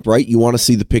excited, right? You want to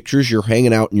see the pictures. You're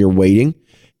hanging out and you're waiting.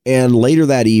 And later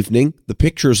that evening, the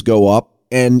pictures go up,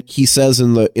 and he says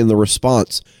in the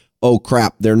response, "Oh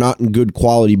crap, they're not in good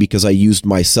quality because I used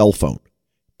my cell phone."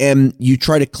 And you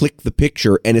try to click the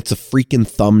picture, and it's a freaking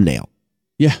thumbnail.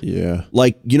 Yeah.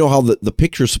 Like, you know how the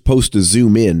picture's supposed to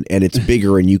zoom in and it's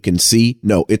bigger and you can see?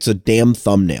 No, it's a damn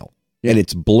thumbnail. Yeah. And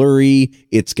it's blurry.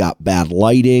 It's got bad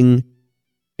lighting.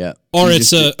 Yeah. Or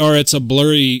it's a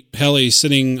blurry heli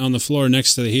sitting on the floor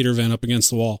next to the heater vent up against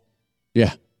the wall.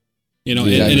 Yeah. You know,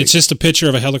 Exactly. and it's just a picture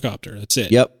of a helicopter. That's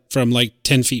it. Yep. From like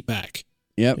 10 feet back.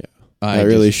 Yep. That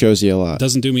really shows you a lot.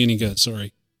 Doesn't do me any good.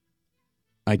 Sorry.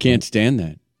 I can't stand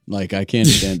that. Like, I can't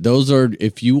stand those are,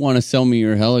 if you want to sell me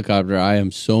your helicopter, I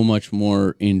am so much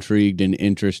more intrigued and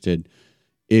interested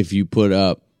if you put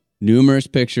up numerous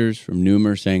pictures from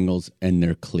numerous angles and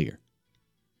they're clear.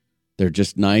 They're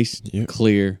just nice,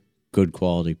 clear, good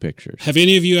quality pictures. Have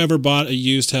any of you ever bought a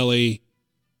used heli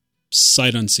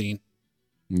sight unseen?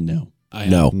 No. I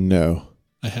have. No.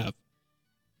 I have.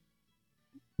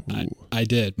 I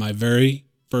did. My very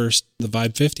first, the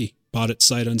Vibe 50, bought it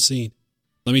sight unseen.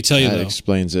 Let me tell you That though.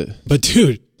 explains it. But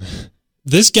dude,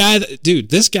 this guy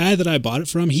that I bought it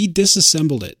from, he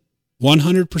disassembled it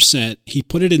 100%. He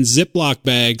put it in Ziploc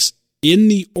bags in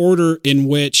the order in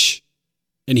which,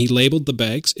 and he labeled the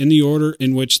bags in the order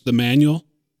in which the manual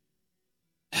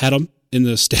had them in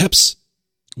the steps.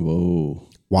 Whoa.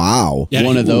 Wow. Yeah,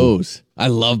 One of those. I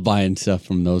love buying stuff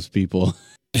from those people.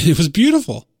 And it was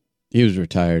beautiful. He was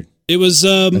retired. It was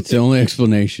That's the only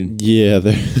explanation. Yeah.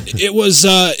 it was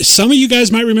some of you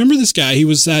guys might remember this guy. He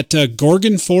was that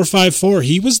Gorgon 454.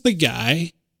 He was the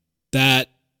guy that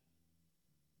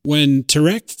when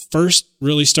Turek first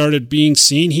really started being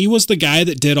seen, he was the guy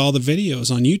that did all the videos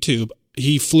on YouTube.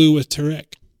 He flew with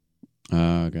Turek.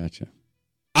 Gotcha.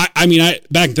 I mean,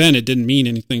 back then it didn't mean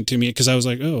anything to me because I was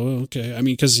like, oh, okay. I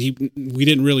mean, because we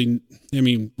didn't really. I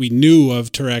mean, we knew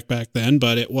of Turek back then,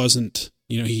 but it wasn't.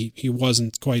 You know, he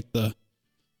wasn't quite the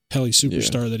heli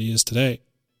superstar that he is today.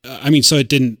 I mean, so that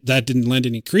didn't lend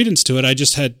any credence to it. I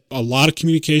just had a lot of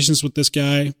communications with this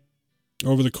guy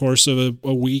over the course of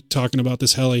a week talking about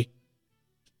this heli,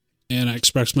 and I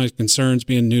expressed my concerns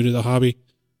being new to the hobby.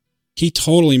 He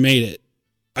totally made it.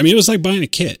 I mean, it was like buying a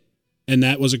kit. And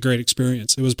that was a great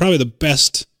experience. It was probably the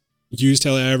best used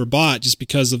heli I ever bought just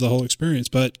because of the whole experience.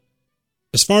 But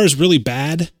as far as really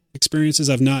bad experiences,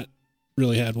 I've not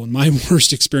really had one. My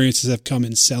worst experiences have come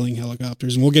in selling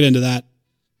helicopters. And we'll get into that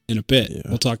in a bit. Yeah.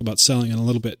 We'll talk about selling in a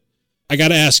little bit. I got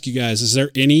to ask you guys, is there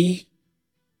anything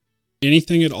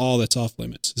at all that's off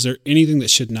limits? Is there anything that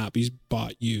should not be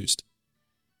bought used?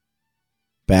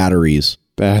 Batteries.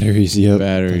 Batteries, yep.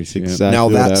 Batteries, That's yep. exactly Now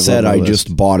what that have said, on I my list.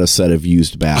 just bought a set of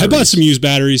used batteries. I bought some used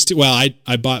batteries too. Well,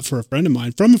 I bought for a friend of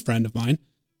mine, from a friend of mine.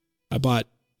 I bought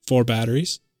 4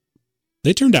 batteries.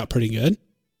 They turned out pretty good.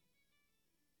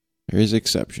 There is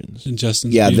exceptions. And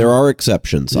Justin's Yeah, view. there are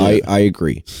exceptions. Yeah. I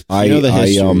agree. You know the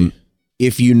history.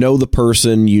 If you know the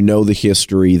person, you know the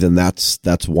history, then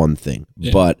that's one thing.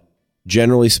 Yeah. But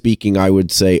generally speaking, I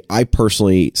would say I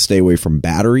personally stay away from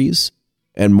batteries,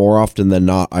 and more often than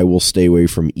not, I will stay away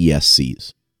from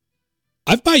ESCs.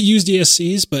 I've bought used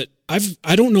ESCs, but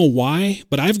I don't know why,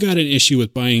 but I've got an issue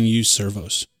with buying used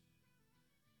servos.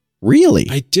 Really?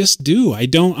 I just do.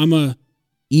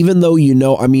 Even though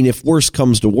if worst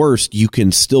comes to worst, you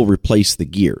can still replace the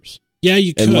gears. Yeah,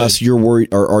 you could. Unless you're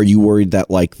worried, or are you worried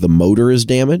that like the motor is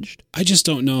damaged? I just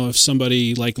don't know if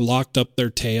somebody like locked up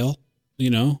their tail,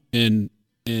 and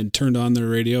turned on their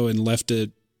radio and left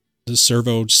the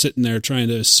servo sitting there trying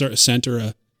to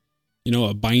center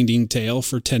a binding tail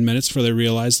for 10 minutes before they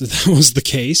realized that was the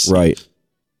case. Right.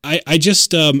 I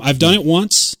just I've done it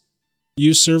once,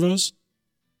 used servos,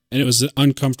 and it was an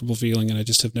uncomfortable feeling, and I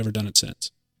just have never done it since.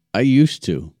 I used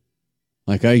to.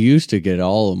 Like, I used to get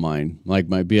all of mine, like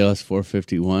my BLS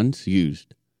 451s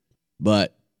used.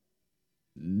 But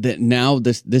now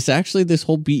this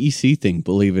whole BEC thing,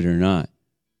 believe it or not,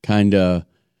 kind of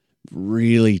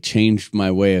really changed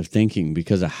my way of thinking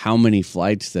because of how many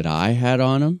flights that I had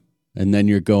on them. And then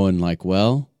you're going like,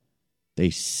 well,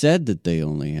 they said that they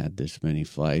only had this many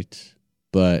flights,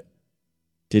 but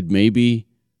did my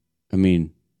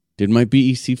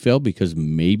BEC fail because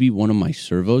maybe one of my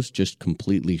servos just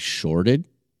completely shorted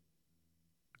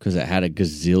because it had a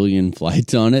gazillion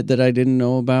flights on it that I didn't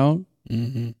know about?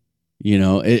 Mm-hmm.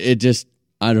 It just,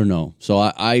 I don't know. So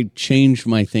I changed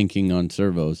my thinking on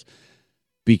servos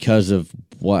because of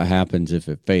what happens if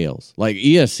it fails. Like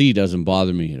ESC doesn't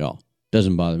bother me at all.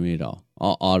 Doesn't bother me at all.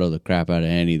 I'll auto the crap out of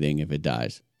anything if it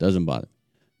dies. Doesn't bother me.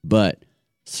 But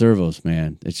servos,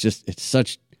 man, it's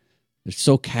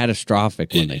so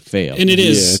catastrophic when they fail. And it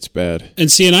is. Yeah, it's bad.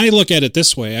 And see, and I look at it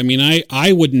this way. I mean,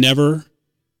 I would never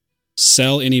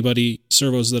sell anybody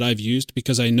servos that I've used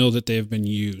because I know that they have been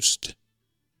used.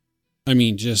 I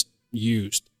mean, just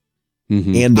used.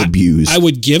 Mm-hmm. And abused. I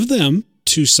would give them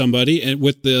to somebody and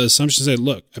with the assumption that,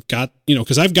 look, I've got,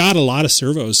 because I've got a lot of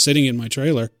servos sitting in my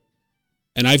trailer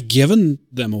and I've given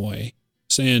them away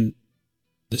saying,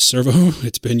 this servo,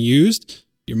 it's been used.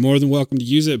 You're more than welcome to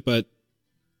use it, but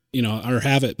or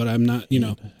have it, but I'm not,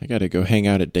 I got to go hang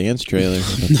out at Dan's trailer.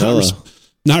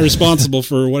 not responsible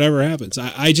for whatever happens.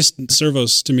 I just,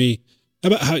 servos to me.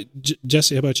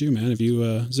 Jesse, how about you, man? Have you,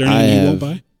 is there anything you won't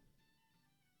buy?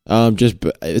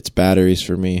 It's batteries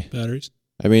for me. Batteries?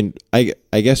 I mean, I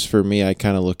guess for me, I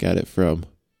kind of look at it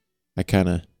I kind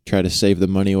of try to save the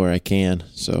money where I can.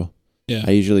 So yeah,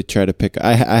 I usually try to pick,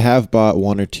 I have bought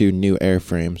 1 or 2 new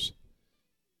airframes.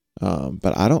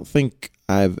 But I don't think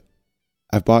I've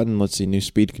bought, new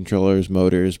speed controllers,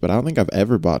 motors, but I don't think I've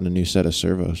ever bought a new set of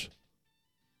servos.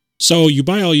 So you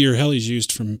buy all your helis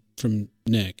used from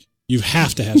Nick. You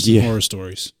have to have some Yeah. horror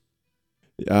stories.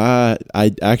 I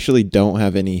actually don't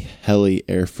have any heli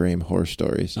airframe horror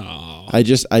stories. Oh, I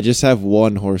just have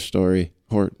one horror story.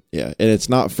 And it's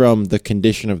not from the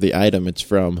condition of the item. It's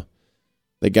from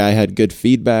the guy had good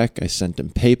feedback. I sent him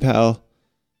PayPal,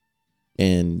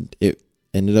 and it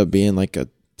ended up being like a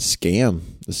scam,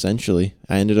 essentially.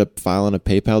 I ended up filing a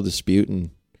PayPal dispute and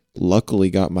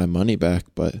luckily got my money back,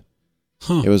 but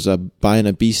it was buying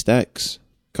a Beast X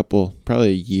probably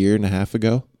a year and a half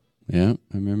ago. Yeah,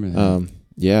 I remember that.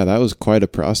 Yeah, that was quite a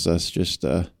process. Just,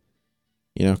 kind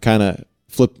of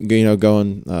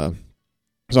going, I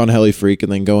was on Heli Freak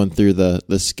and then going through the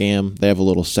scam. They have a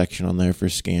little section on there for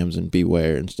scams and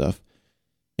beware and stuff.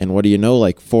 And what do you know?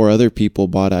 Like 4 other people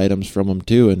bought items from him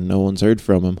too, and no one's heard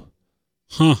from him.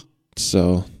 huh.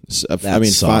 So That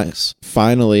sucks.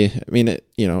 Finally,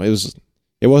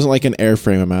 it wasn't like an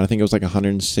airframe amount. I think it was like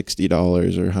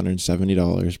 $160 or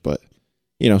 $170, but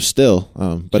still.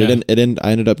 But Yeah.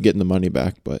 I ended up getting the money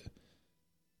back, but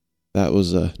that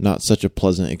was not such a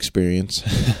pleasant experience.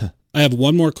 I have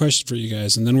one more question for you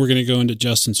guys, and then we're going to go into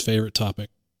Justin's favorite topic.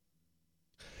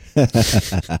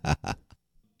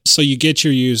 So you get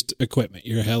your used equipment,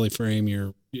 your heli frame,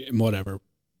 your whatever,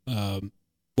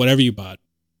 whatever you bought.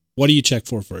 What do you check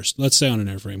for first? Let's say on an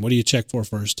airframe. What do you check for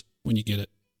first when you get it?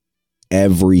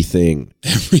 Everything.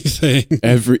 Everything.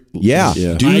 Yeah.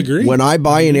 Dude, I agree. When I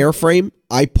buy an airframe,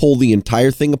 I pull the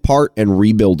entire thing apart and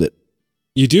rebuild it.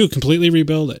 You do completely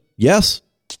rebuild it. Yes.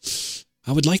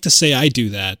 I would like to say I do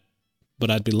that,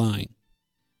 but I'd be lying.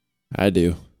 I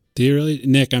do. Do you really?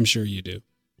 Nick, I'm sure you do.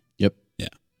 Yep. Yeah.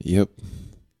 Yep.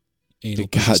 anal. You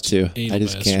got to. Anal I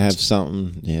just bastards. can't have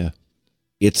something. Yeah.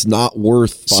 It's not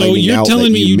worth So finding you're out telling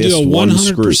that me you do missed a one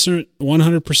screw. 100%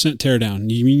 teardown?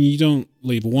 You mean you don't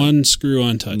leave one screw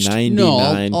untouched?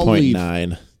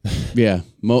 99.9. Yeah,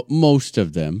 most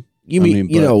of them. You mean,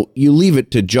 you leave it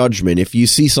to judgment. If you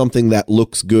see something that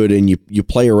looks good and you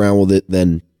play around with it,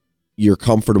 then you're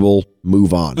comfortable,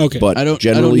 move on. Okay. But I don't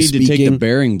generally need speaking, to take the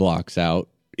bearing blocks out.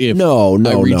 If No,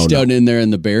 I reach no. down in there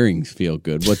and the bearings feel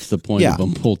good, what's the point Yeah. of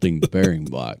unbolting the bearing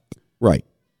block? right.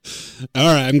 All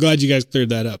right, I'm glad you guys cleared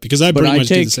that up because I But pretty I much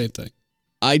do take- the same thing.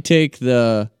 I take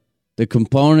the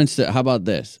components that. How about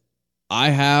this? I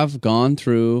have gone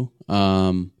through.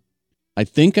 I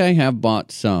think I have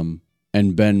bought some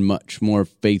and been much more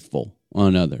faithful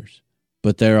on others,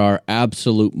 but there are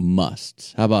absolute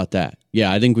musts. How about that?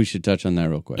 Yeah, I think we should touch on that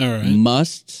real quick. All right.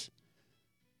 Musts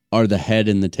are the head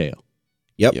and the tail.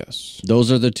 Yep. Yes.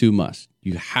 Those are the two musts.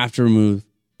 You have to remove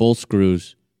both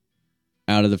screws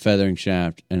out of the feathering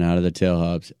shaft and out of the tail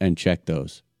hubs and check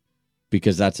those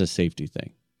because that's a safety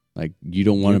thing. Like you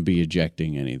don't want to be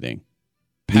ejecting anything.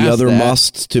 The Past other that-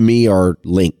 musts to me are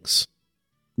links.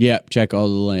 Yeah, check all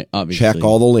the links. Obviously, Check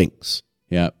all the links.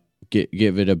 Yeah,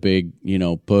 give it a big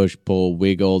push, pull,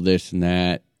 wiggle this and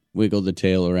that, wiggle the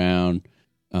tail around.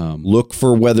 Look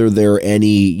for whether there are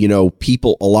any,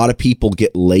 people. A lot of people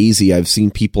get lazy. I've seen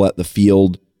people at the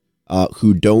field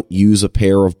who don't use a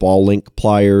pair of ball link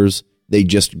pliers. They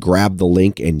just grab the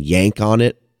link and yank on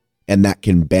it, and that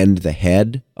can bend the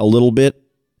head a little bit.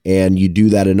 And you do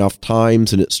that enough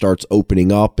times, and it starts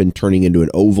opening up and turning into an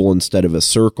oval instead of a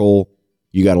circle.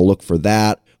 You got to look for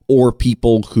that. Or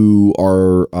people who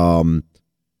are,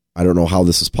 I don't know how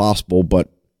this is possible,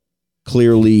 but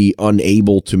clearly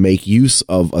unable to make use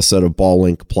of a set of ball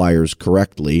link pliers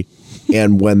correctly.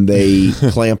 And when they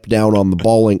clamp down on the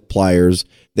ball link pliers,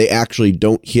 they actually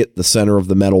don't hit the center of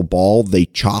the metal ball. They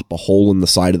chop a hole in the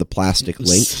side of the plastic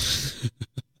link.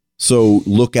 So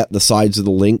look at the sides of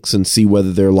the links and see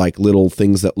whether they're like little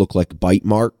things that look like bite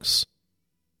marks.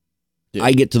 Yeah.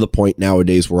 I get to the point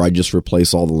nowadays where I just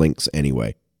replace all the links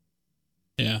anyway.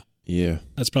 Yeah, Yeah.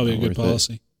 that's probably a Not good worth it.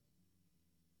 policy.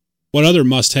 What other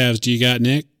must-haves do you got,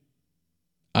 Nick?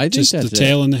 I think Just that's the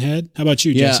tail and the head? How about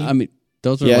you, Yeah, Jesse? I mean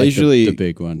those are Yeah, like usually- the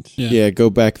big ones. Yeah. Yeah, go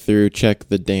back through, check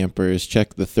the dampers,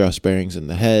 check the thrust bearings in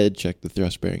the head, check the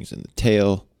thrust bearings in the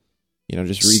tail.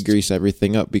 Just re-grease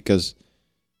everything up because,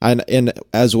 and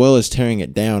as well as tearing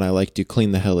it down, I like to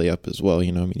clean the heli up as well.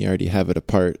 You already have it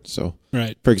apart. So,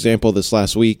 Right. for example, this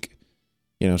last week,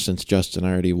 since Justin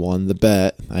already won the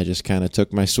bet, I just kind of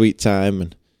took my sweet time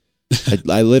and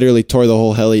I literally tore the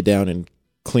whole heli down and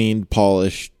cleaned,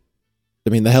 polished. I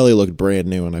mean, the heli looked brand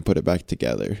new when I put it back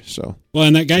together. So, Well,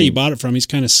 and that guy you bought it from, he's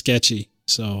kind of sketchy.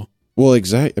 So well,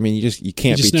 exactly. I mean, you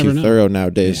can't just be never too know. thorough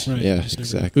nowadays. Yeah, right. Yeah, You just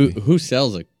never know. exactly. Who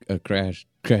sells a crashed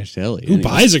heli? who anyway?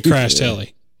 buys a crashed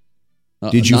heli?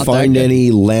 Did you Not that find good.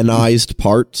 any Lenized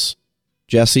parts,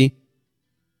 Jesse?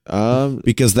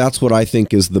 Because that's what I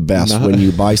think is the best. No. When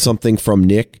you buy something from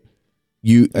Nick, and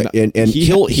He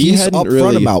he's hadn't upfront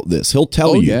really- about this. He'll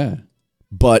tell Oh you, yeah.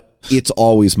 but it's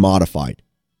always modified.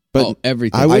 But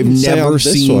everything. I I've wouldn't say on never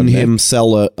this seen one, him Nick.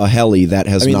 sell a heli that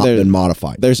has not there- been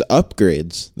modified. There's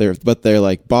upgrades there, but they're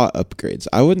like bought upgrades.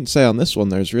 I wouldn't say on this one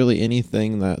there's really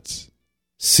anything that's.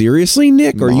 Seriously,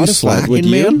 Nick? Are you Modified, slacking, would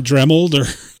you? man? Dremeled or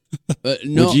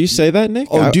no, Would you say that, Nick?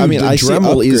 Oh, dude, I mean, the I see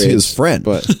Dremel is his upgrades, friend.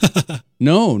 but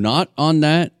no, not on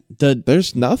that.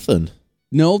 there's nothing.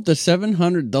 The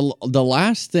 700. The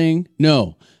last thing.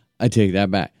 No, I take that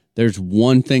back. There's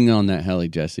one thing on that heli,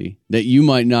 Jesse, that you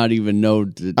might not even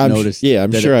notice. I'm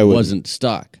that sure it I wouldn't. wasn't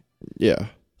stuck. Yeah.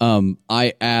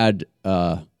 I add.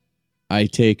 I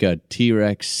take a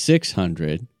T-Rex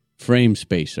 600 frame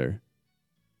spacer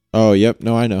Oh, yep.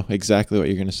 No, I know exactly what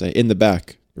you're going to say. In the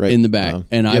back, right? in the back,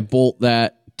 and I yep. bolt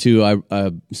that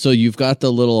to. So you've got the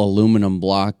little aluminum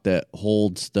block that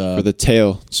holds for the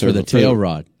tail. for the tail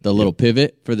rod, the little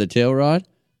pivot for the tail rod.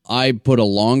 I put a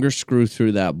longer screw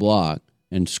through that block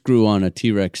and screw on a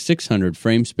T-Rex 600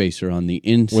 frame spacer on the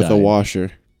inside. with a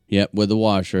washer. Yep, with a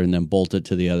washer, and then bolt it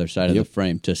to the other side of Yep. the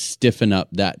frame to stiffen up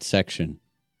that section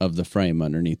of the frame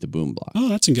underneath the boom block. oh,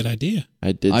 that's a good idea.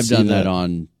 I did. I've see done that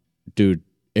on, dude,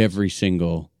 every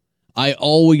single. I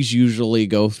always usually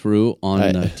go through on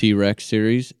the T-Rex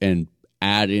series and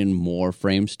add in more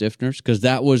frame stiffeners because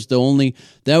that was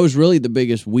really the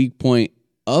biggest weak point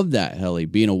of that heli,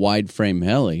 being a wide frame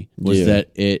heli, was Yeah. that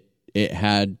it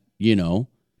had,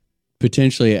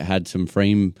 potentially it had some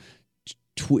frame.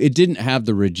 It didn't have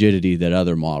the rigidity that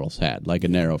other models had, like a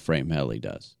narrow frame heli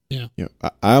does. Yeah,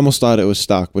 I almost thought it was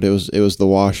stock, but it was the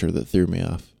washer that threw me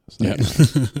off. Yeah.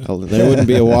 There wouldn't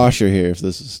be a washer here if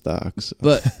this is stock. So.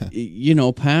 But,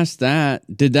 past that,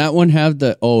 did that one have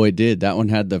it did. That one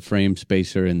had the frame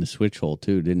spacer in the switch hole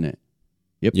too, didn't it?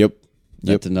 Yep.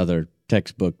 That's another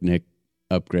textbook Nick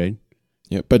upgrade.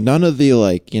 Yeah, but none of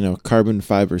the carbon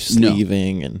fiber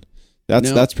sleeving and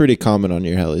that's pretty common on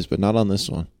your helis, but not on this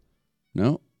one.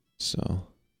 No. So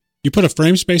You put a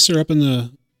frame spacer up in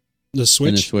the switch?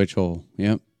 In the switch hole,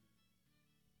 yep.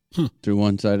 Huh. Through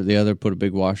one side or the other, put a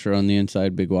big washer on the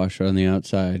inside, big washer on the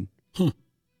outside.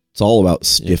 It's all about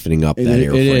stiffening up that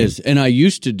airframe. It is. And I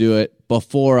used to do it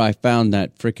before I found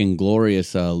that freaking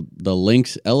glorious the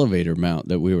Lynx elevator mount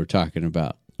that we were talking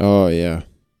about. Oh, yeah.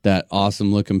 That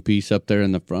awesome looking piece up there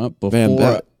in the front. Man,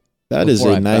 that is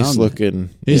a nice looking.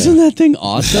 Isn't that thing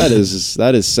awesome?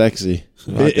 That is sexy.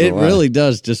 It really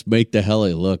does just make the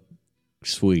heli look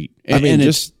sweet. And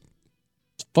just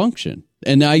function.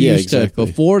 And I used to,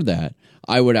 before that,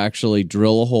 I would actually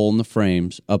drill a hole in the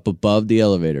frames up above the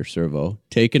elevator servo,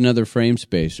 take another frame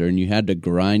spacer, and you had to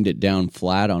grind it down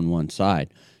flat on one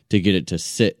side to get it to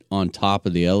sit on top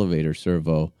of the elevator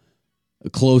servo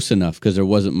close enough because there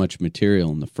wasn't much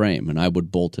material in the frame, and I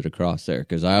would bolt it across there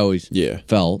because I always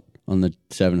felt on the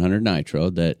 700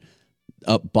 Nitro that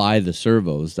up by the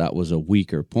servos, that was a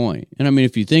weaker point. And I mean,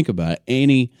 if you think about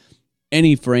it,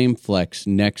 any frame flex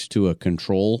next to a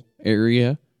control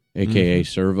area, aka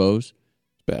servos,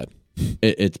 bad.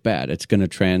 It's bad. It's going to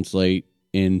translate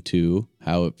into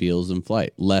how it feels in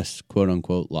flight, less quote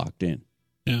unquote locked in.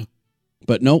 Yeah.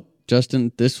 But nope,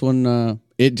 Justin, this one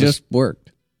it just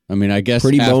worked. I mean, I guess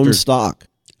pretty bone stock.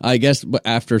 I guess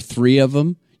after 3 of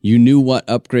them, you knew what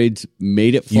upgrades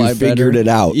made it fly better. You figured it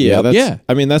out. Yeah,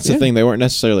 I mean, that's the thing. They weren't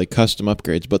necessarily custom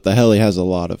upgrades, but the heli has a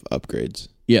lot of upgrades.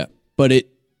 Yeah, but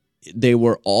they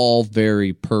were all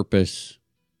very purpose,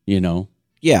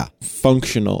 Yeah.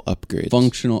 Functional upgrades.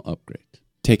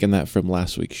 Taking that from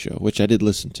last week's show, which I did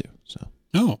listen to. So.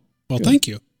 Oh, well, thank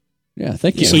you. Yeah,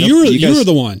 thank you. So you were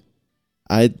the one.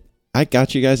 I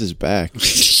got you guys' back.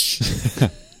 So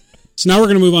now we're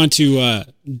going to move on to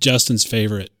Justin's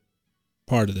favorite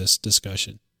part of this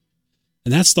discussion,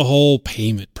 and that's the whole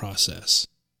payment process.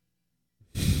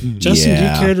 Justin, do you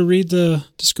care to read the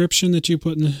description that you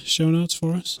put in the show notes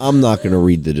for us? I'm not going to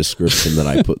read the description that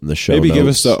I put in the show notes. Maybe give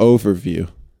us the overview.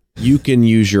 You can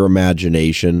use your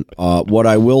imagination. What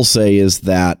I will say is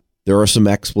that there are some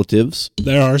expletives.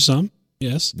 There are some,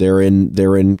 yes. They're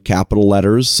in capital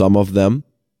letters, some of them.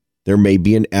 There may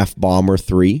be an F-bomb or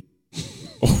 3.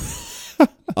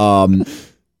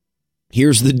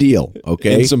 Here's the deal,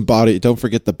 okay? And some body. Don't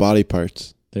forget the body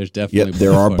parts. There's definitely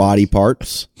there are body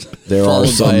parts. There are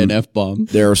some by an F-bomb.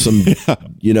 There are some,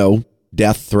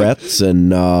 death threats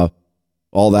and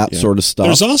all that sort of stuff.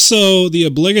 There's also the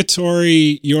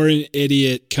obligatory "you're an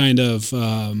idiot" kind of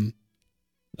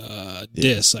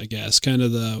diss, I guess. Kind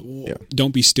of the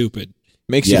 "don't be stupid."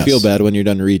 Makes you feel bad when you're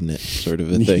done reading it, sort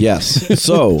of a thing. Yes.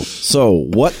 So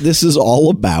what this is all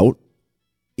about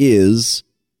is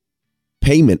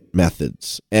payment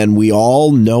methods. And we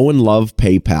all know and love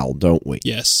PayPal, don't we?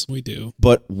 Yes, we do.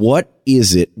 But what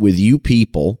is it with you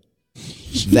people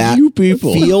that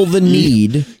feel the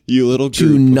need you little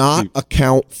to not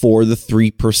account for the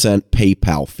 3%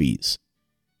 PayPal fees?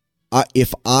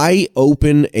 If I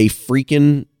open a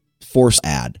freaking Force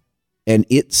ad and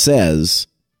it says,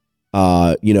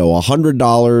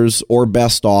 $100 or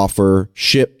best offer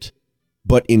shipped,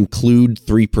 but include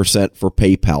 3% for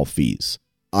PayPal fees,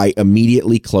 I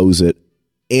immediately close it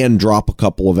and drop a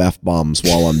couple of F-bombs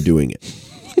while I'm doing it.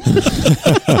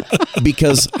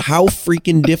 Because how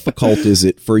freaking difficult is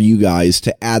it for you guys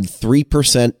to add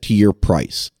 3% to your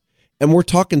price? And we're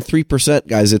talking 3%,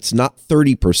 guys. It's not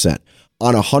 30%.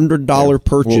 On a $100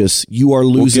 purchase, you are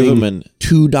losing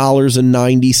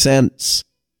 $2.90.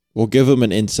 We'll give them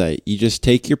an insight. You just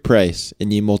take your price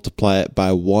and you multiply it by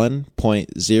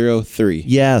 1.03.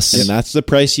 Yes. And that's the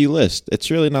price you list.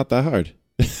 It's really not that hard.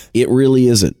 It really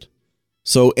isn't.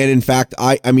 So, and in fact,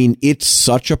 I mean, it's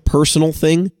such a personal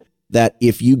thing that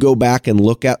if you go back and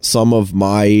look at some of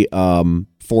my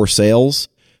for sales,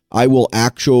 I will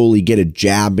actually get a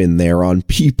jab in there on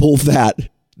people that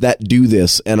do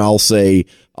this. And I'll say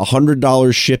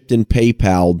 $100 shipped in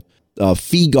PayPal,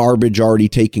 fee garbage already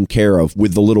taken care of,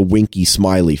 with the little winky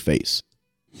smiley face.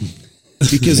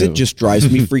 Because it just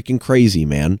drives me freaking crazy,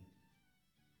 man.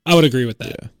 I would agree with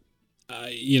that. Yeah.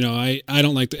 I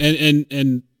don't like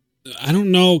and I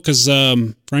don't know because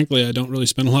frankly I don't really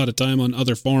spend a lot of time on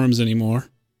other forums anymore.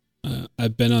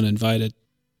 I've been uninvited.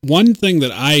 One thing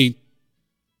that I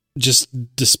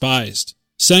just despised: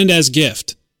 send as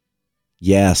gift.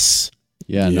 Yes.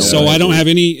 Yeah. No so I don't have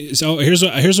any. So here's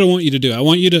what I want you to do. I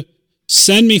want you to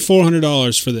send me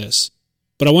 $400 for this,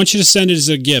 but I want you to send it as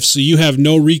a gift so you have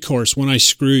no recourse when I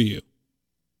screw you.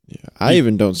 Yeah, I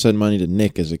even don't send money to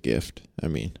Nick as a gift. I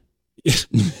mean,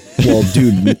 Well,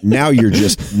 dude, now you're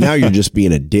just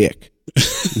being a dick.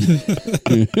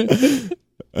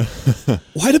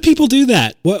 Why do people do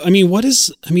that?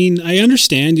 I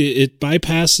understand it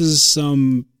bypasses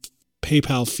some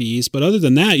PayPal fees, but other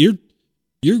than that,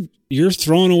 you're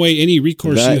throwing away any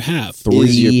recourse That- you have.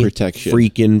 Is your protection.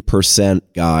 Freaking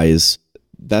percent, guys.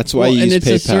 That's why you and use it's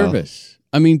PayPal. a service.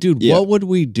 I mean, dude, Yeah. what would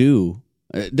we do?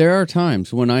 There are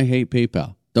times when I hate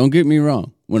PayPal. Don't get me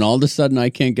wrong. When all of a sudden I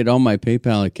can't get on my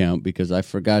PayPal account because I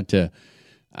forgot to,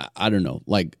 I don't know,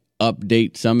 like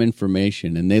update some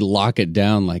information and they lock it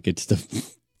down like it's the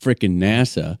freaking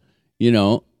NASA,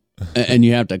 and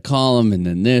you have to call them and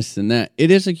then this and that. It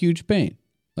is a huge pain.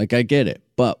 Like, I get it.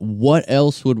 But what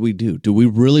else would we do? Do we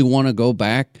really want to go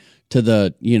back to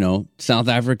the, South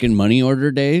African money order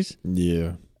days?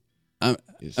 Yeah.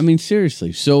 I mean,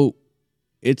 seriously. So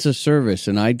it's a service,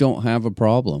 and I don't have a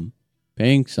problem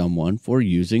paying someone for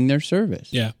using their service.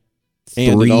 Yeah.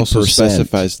 And it also 3%.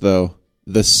 specifies, though,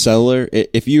 the seller,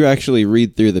 if you actually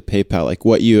read through the PayPal, like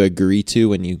what you agree to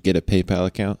when you get a PayPal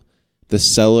account, the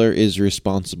seller is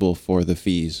responsible for the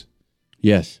fees.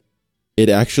 Yes. It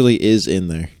actually is in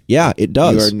there. Yeah, it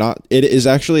does. You are not. It is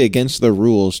actually against the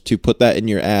rules to put that in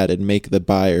your ad and make the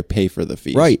buyer pay for the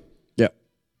fees. Right. Yeah.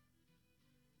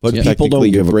 But So people don't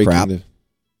technically, give you're a breaking crap.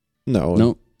 No.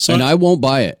 No. So And I won't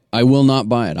buy it. I will not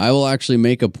buy it. I will actually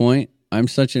make a point. I'm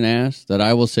such an ass that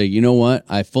I will say, you know what?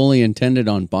 I fully intended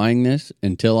on buying this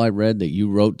until I read that you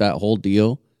wrote that whole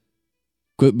deal.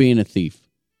 Quit being a thief.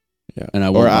 Yeah. And I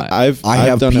won't buy it. I've I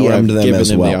have done it where I've PM'd them given as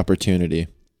them well. the opportunity.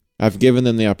 I've given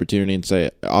them the opportunity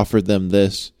and offered them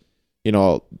this.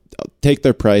 I'll take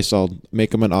their price. I'll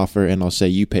make them an offer, and I'll say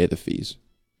you pay the fees.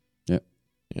 Yep.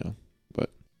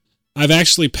 But I've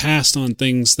actually passed on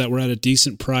things that were at a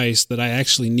decent price that I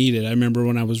actually needed. I remember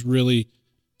when I was really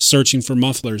searching for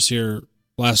mufflers here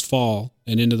last fall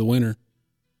and into the winter,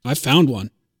 I found one,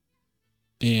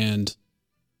 and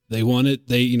they went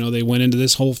into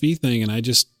this whole fee thing, and I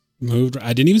just moved.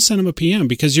 I didn't even send them a PM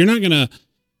because you're not gonna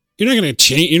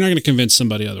convince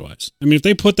somebody otherwise. I mean, if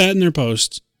they put that in their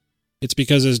post, it's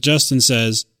because, as Justin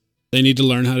says, they need to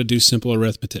learn how to do simple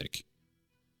arithmetic.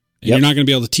 And Yep. you're not going to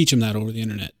be able to teach them that over the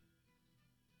internet.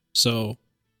 So,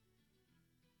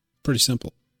 pretty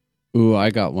simple. Ooh, I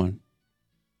got one.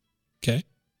 Okay.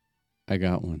 I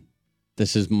got one.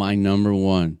 This is my number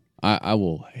one. I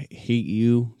will hate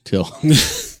you till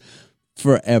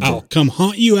forever. I'll come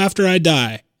haunt you after I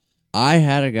die. I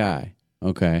had a guy,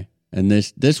 okay, and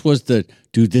this was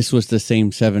the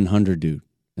same 700 dude,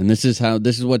 and this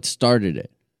is what started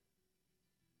it.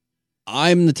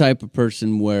 I'm the type of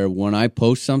person where when I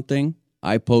post something,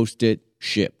 I post it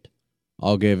shipped.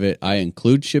 I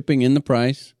include shipping in the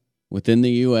price within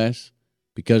the US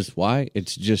because why?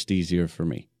 It's just easier for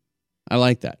me. I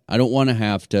like that. I don't want to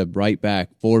have to write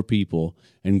back 4 people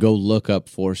and go look up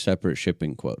 4 separate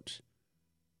shipping quotes.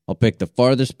 I'll pick the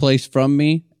farthest place from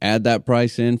me, add that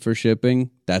price in for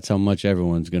shipping. That's how much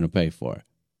everyone's going to pay for it.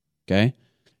 Okay?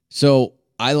 So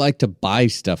I like to buy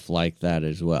stuff like that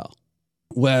as well.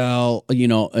 Well,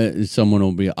 someone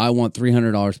will be, I want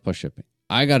 $300 plus shipping.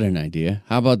 I got an idea.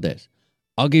 How about this?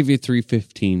 I'll give you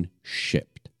 $315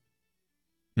 shipped.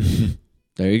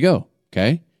 There you go.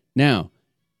 Okay? Now,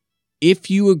 if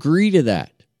you agree to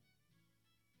that,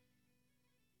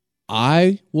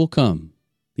 I will come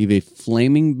leave a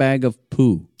flaming bag of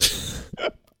poo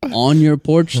on your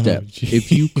porch step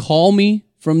if you call me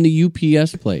from the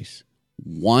UPS place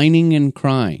whining and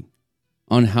crying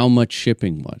on how much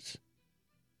shipping was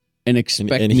and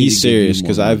expect and me he's to give you serious more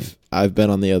because money. I've been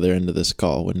on the other end of this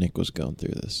call when Nick was going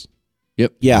through this.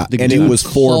 Yep. Yeah, The and it dude was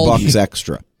called $4 me.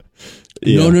 extra.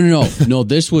 No.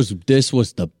 This was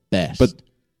the best. But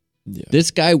yeah.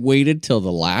 This guy waited till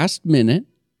the last minute.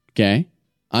 Okay.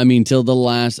 Till the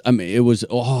last. It was.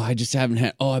 I just haven't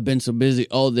had. I've been so busy.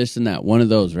 This and that. One of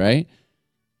those, right?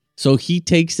 So he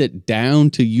takes it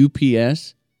down to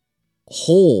UPS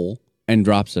whole and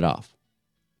drops it off,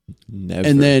 Never.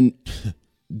 and then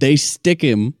they stick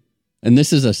him. And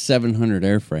this is a 700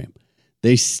 airframe.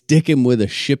 They stick him with a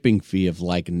shipping fee of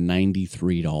like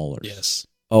 $93. Yes.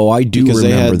 Oh, I do Because they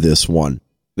remember had- this one.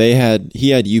 he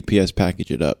had UPS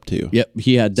package it up too. Yep,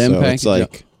 he had them So packaged it's like-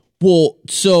 up. Well,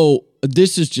 so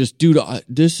this is just, dude,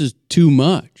 this is too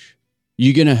much.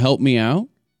 You going to help me out?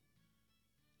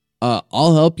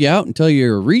 I'll help you out until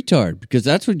you're a retard because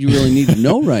that's what you really need to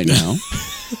know right now.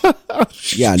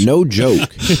 Yeah, no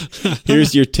joke.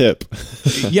 Here's your tip.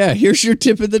 Yeah, here's your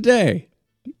tip of the day.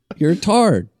 You're a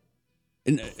tard.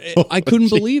 And I couldn't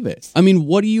believe it. I mean,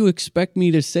 what do you expect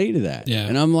me to say to that? Yeah.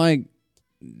 And I'm like,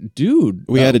 dude,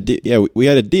 We had a we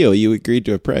had a deal. You agreed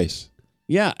to a price.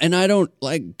 yeah, and I don't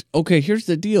like, okay, here's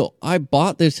the deal. I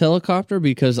bought this helicopter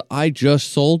because I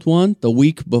just sold one the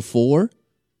week before,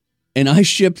 and I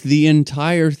shipped the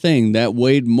entire thing that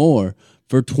weighed more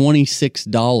for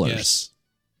 $26. Yes.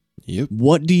 Yep.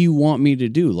 What do you want me to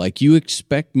do? Like, you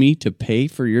expect me to pay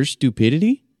for your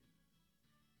stupidity?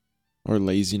 Or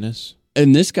laziness.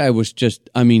 And this guy was just,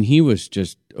 I mean, he was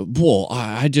just, well,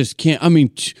 I just can't. I mean,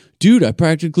 dude, I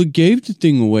practically gave the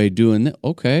thing away doing that.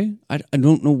 Okay. I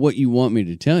don't know what you want me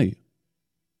to tell you.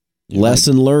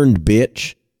 Lesson learned,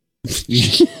 bitch.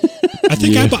 I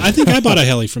think I bought a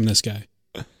heli from this guy.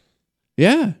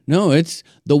 Yeah. No, it's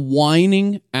the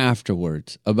whining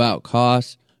afterwards about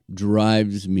cost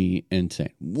drives me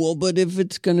insane. Well, but if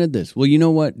it's going to this, well, you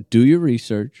know what? Do your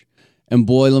research. And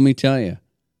boy, let me tell you,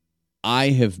 I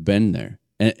have been there.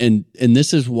 And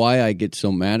this is why I get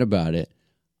so mad about it.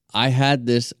 I had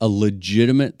a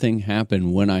legitimate thing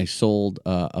happen when I sold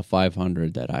a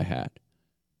 500 that I had.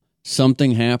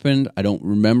 Something happened. I don't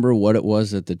remember what it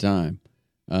was at the time.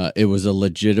 It was a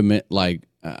legitimate, like,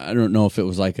 I don't know if it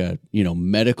was like a,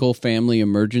 medical family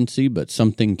emergency, but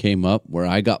something came up where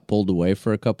I got pulled away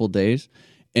for a couple days,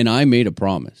 and I made a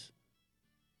promise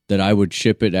that I would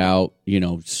ship it out,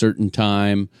 certain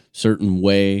time, certain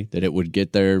way, that it would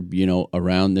get there,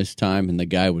 around this time. And the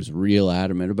guy was real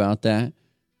adamant about that.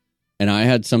 And I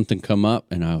had something come up,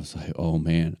 and I was like, oh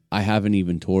man, I haven't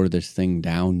even tore this thing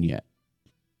down yet.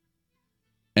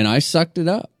 And I sucked it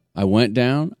up. I went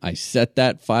down, I set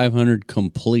that 500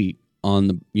 complete on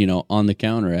the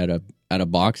counter at a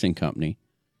boxing company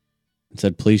and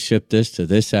said, please ship this to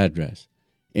this address.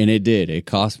 And it did. It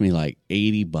cost me like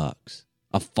 $80.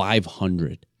 A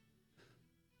 500.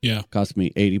 Yeah. Cost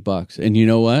me $80. And you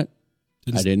know what?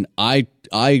 I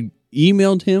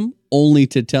emailed him only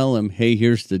to tell him, hey,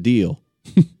 here's the deal.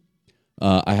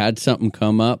 I had something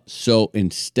come up. So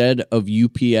instead of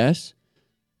UPS,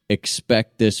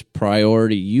 expect this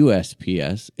priority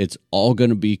USPS. It's all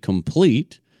going to be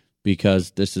complete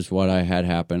because this is what I had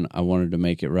happen. I wanted to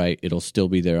make it right. It'll still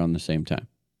be there on the same time.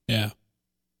 Yeah.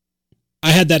 I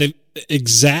had that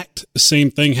exact same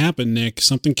thing happen, Nick.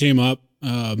 Something came up,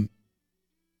 and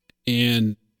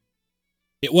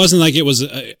it wasn't like it was,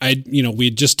 we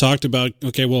had just talked about,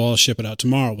 okay, well, I'll ship it out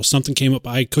tomorrow. Well, something came up.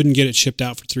 I couldn't get it shipped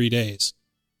out for 3 days.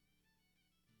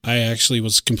 I actually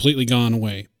was completely gone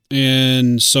away.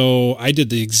 And so I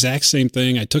did the exact same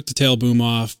thing. I took the tail boom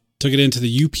off, took it into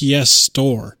the UPS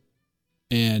store,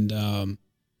 and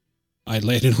I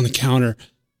laid it on the counter,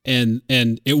 and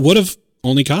it would have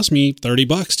only cost me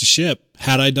 $30 to ship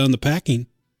had I done the packing,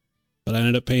 but I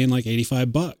ended up paying like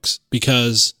 $85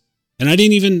 because, and I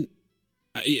didn't even,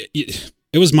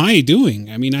 it was my doing.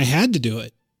 I mean, I had to do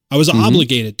it. I was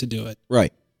obligated to do it.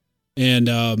 Right. And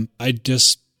I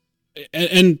just,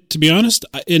 and to be honest,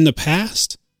 in the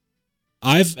past,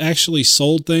 I've actually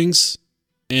sold things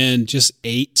and just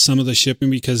ate some of the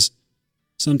shipping because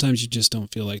sometimes you just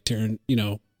don't feel like tearing,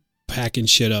 packing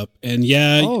shit up. And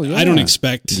I don't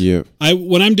expect,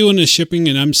 when I'm doing the shipping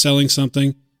and I'm selling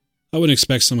something, I wouldn't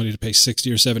expect somebody to pay $60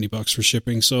 or $70 for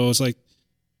shipping. So it's like,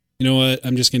 you know what?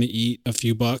 I'm just going to eat a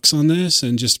few bucks on this,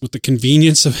 and just with the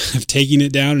convenience of taking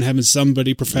it down and having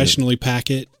somebody professionally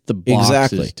pack it. The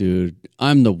boxes, dude.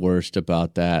 I'm the worst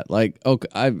about that. Like, okay,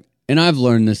 I've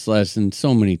learned this lesson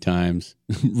so many times,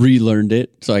 relearned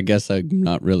it. So I guess I'm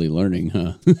not really learning,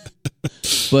 huh?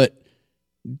 But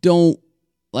don't,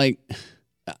 like,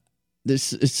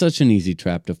 this is such an easy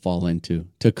trap to fall into.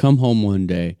 To come home one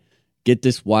day, get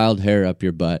this wild hair up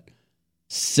your butt,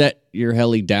 set your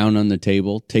heli down on the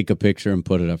table, take a picture, and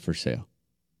put it up for sale.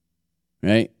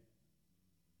 Right?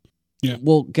 Yeah.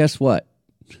 Well, guess what?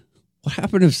 What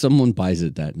happened if someone buys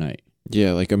it that night?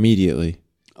 Yeah, like immediately.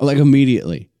 Like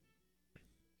immediately.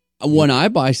 When I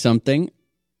buy something,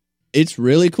 it's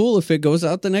really cool if it goes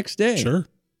out the next day. Sure.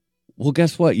 Well,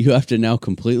 guess what? You have to now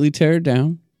completely tear it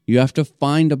down. You have to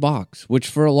find a box, which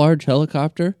for a large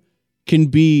helicopter can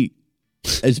be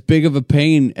as big of a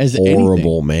pain as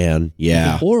Horrible, anything. Man.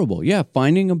 Yeah. Horrible. Yeah,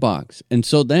 finding a box. And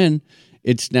so then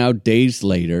it's now days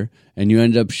later, and you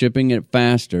end up shipping it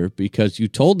faster because you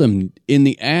told them in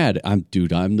the ad, I'm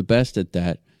the best at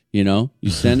that. You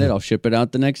send it, I'll ship it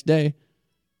out the next day.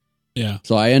 Yeah.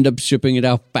 So I end up shipping it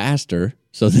out faster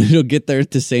so that it'll get there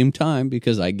at the same time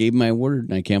because I gave my word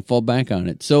and I can't fall back on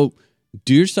it. So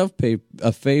do yourself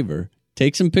a favor,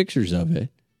 take some pictures of it,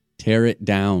 tear it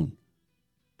down,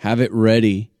 have it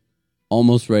ready,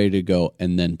 almost ready to go,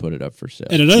 and then put it up for sale.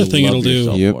 And another thing it'll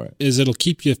do for it. is it'll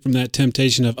keep you from that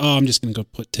temptation of, I'm just going to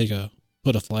go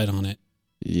put a flight on it.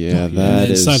 Yeah, and that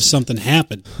then is. something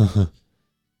happened.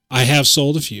 I have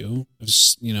sold a few.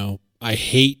 I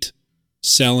hate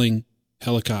selling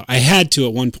helicopters. I had to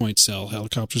at one point sell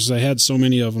helicopters. I had so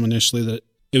many of them initially that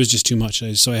it was just too much.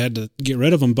 So I had to get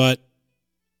rid of them. But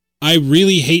I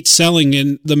really hate selling,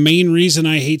 and the main reason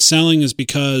I hate selling is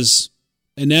because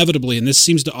inevitably, and this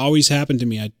seems to always happen to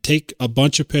me, I take a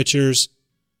bunch of pictures,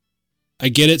 I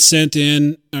get it sent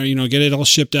in, or get it all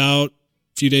shipped out.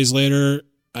 A few days later,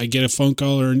 I get a phone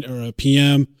call or a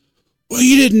PM. Well,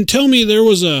 you didn't tell me there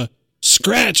was a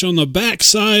scratch on the back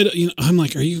side. I'm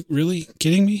like, are you really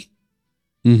kidding me?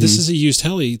 Mm-hmm. This is a used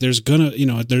heli. There's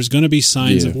gonna be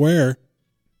signs of wear.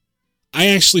 I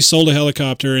actually sold a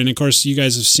helicopter, and of course, you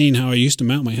guys have seen how I used to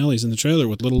mount my helis in the trailer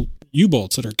with little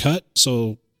U-bolts that are cut,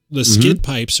 so the skid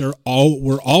pipes were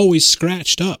always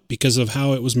scratched up because of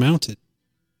how it was mounted.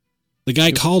 The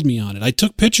guy called me on it. I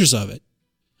took pictures of it.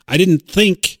 I didn't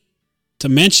think to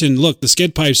mention, look, the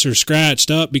skid pipes are scratched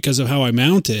up because of how I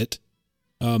mount it,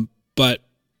 but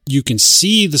you can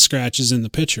see the scratches in the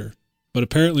picture. But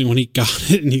apparently, when he got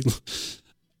it,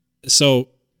 so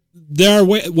there are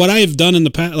what I have done in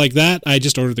the past like that. I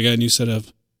just ordered the guy a new set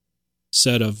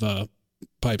of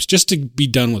pipes just to be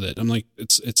done with it. I'm like,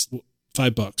 it's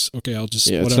 $5. Okay, I'll just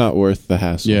it's not worth the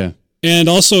hassle. Yeah. And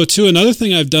also, too, another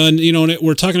thing I've done, and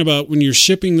we're talking about when you're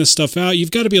shipping this stuff out,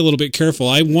 you've got to be a little bit careful.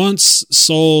 I once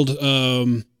sold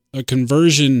a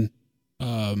conversion.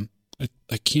 I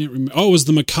can't remember. Oh, it was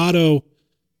the Mikado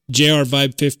JR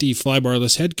Vibe 50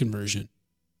 flybarless head conversion.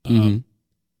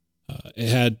 It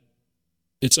had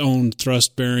its own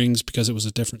thrust bearings because it was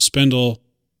a different spindle.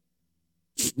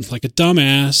 Like a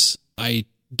dumbass, I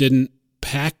didn't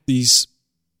pack these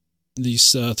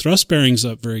thrust bearings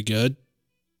up very good.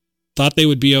 Thought they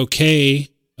would be okay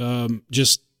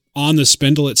just on the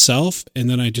spindle itself, and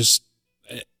then in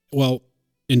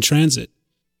transit,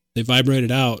 they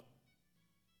vibrated out,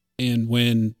 and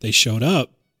when they showed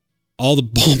up, all the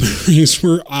ball bearings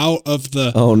were out of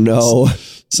the... Oh, no.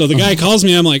 So the guy calls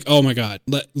me, I'm like, oh my God,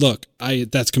 look,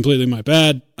 that's completely my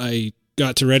bad. I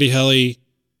got to Ready Heli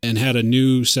and had a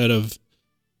new set of...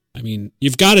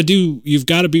 you've got to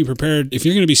be prepared. If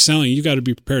you're going to be selling, you've got to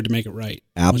be prepared to make it right.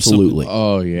 Absolutely.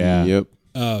 Oh, yeah. Yep.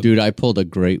 Dude, I pulled a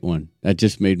great one. That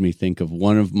just made me think of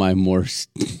one of my more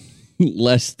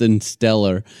less than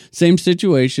stellar. Same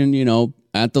situation,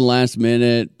 at the last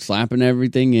minute, slapping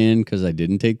everything in because I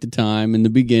didn't take the time in the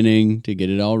beginning to get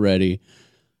it all ready.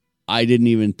 I didn't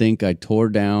even think I tore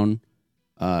down.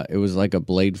 It was like a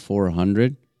Blade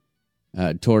 400.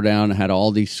 Tore down, had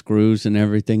all these screws and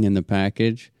everything in the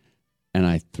package, and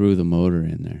I threw the motor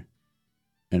in there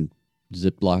and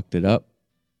zip-locked it up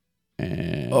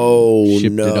and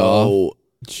shipped it off.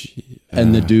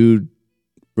 And the dude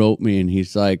wrote me, and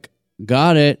he's like,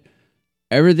 got it.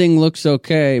 Everything looks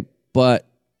okay, but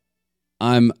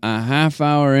I'm a half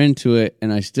hour into it,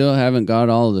 and I still haven't got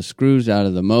all of the screws out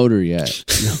of the motor yet.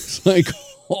 And I was like,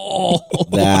 oh.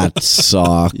 That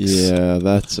sucks. Yeah,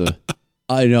 that's a...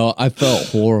 I know. I felt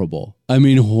horrible.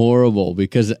 Horrible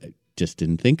because I just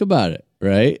didn't think about it,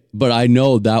 right? But I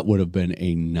know that would have been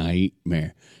a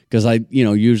nightmare because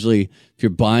usually if you're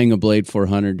buying a Blade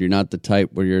 400, you're not the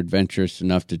type where you're adventurous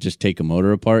enough to just take a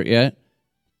motor apart yet.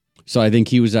 So I think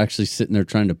he was actually sitting there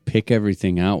trying to pick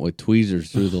everything out with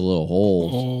tweezers through the little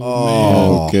holes.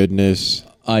 Oh goodness.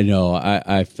 I know.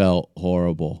 I felt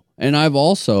horrible. And I've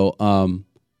also,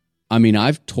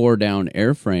 I've tore down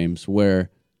airframes where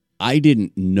I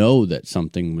didn't know that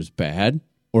something was bad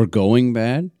or going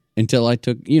bad until I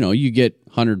took, you get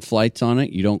 100 flights on it.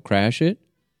 You don't crash it.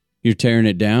 You're tearing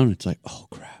it down. It's like, oh,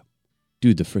 crap.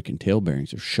 Dude, the freaking tail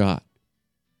bearings are shot.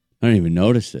 I didn't even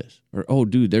notice this. Or, oh,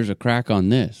 dude, there's a crack on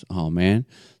this. Oh, man.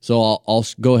 So I'll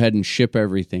go ahead and ship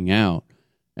everything out.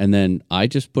 And then I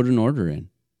just put an order in.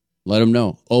 Let them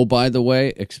know. Oh, by the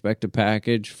way, expect a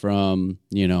package from,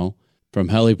 from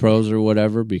HeliPros or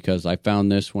whatever, because I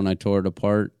found this when I tore it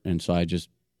apart, and so I just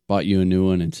bought you a new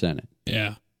one and sent it.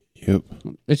 Yeah. Yep.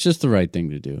 It's just the right thing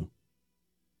to do.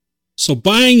 So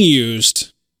buying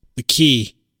used, the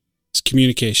key is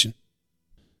communication.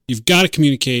 You've got to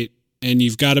communicate, and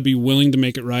you've got to be willing to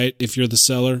make it right if you're the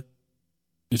seller,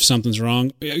 if something's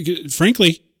wrong.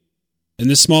 Frankly, in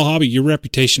this small hobby, your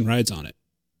reputation rides on it.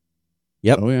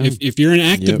 Yep. Oh, yeah. If you're an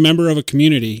active member of a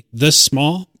community this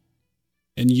small,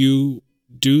 and you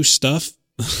do stuff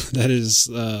that is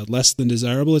less than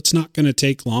desirable, it's not going to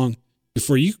take long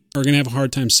before you are going to have a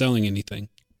hard time selling anything.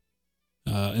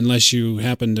 Unless you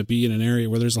happen to be in an area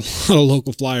where there's a lot of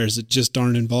local flyers that just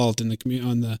aren't involved in the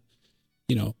community,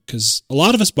 because a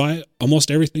lot of us buy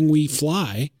almost everything we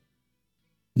fly,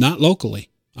 not locally.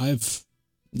 I've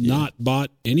not bought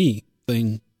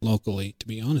anything locally, to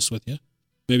be honest with you.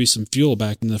 Maybe some fuel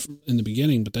back in the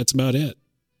beginning, but that's about it.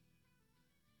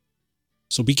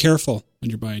 So be careful when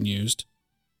you're buying used,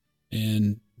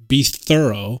 and be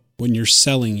thorough when you're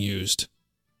selling used.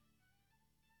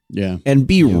 Yeah. And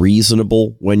be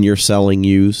reasonable when you're selling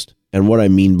used. And what I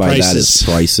mean by that is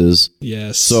prices.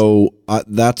 Yes. So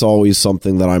that's always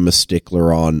something that I'm a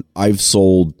stickler on. I've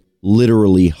sold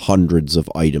literally hundreds of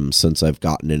items since I've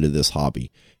gotten into this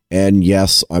hobby. And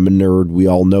yes, I'm a nerd. We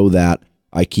all know that.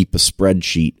 I keep a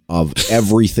spreadsheet of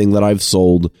everything that I've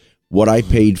sold, what I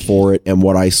paid for it, and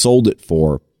what I sold it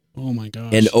for. Oh my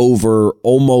gosh. And over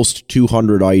almost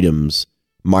 200 items,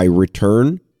 my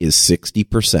return is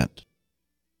 60%.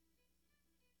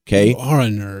 Okay? You are a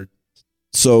nerd.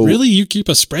 So really, you keep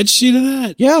a spreadsheet of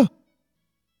that? Yeah.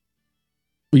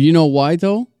 Well, you know why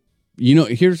though?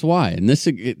 Here's why. And this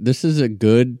is a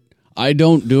good. I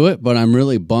don't do it, but I'm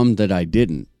really bummed that I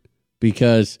didn't,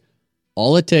 because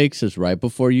all it takes is right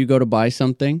before you go to buy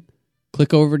something,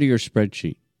 click over to your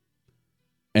spreadsheet,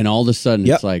 and all of a sudden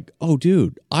it's like, oh,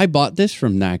 dude, I bought this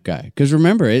from that guy. Because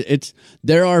remember,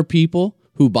 there are people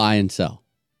who buy and sell.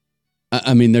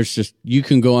 I mean, there's just, you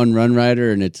can go on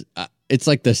RunRider and it's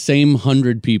like the same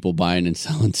 100 people buying and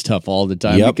selling stuff all the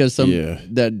time, because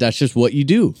that's just what you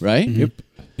do, right? Mm-hmm. Yep.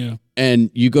 Yeah.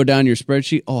 And you go down your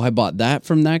spreadsheet. Oh, I bought that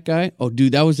from that guy. Oh,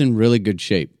 dude, that was in really good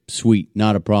shape. Sweet,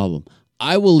 not a problem.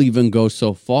 I will even go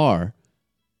so far,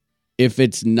 if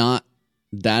it's not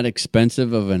that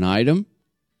expensive of an item,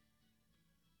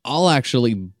 I'll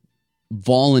actually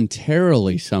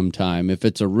voluntarily sometime, if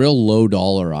it's a real low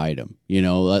dollar item,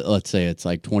 let's say it's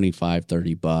like $25,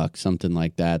 $30, something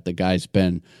like that. The guy's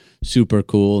been super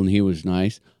cool and he was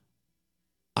nice.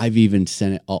 I've even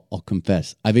sent it, I'll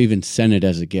confess, I've even sent it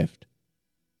as a gift.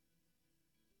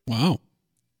 Wow.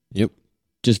 Yep.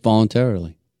 Just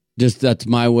voluntarily. That's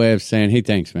my way of saying, hey,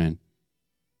 thanks, man.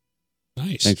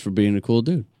 Nice. Thanks for being a cool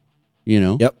dude.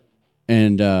 Yep.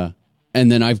 And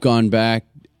then I've gone back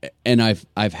and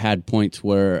I've had points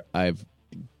where I've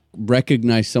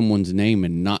recognized someone's name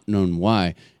and not known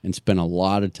why, and spent a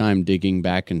lot of time digging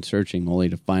back and searching, only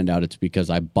to find out it's because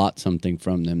I bought something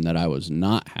from them that I was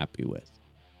not happy with.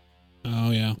 Oh,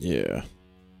 yeah. Yeah.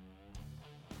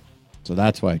 So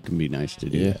that's why it can be nice to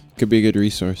do. Yeah. That. Could be a good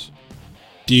resource.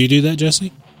 Do you do that,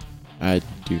 Jesse? I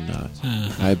do not.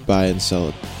 Uh-huh. I buy and sell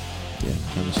it. Yeah,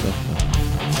 kind of stuff.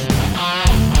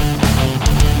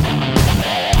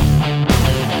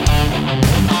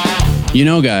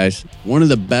 Guys, one of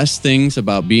the best things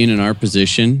about being in our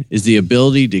position is the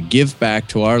ability to give back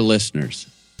to our listeners.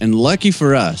 And lucky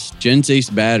for us, Gens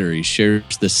Ace Batteries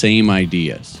shares the same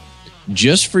ideas.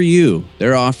 Just for you,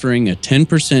 they're offering a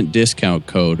 10% discount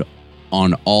code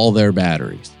on all their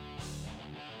batteries.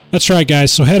 That's right,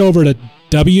 guys. So head over to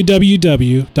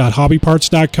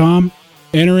www.hobbyparts.com,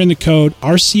 enter in the code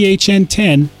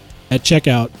RCHN10 at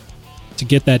checkout to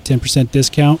get that 10%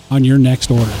 discount on your next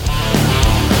order.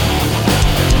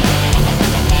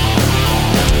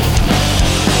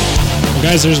 Well,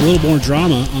 guys, there's a little more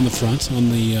drama on the front, on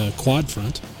the quad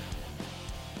front.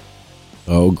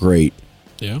 Oh, great.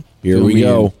 Yeah. Here we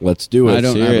go. Let's do it. I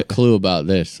don't have a clue about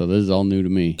this, so this is all new to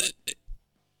me.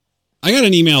 I got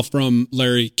an email from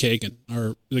Larry Kagan,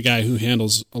 the guy who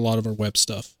handles a lot of our web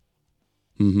stuff.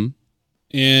 Mm-hmm.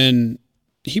 And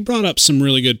he brought up some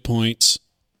really good points.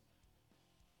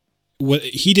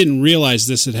 He didn't realize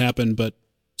this had happened, but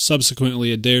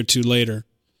subsequently, a day or two later,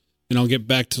 and I'll get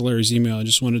back to Larry's email. I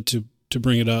just wanted to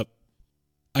bring it up.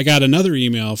 I got another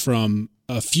email from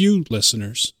a few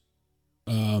listeners.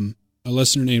 A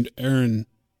listener named Aaron,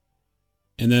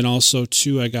 and then also,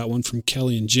 too, I got one from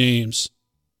Kelly and James.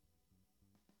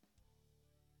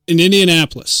 In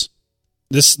Indianapolis,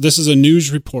 this is a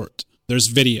news report. There's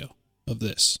video of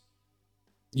this.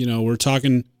 We're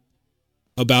talking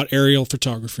about aerial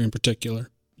photography in particular,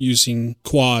 using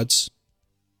quads,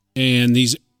 and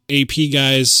these AP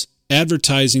guys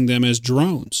advertising them as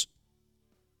drones.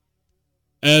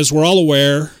 As we're all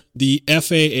aware, the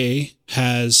FAA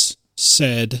has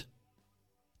said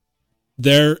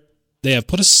they have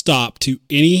put a stop to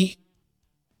any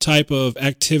type of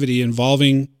activity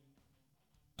involving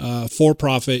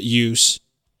for-profit use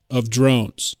of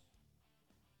drones.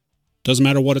 Doesn't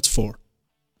matter what it's for.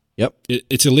 Yep.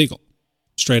 It's illegal,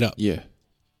 straight up. Yeah.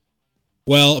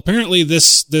 Well, apparently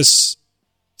this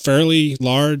fairly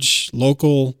large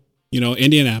local,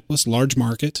 Indianapolis, large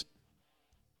market,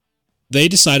 they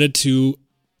decided to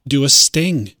do a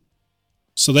sting.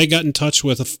 So they got in touch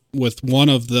with one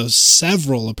of the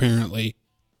several, apparently,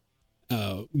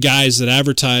 guys that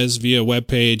advertise via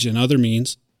webpage and other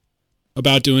means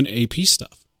about doing AP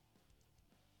stuff.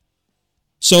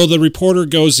 So the reporter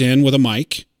goes in with a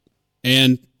mic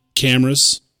and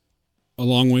cameras a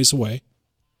long ways away,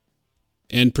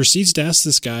 and proceeds to ask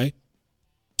this guy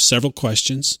several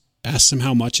questions, asks him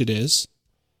how much it is,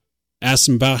 asks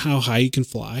him about how high he can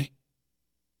fly,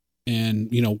 and,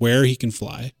 where he can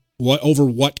fly,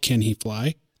 what can he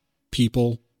fly,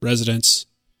 people, residents.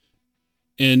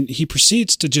 And he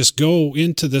proceeds to just go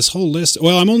into this whole list.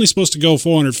 Well, I'm only supposed to go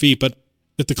 400 feet, but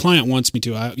if the client wants me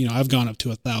to, I've gone up to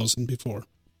 1,000 before.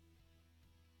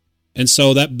 And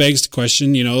so that begs the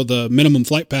question, the minimum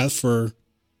flight path for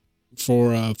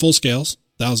full scales,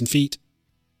 1,000 feet.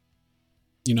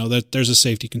 That there's a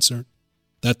safety concern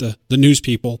that the news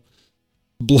people,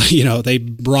 they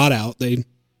brought out.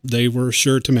 They were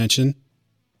sure to mention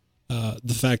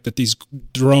the fact that these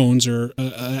drones are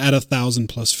at 1,000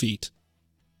 plus feet.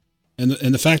 And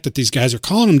the fact that these guys are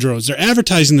calling them drones, they're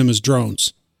advertising them as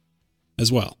drones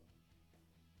as well.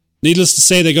 Needless to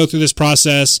say, they go through this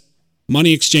process,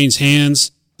 money exchange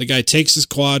hands, the guy takes his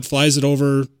quad, flies it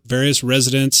over various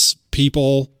residents,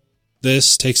 people,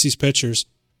 takes these pictures.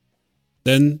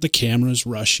 Then the cameras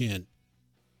rush in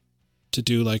to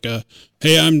do like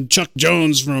hey, I'm Chuck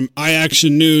Jones from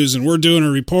iAction News, and we're doing a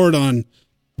report on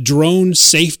drone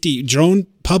safety,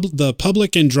 the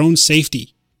public and drone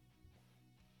safety.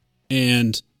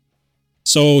 And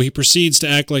so he proceeds to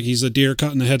act like he's a deer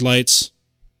caught in the headlights,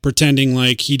 pretending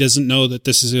like he doesn't know that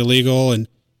this is illegal. And,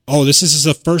 this is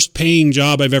the first paying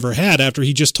job I've ever had, after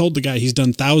he just told the guy he's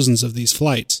done thousands of these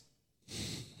flights.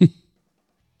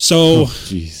 So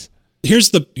here's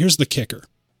the kicker.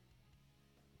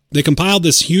 They compiled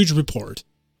this huge report,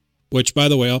 which, by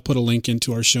the way, I'll put a link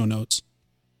into our show notes.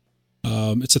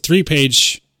 It's a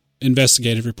 3-page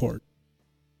investigative report.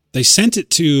 They sent it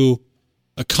to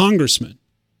a congressman.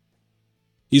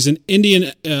 He's an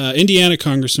Indiana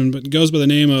congressman, but goes by the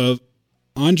name of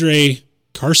Andre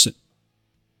Carson.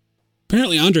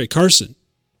 Apparently, Andre Carson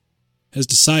has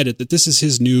decided that this is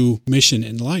his new mission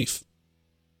in life.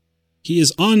 He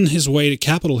is on his way to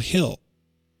Capitol Hill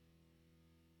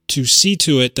to see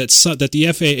to it that the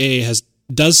FAA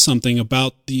does something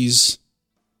about these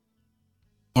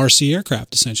RC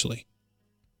aircraft, essentially.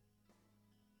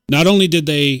 Not only did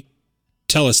they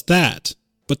tell us that,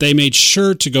 but they made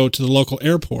sure to go to the local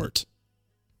airport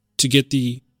to get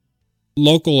the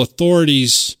local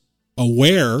authorities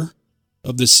aware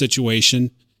of this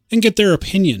situation and get their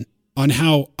opinion on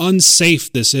how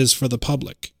unsafe this is for the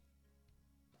public.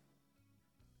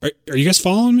 Are you guys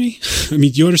following me? I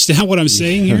mean, do you understand what I'm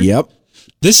saying here? Yep.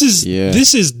 This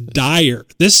is dire.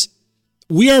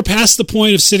 We are past the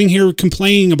point of sitting here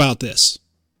complaining about this,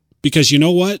 because you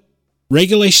know what?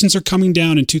 Regulations are coming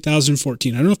down in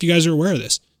 2014. I don't know if you guys are aware of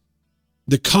this.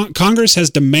 The Congress has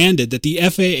demanded that the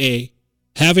FAA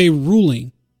have a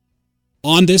ruling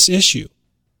on this issue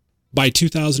by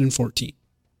 2014.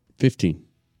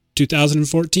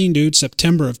 2014, dude.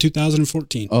 September of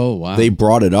 2014. Oh, wow. They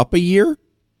brought it up a year?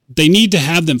 They need to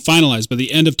have them finalized by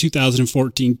the end of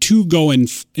 2014 to go in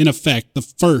effect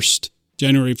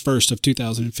January 1st of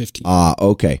 2015.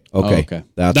 Okay. Okay.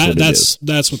 That's what it is.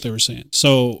 That's what they were saying.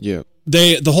 So Yeah.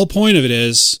 the whole point of it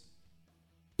is,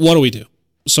 what do we do?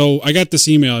 So I got this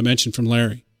email I mentioned from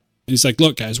Larry, and he's like,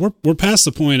 "Look, guys, we're past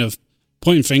the point of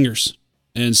pointing fingers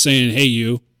and saying,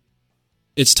 hey,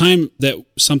 it's time that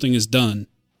something is done."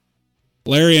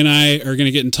 Larry and I are going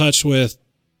to get in touch with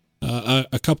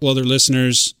a couple other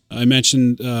listeners. I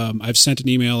mentioned I've sent an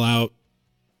email out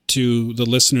to the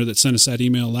listener that sent us that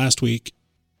email last week,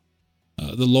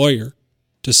 the lawyer,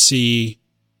 to see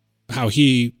how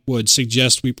he would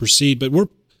suggest we proceed. But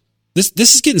this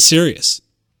is getting serious.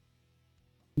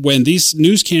 When these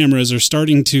news cameras are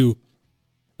starting to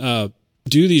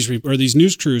do these, or these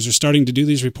news crews are starting to do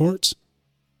these reports,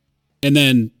 and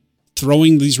then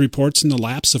throwing these reports in the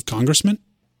laps of congressmen,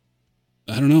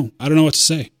 I don't know what to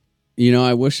say.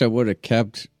 I wish I would have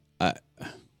kept.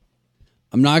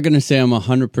 I'm not going to say I'm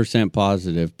 100%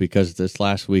 positive, because this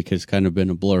last week has kind of been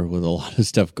a blur with a lot of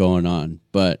stuff going on.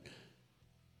 But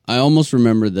I almost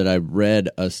remember that I read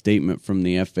a statement from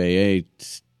the FAA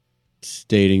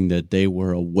stating that they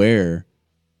were aware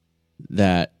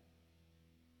that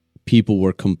people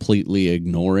were completely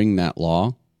ignoring that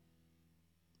law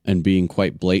and being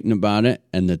quite blatant about it,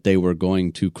 and that they were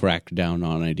going to crack down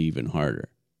on it even harder.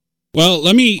 Well,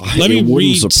 let me It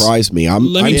wouldn't surprise me. I'm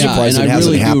surprised it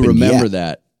hasn't happened remember yet.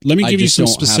 that. Let me give you some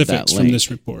just don't have specifics that from link.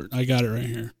 this report. I got it right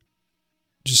here,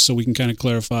 just so we can kind of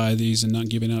clarify these and not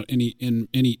giving out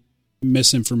any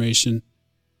misinformation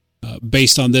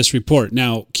based on this report.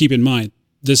 Now, keep in mind,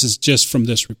 this is just from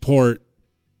this report.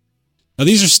 Now,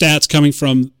 these are stats coming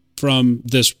from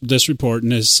this report,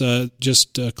 and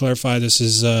just to clarify, this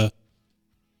is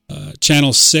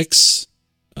Channel 6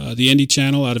 the Indy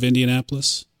Channel out of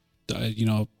Indianapolis.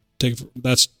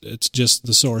 It's just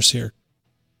the source here.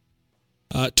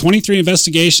 23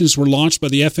 investigations were launched by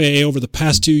the FAA over the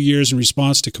past 2 years in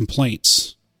response to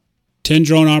complaints. 10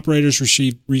 drone operators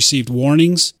received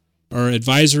warnings or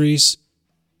advisories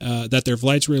that their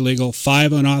flights were illegal.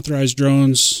 5 unauthorized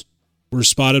drones were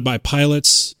spotted by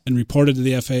pilots and reported to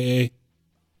the FAA.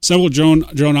 Several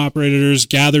drone operators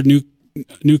gathered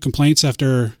new complaints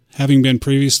after having been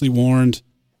previously warned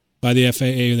by the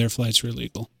FAA their flights were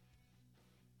illegal.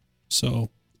 So,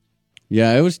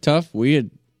 yeah, it was tough.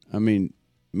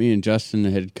 Me and Justin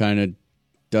had kind of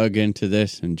dug into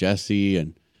this, and Jesse,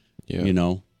 and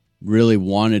really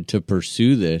wanted to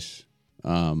pursue this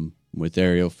with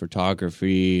aerial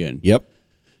photography and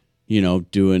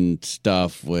doing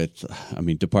stuff with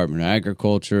Department of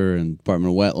Agriculture and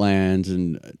Department of Wetlands,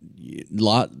 and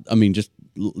just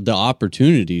the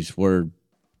opportunities were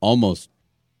almost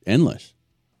endless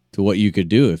to what you could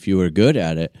do if you were good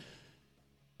at it.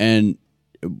 And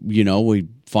we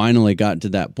finally got to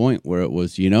that point where it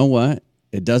was, what?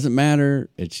 It doesn't matter.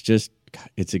 It's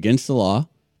against the law.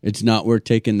 It's not worth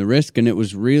taking the risk. And it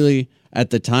was really,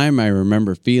 at the time, I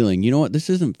remember feeling, you know what? This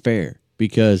isn't fair,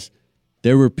 because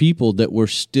there were people that were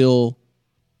still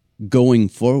going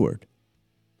forward,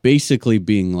 basically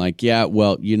being like, yeah,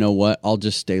 well, you know what? I'll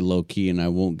just stay low key and I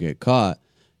won't get caught.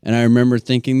 And I remember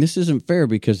thinking, this isn't fair,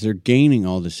 because they're gaining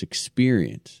all this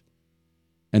experience.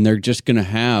 And they're just going to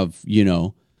have,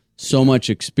 so much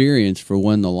experience for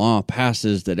when the law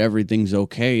passes that everything's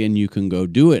okay and you can go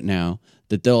do it now,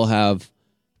 that they'll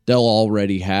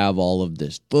already have all of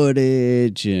this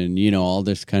footage and, all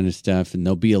this kind of stuff, and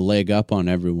there'll be a leg up on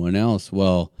everyone else.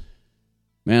 Well,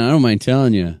 man, I don't mind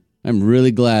telling you, I'm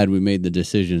really glad we made the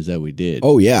decisions that we did.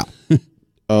 Oh, yeah.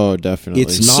 Oh, definitely.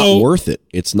 It's not worth it.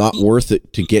 It's not worth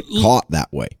it to get caught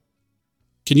that way.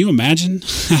 Can you imagine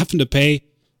having to pay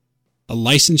a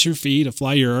licensure fee to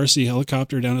fly your RC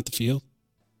helicopter down at the field?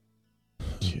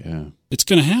 Yeah. It's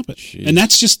going to happen. Jeez. And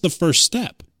that's just the first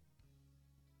step.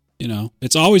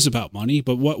 It's always about money,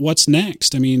 but what's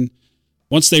next?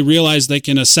 Once they realize they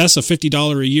can assess a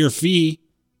 $50 a year fee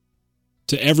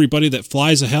to everybody that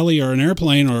flies a heli or an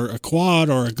airplane or a quad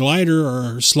or a glider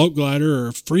or a slope glider or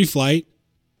a free flight.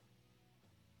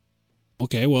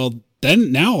 Okay, well,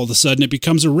 then now all of a sudden it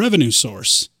becomes a revenue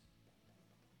source.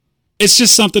 It's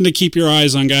just something to keep your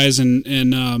eyes on, guys.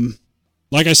 And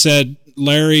like I said,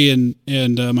 Larry and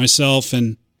myself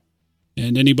and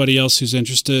anybody else who's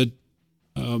interested,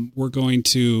 we're going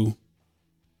to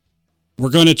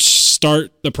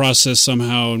start the process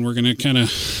somehow, and we're going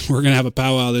to have a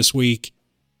powwow this week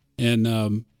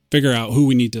and figure out who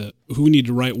we need to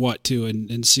write what to,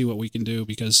 and see what we can do,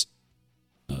 because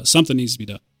something needs to be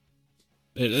done.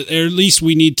 Or at least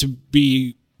we need to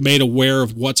be made aware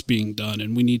of what's being done,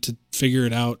 and we need to figure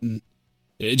it out, and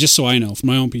just so I know, for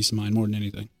my own peace of mind more than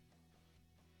anything.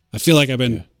 I feel like I've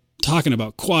been talking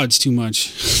about quads too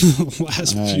much the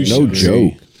last few shows. No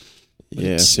joke.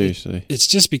 Yeah, seriously. It's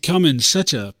just becoming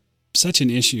such an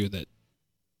issue that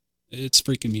it's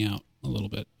freaking me out a little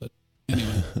bit. But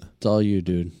anyway. It's all you,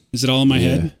 dude. Is it all in my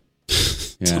head?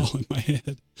 It's Yeah. all in my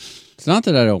head. It's not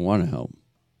that I don't want to help.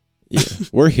 Yeah,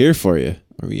 we're here for you.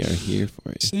 Or we are here for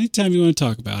you. So anytime you want to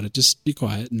talk about it, just be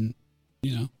quiet and,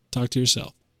 talk to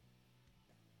yourself.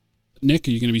 Nick,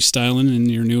 are you going to be styling in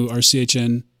your new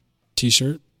RCHN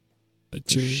t-shirt?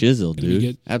 Shizzle,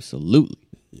 dude. Absolutely.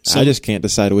 So, I just can't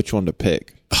decide which one to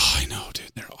pick. Oh, I know,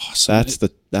 dude. They're awesome.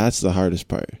 That's the hardest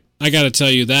part. I got to tell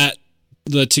you that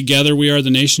the Together We Are the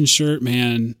Nation shirt,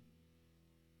 man,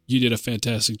 you did a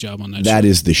fantastic job on that shirt. That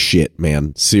is the shit,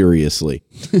 man. Seriously.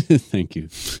 Thank you.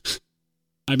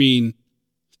 I mean,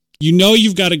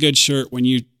 you've got a good shirt when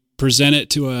you present it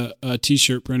to a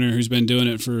t-shirt printer who's been doing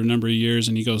it for a number of years,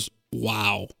 and he goes,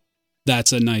 wow,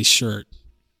 that's a nice shirt.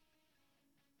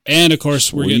 And, of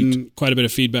course, we're getting quite a bit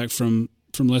of feedback from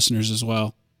listeners as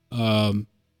well.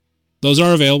 Those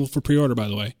are available for pre-order, by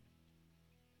the way.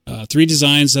 3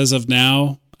 designs as of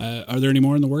now. Are there any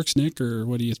more in the works, Nick, or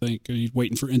what do you think? Are you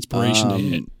waiting for inspiration to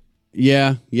hit?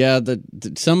 Yeah.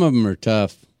 Some of them are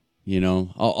tough.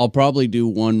 I'll probably do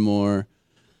one more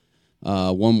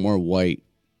white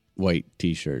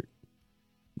t-shirt.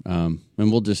 And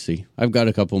we'll just see. I've got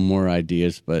a couple more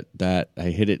ideas, but that I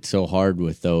hit it so hard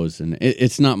with those, and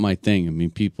it's not my thing. I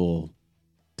mean, people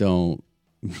don't.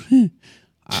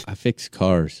 I fix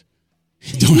cars.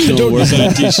 Don't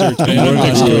design t-shirts,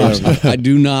 man. I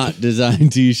do not design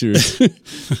t-shirts.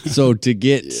 So to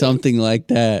get something like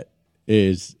that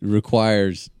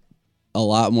requires a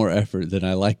lot more effort than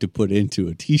I like to put into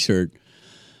a t-shirt.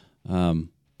 But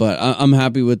But I'm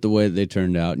happy with the way they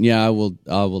turned out. And yeah, I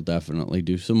will definitely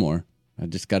do some more. I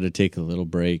just got to take a little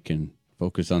break and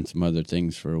focus on some other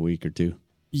things for a week or two.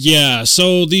 Yeah,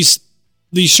 so these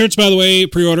shirts, by the way,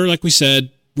 pre-order, like we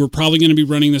said, we're probably going to be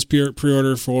running this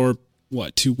pre-order for,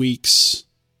 2 weeks?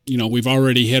 We've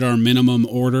already hit our minimum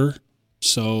order,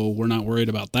 so we're not worried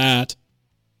about that.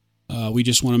 We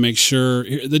just want to make sure.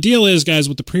 The deal is, guys,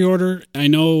 with the pre-order, I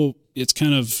know it's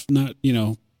kind of not,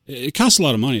 it costs a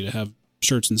lot of money to have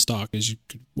shirts in stock, as you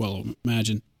could well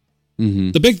imagine.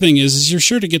 Mm-hmm. The big thing is you're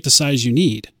sure to get the size you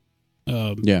need.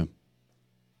 Yeah.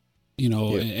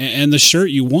 And the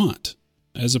shirt you want,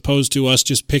 as opposed to us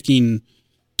just picking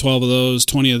 12 of those,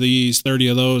 20 of these, 30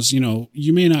 of those.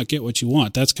 You may not get what you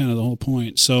want. That's kind of the whole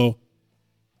point. So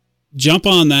jump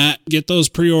on that, get those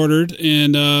pre-ordered,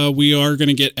 and we are going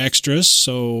to get extras.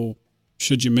 So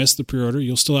should you miss the pre-order,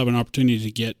 you'll still have an opportunity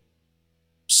to get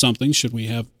something should we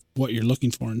have what you're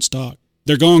looking for in stock.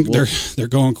 They're going they're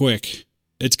going quick.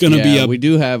 It's going to be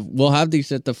we'll have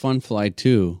these at the Fun Fly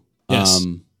too. Yes.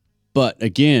 But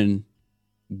again,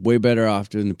 way better off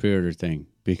doing the pre-order thing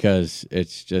because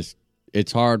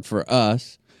it's hard for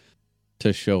us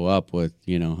to show up with,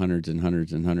 hundreds and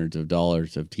hundreds and hundreds of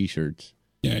dollars of t-shirts.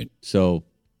 Yeah. So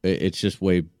it's just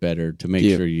way better to make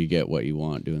sure you get what you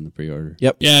want doing the pre-order.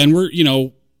 Yep. Yeah, and we're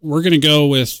going to go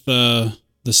with the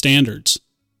standards.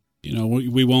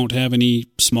 We won't have any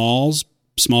small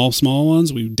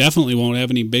ones. We definitely won't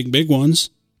have any big ones.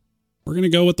 We're going to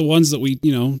go with the ones that we,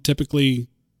 typically,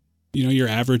 your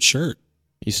average shirt.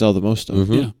 You sell the most of.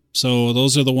 Mm-hmm. Yeah. So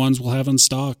those are the ones we'll have in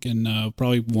stock, and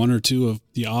probably one or two of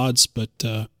the odds. But,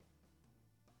 to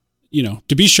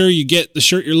be sure you get the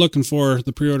shirt you're looking for,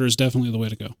 the pre-order is definitely the way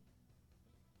to go.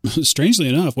 Strangely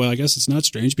enough, well, I guess it's not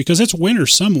strange because it's winter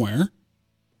somewhere.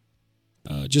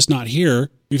 Just not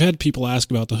here. We've had people ask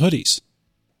about the hoodies.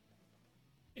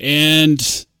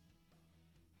 And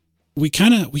we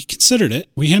considered it.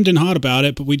 We hemmed and hawed about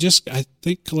it, but I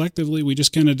think collectively we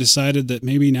just kind of decided that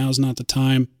maybe now's not the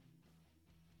time.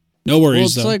 No worries, well,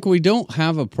 it's though. like we don't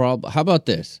have a problem. How about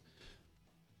this?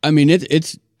 I mean,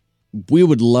 we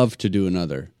would love to do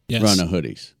another run of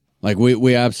hoodies. Like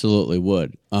we absolutely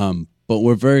would. But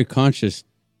we're very conscious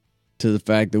to the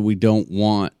fact that we don't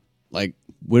want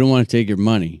to take your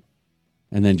money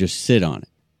and then just sit on it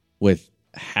with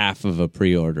half of a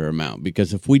pre-order amount.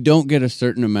 Because if we don't get a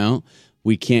certain amount,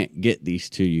 we can't get these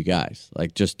to you guys.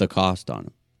 Like just the cost on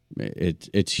them.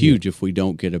 It's huge if we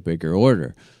don't get a bigger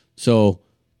order. So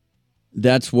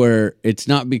that's where it's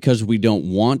not because we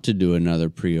don't want to do another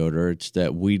pre-order. It's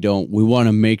that we want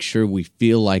to make sure we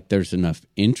feel like there's enough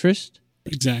interest.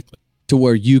 Exactly. To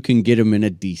where you can get them in a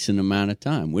decent amount of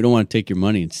time. We don't want to take your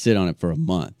money and sit on it for a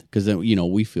month because then,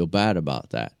 we feel bad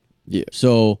about that. Yeah.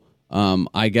 So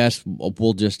I guess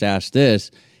we'll just ask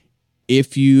this.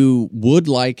 If you would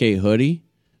like a hoodie,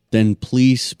 then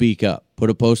please speak up. Put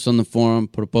a post on the forum,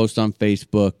 put a post on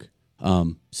Facebook,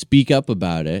 speak up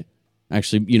about it.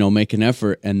 Actually, make an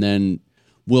effort, and then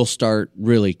we'll start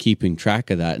really keeping track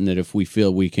of that. And that if we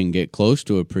feel we can get close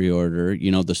to a pre-order,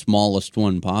 the smallest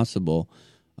one possible,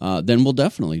 then we'll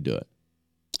definitely do it.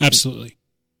 Absolutely.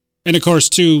 And of course,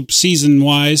 too,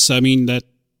 season-wise, I mean, that,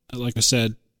 like I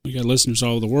said, we got listeners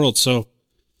all over the world, so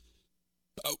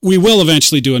we will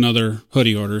eventually do another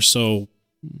hoodie order. So,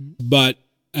 but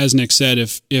as Nick said,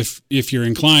 if you're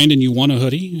inclined and you want a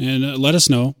hoodie, and let us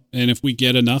know. And if we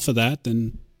get enough of that,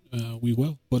 then we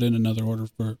will put in another order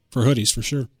for hoodies for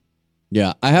sure.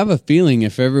 Yeah, I have a feeling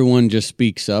if everyone just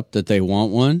speaks up that they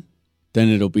want one, then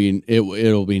it'll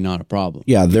be not a problem.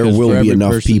 Yeah, there Because will for be every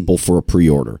enough person- people for a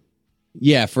pre-order.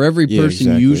 Yeah, for every Yeah, person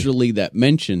exactly. usually that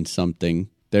mentions something,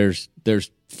 there's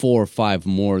 4 or 5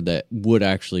 more that would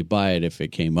actually buy it if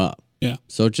it came up. Yeah.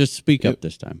 So just speak up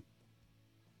this time.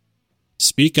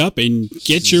 Speak up and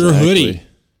get your hoodie.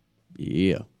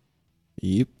 Yeah.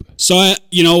 Yep. So,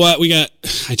 you know what?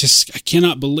 I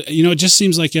cannot believe, it just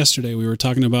seems like yesterday we were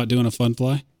talking about doing a fun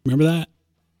fly. Remember that?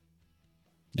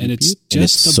 And it's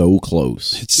just so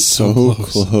close. It's So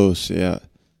close, yeah.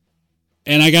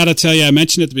 And I got to tell you, I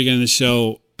mentioned at the beginning of the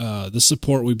show, the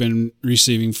support we've been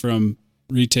receiving from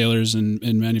retailers and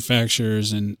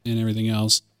manufacturers and everything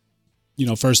else.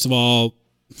 First of all,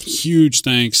 huge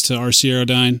thanks to RC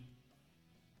Aerodyne.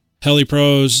 Heli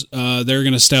Pros, they're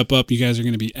going to step up. You guys are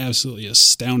going to be absolutely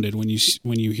astounded when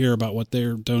you hear about what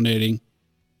they're donating.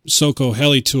 Soco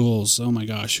Heli Tools. Oh my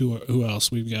gosh, who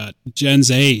else? We've got Jen's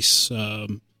Ace.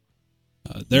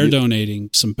 They're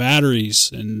donating some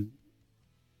batteries and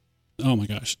oh my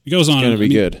gosh, it goes on. It's gonna be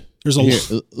good. There's a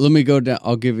lot. Let me go down.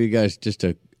 I'll give you guys just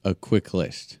a quick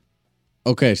list.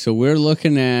 Okay, so we're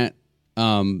looking at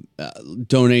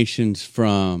donations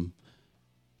from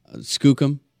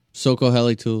Skookum, Soko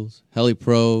Heli Tools, Heli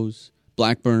Pros,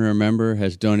 Blackburn, remember,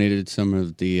 has donated some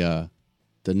of the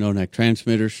no-neck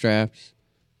transmitter straps.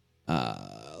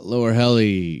 Lower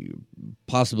Heli,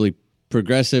 possibly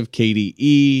Progressive,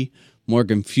 KDE,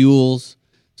 Morgan Fuels,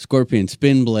 Scorpion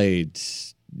Spin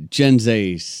Blades,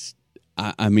 Genzace,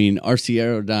 I mean, RC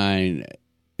Aerodyne.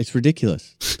 It's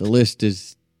ridiculous. The list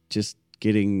is just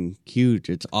getting huge.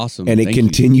 It's awesome. And it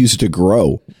continues to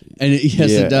grow. And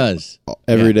it does.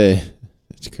 Every day.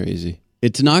 It's crazy.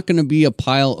 It's not going to be a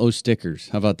pile of stickers.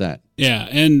 How about that? Yeah,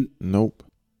 and nope.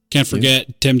 Can't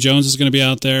forget, Tim Jones is going to be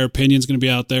out there. Pinion's going to be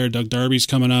out there. Doug Darby's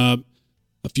coming up.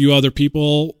 A few other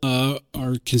people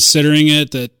are considering it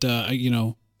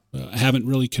that, haven't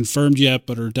really confirmed yet,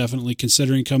 but are definitely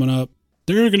considering coming up.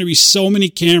 There are going to be so many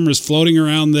cameras floating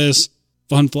around this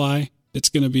Funfly. It's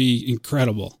going to be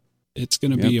incredible. It's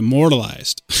going to be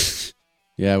immortalized.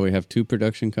 Yeah, we have 2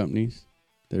 production companies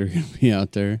that are going to be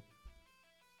out there.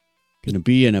 Going to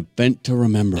be an event to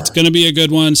remember. It's going to be a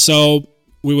good one. So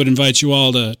we would invite you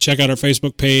all to check out our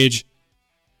Facebook page.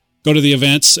 Go to the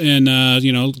events and,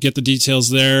 get the details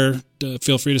there.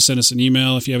 Feel free to send us an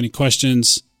email if you have any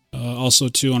questions. Also,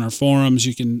 too, on our forums,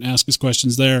 you can ask us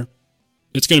questions there.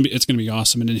 It's gonna be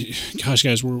awesome. And gosh,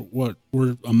 guys, we're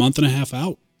a month and a half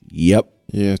out. Yep.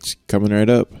 Yeah, it's coming right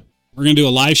up. We're gonna do a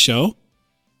live show,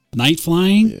 night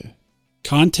flying,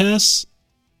 contests.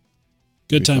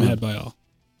 Good time had by all.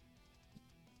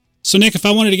 So, Nick, if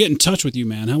I wanted to get in touch with you,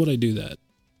 man, how would I do that?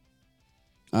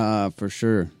 For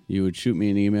sure. You would shoot me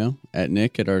an email at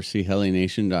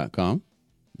nick@rchelination.com,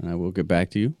 and I will get back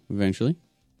to you eventually.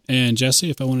 And Jesse,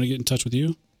 if I wanted to get in touch with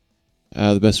you?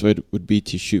 The best way would be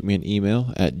to shoot me an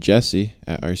email at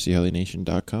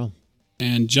jesse@rchelination.com.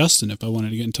 And Justin, if I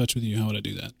wanted to get in touch with you, how would I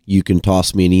do that? You can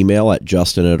toss me an email at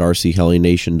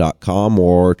justin@rchelination.com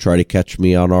or try to catch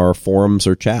me on our forums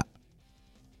or chat.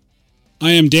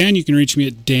 I am Dan. You can reach me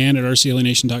at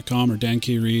dan@rchelination.com or Dan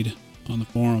K. Reed on the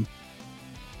forum.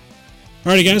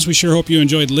 Alrighty, guys, we sure hope you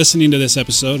enjoyed listening to this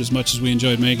episode as much as we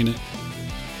enjoyed making it.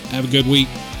 Have a good week.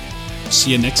 See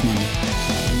you next Monday.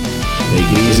 Take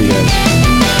it easy, guys.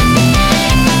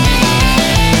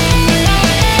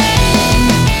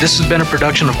 This has been a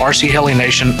production of RC Heli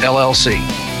Nation, LLC.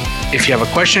 If you have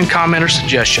a question, comment, or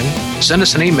suggestion, send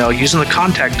us an email using the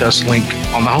Contact Us link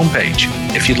on the homepage.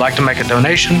 If you'd like to make a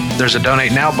donation, there's a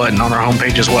Donate Now button on our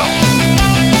homepage as well.